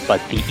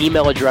 But the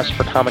email address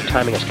for Comic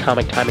Timing is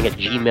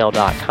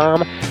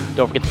comictiming@gmail.com.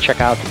 Don't forget to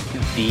check out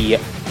the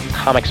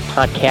Comics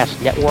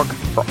Podcast Network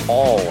for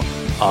all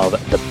of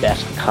the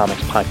best comics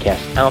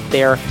podcasts out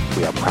there.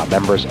 We are proud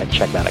members, and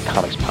check them out at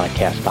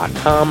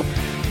comicspodcast.com.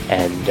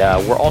 And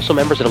we're also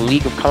members of the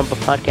League of Comic Book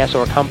Podcasts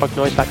over at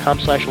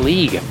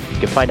comicbooknoise.com/league.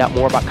 can find out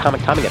more about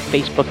Comic Timing at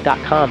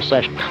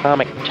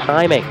facebook.com/Comic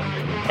Timing.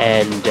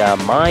 And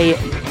my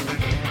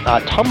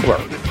Tumblr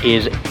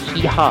is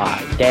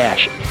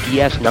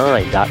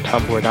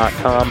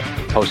heehaw-ds9.tumblr.com.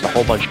 Post a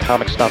whole bunch of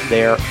comic stuff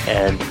there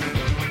and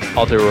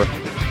other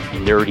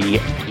nerdy,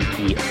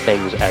 geeky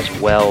things as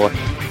well.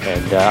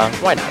 And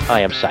why not? I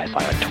am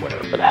Sci-Fi on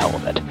Twitter for the hell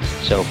of it.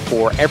 So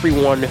for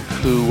everyone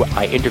who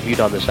I interviewed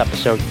on this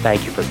episode,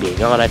 thank you for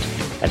being on it.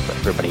 And for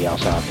everybody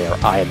else out there,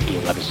 I am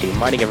Ian Levinstein,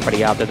 reminding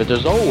everybody out there that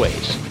there's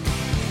always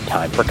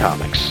time for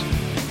comics.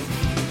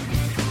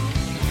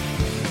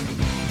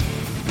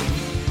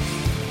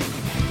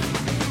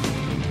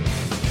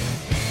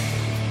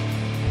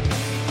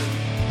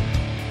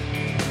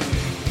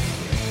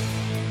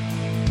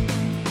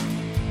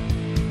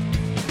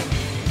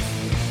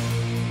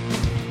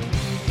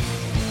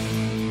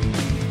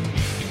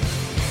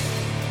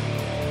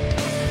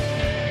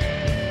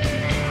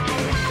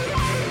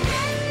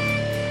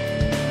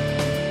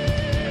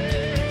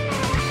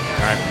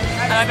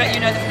 And I bet you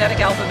know the phonetic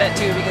alphabet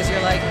too, because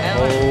you're like,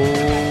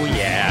 oh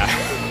yeah.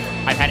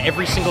 I've had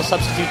every single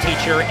substitute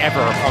teacher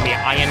ever call me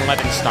Ian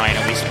Levinstein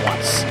at least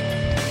once.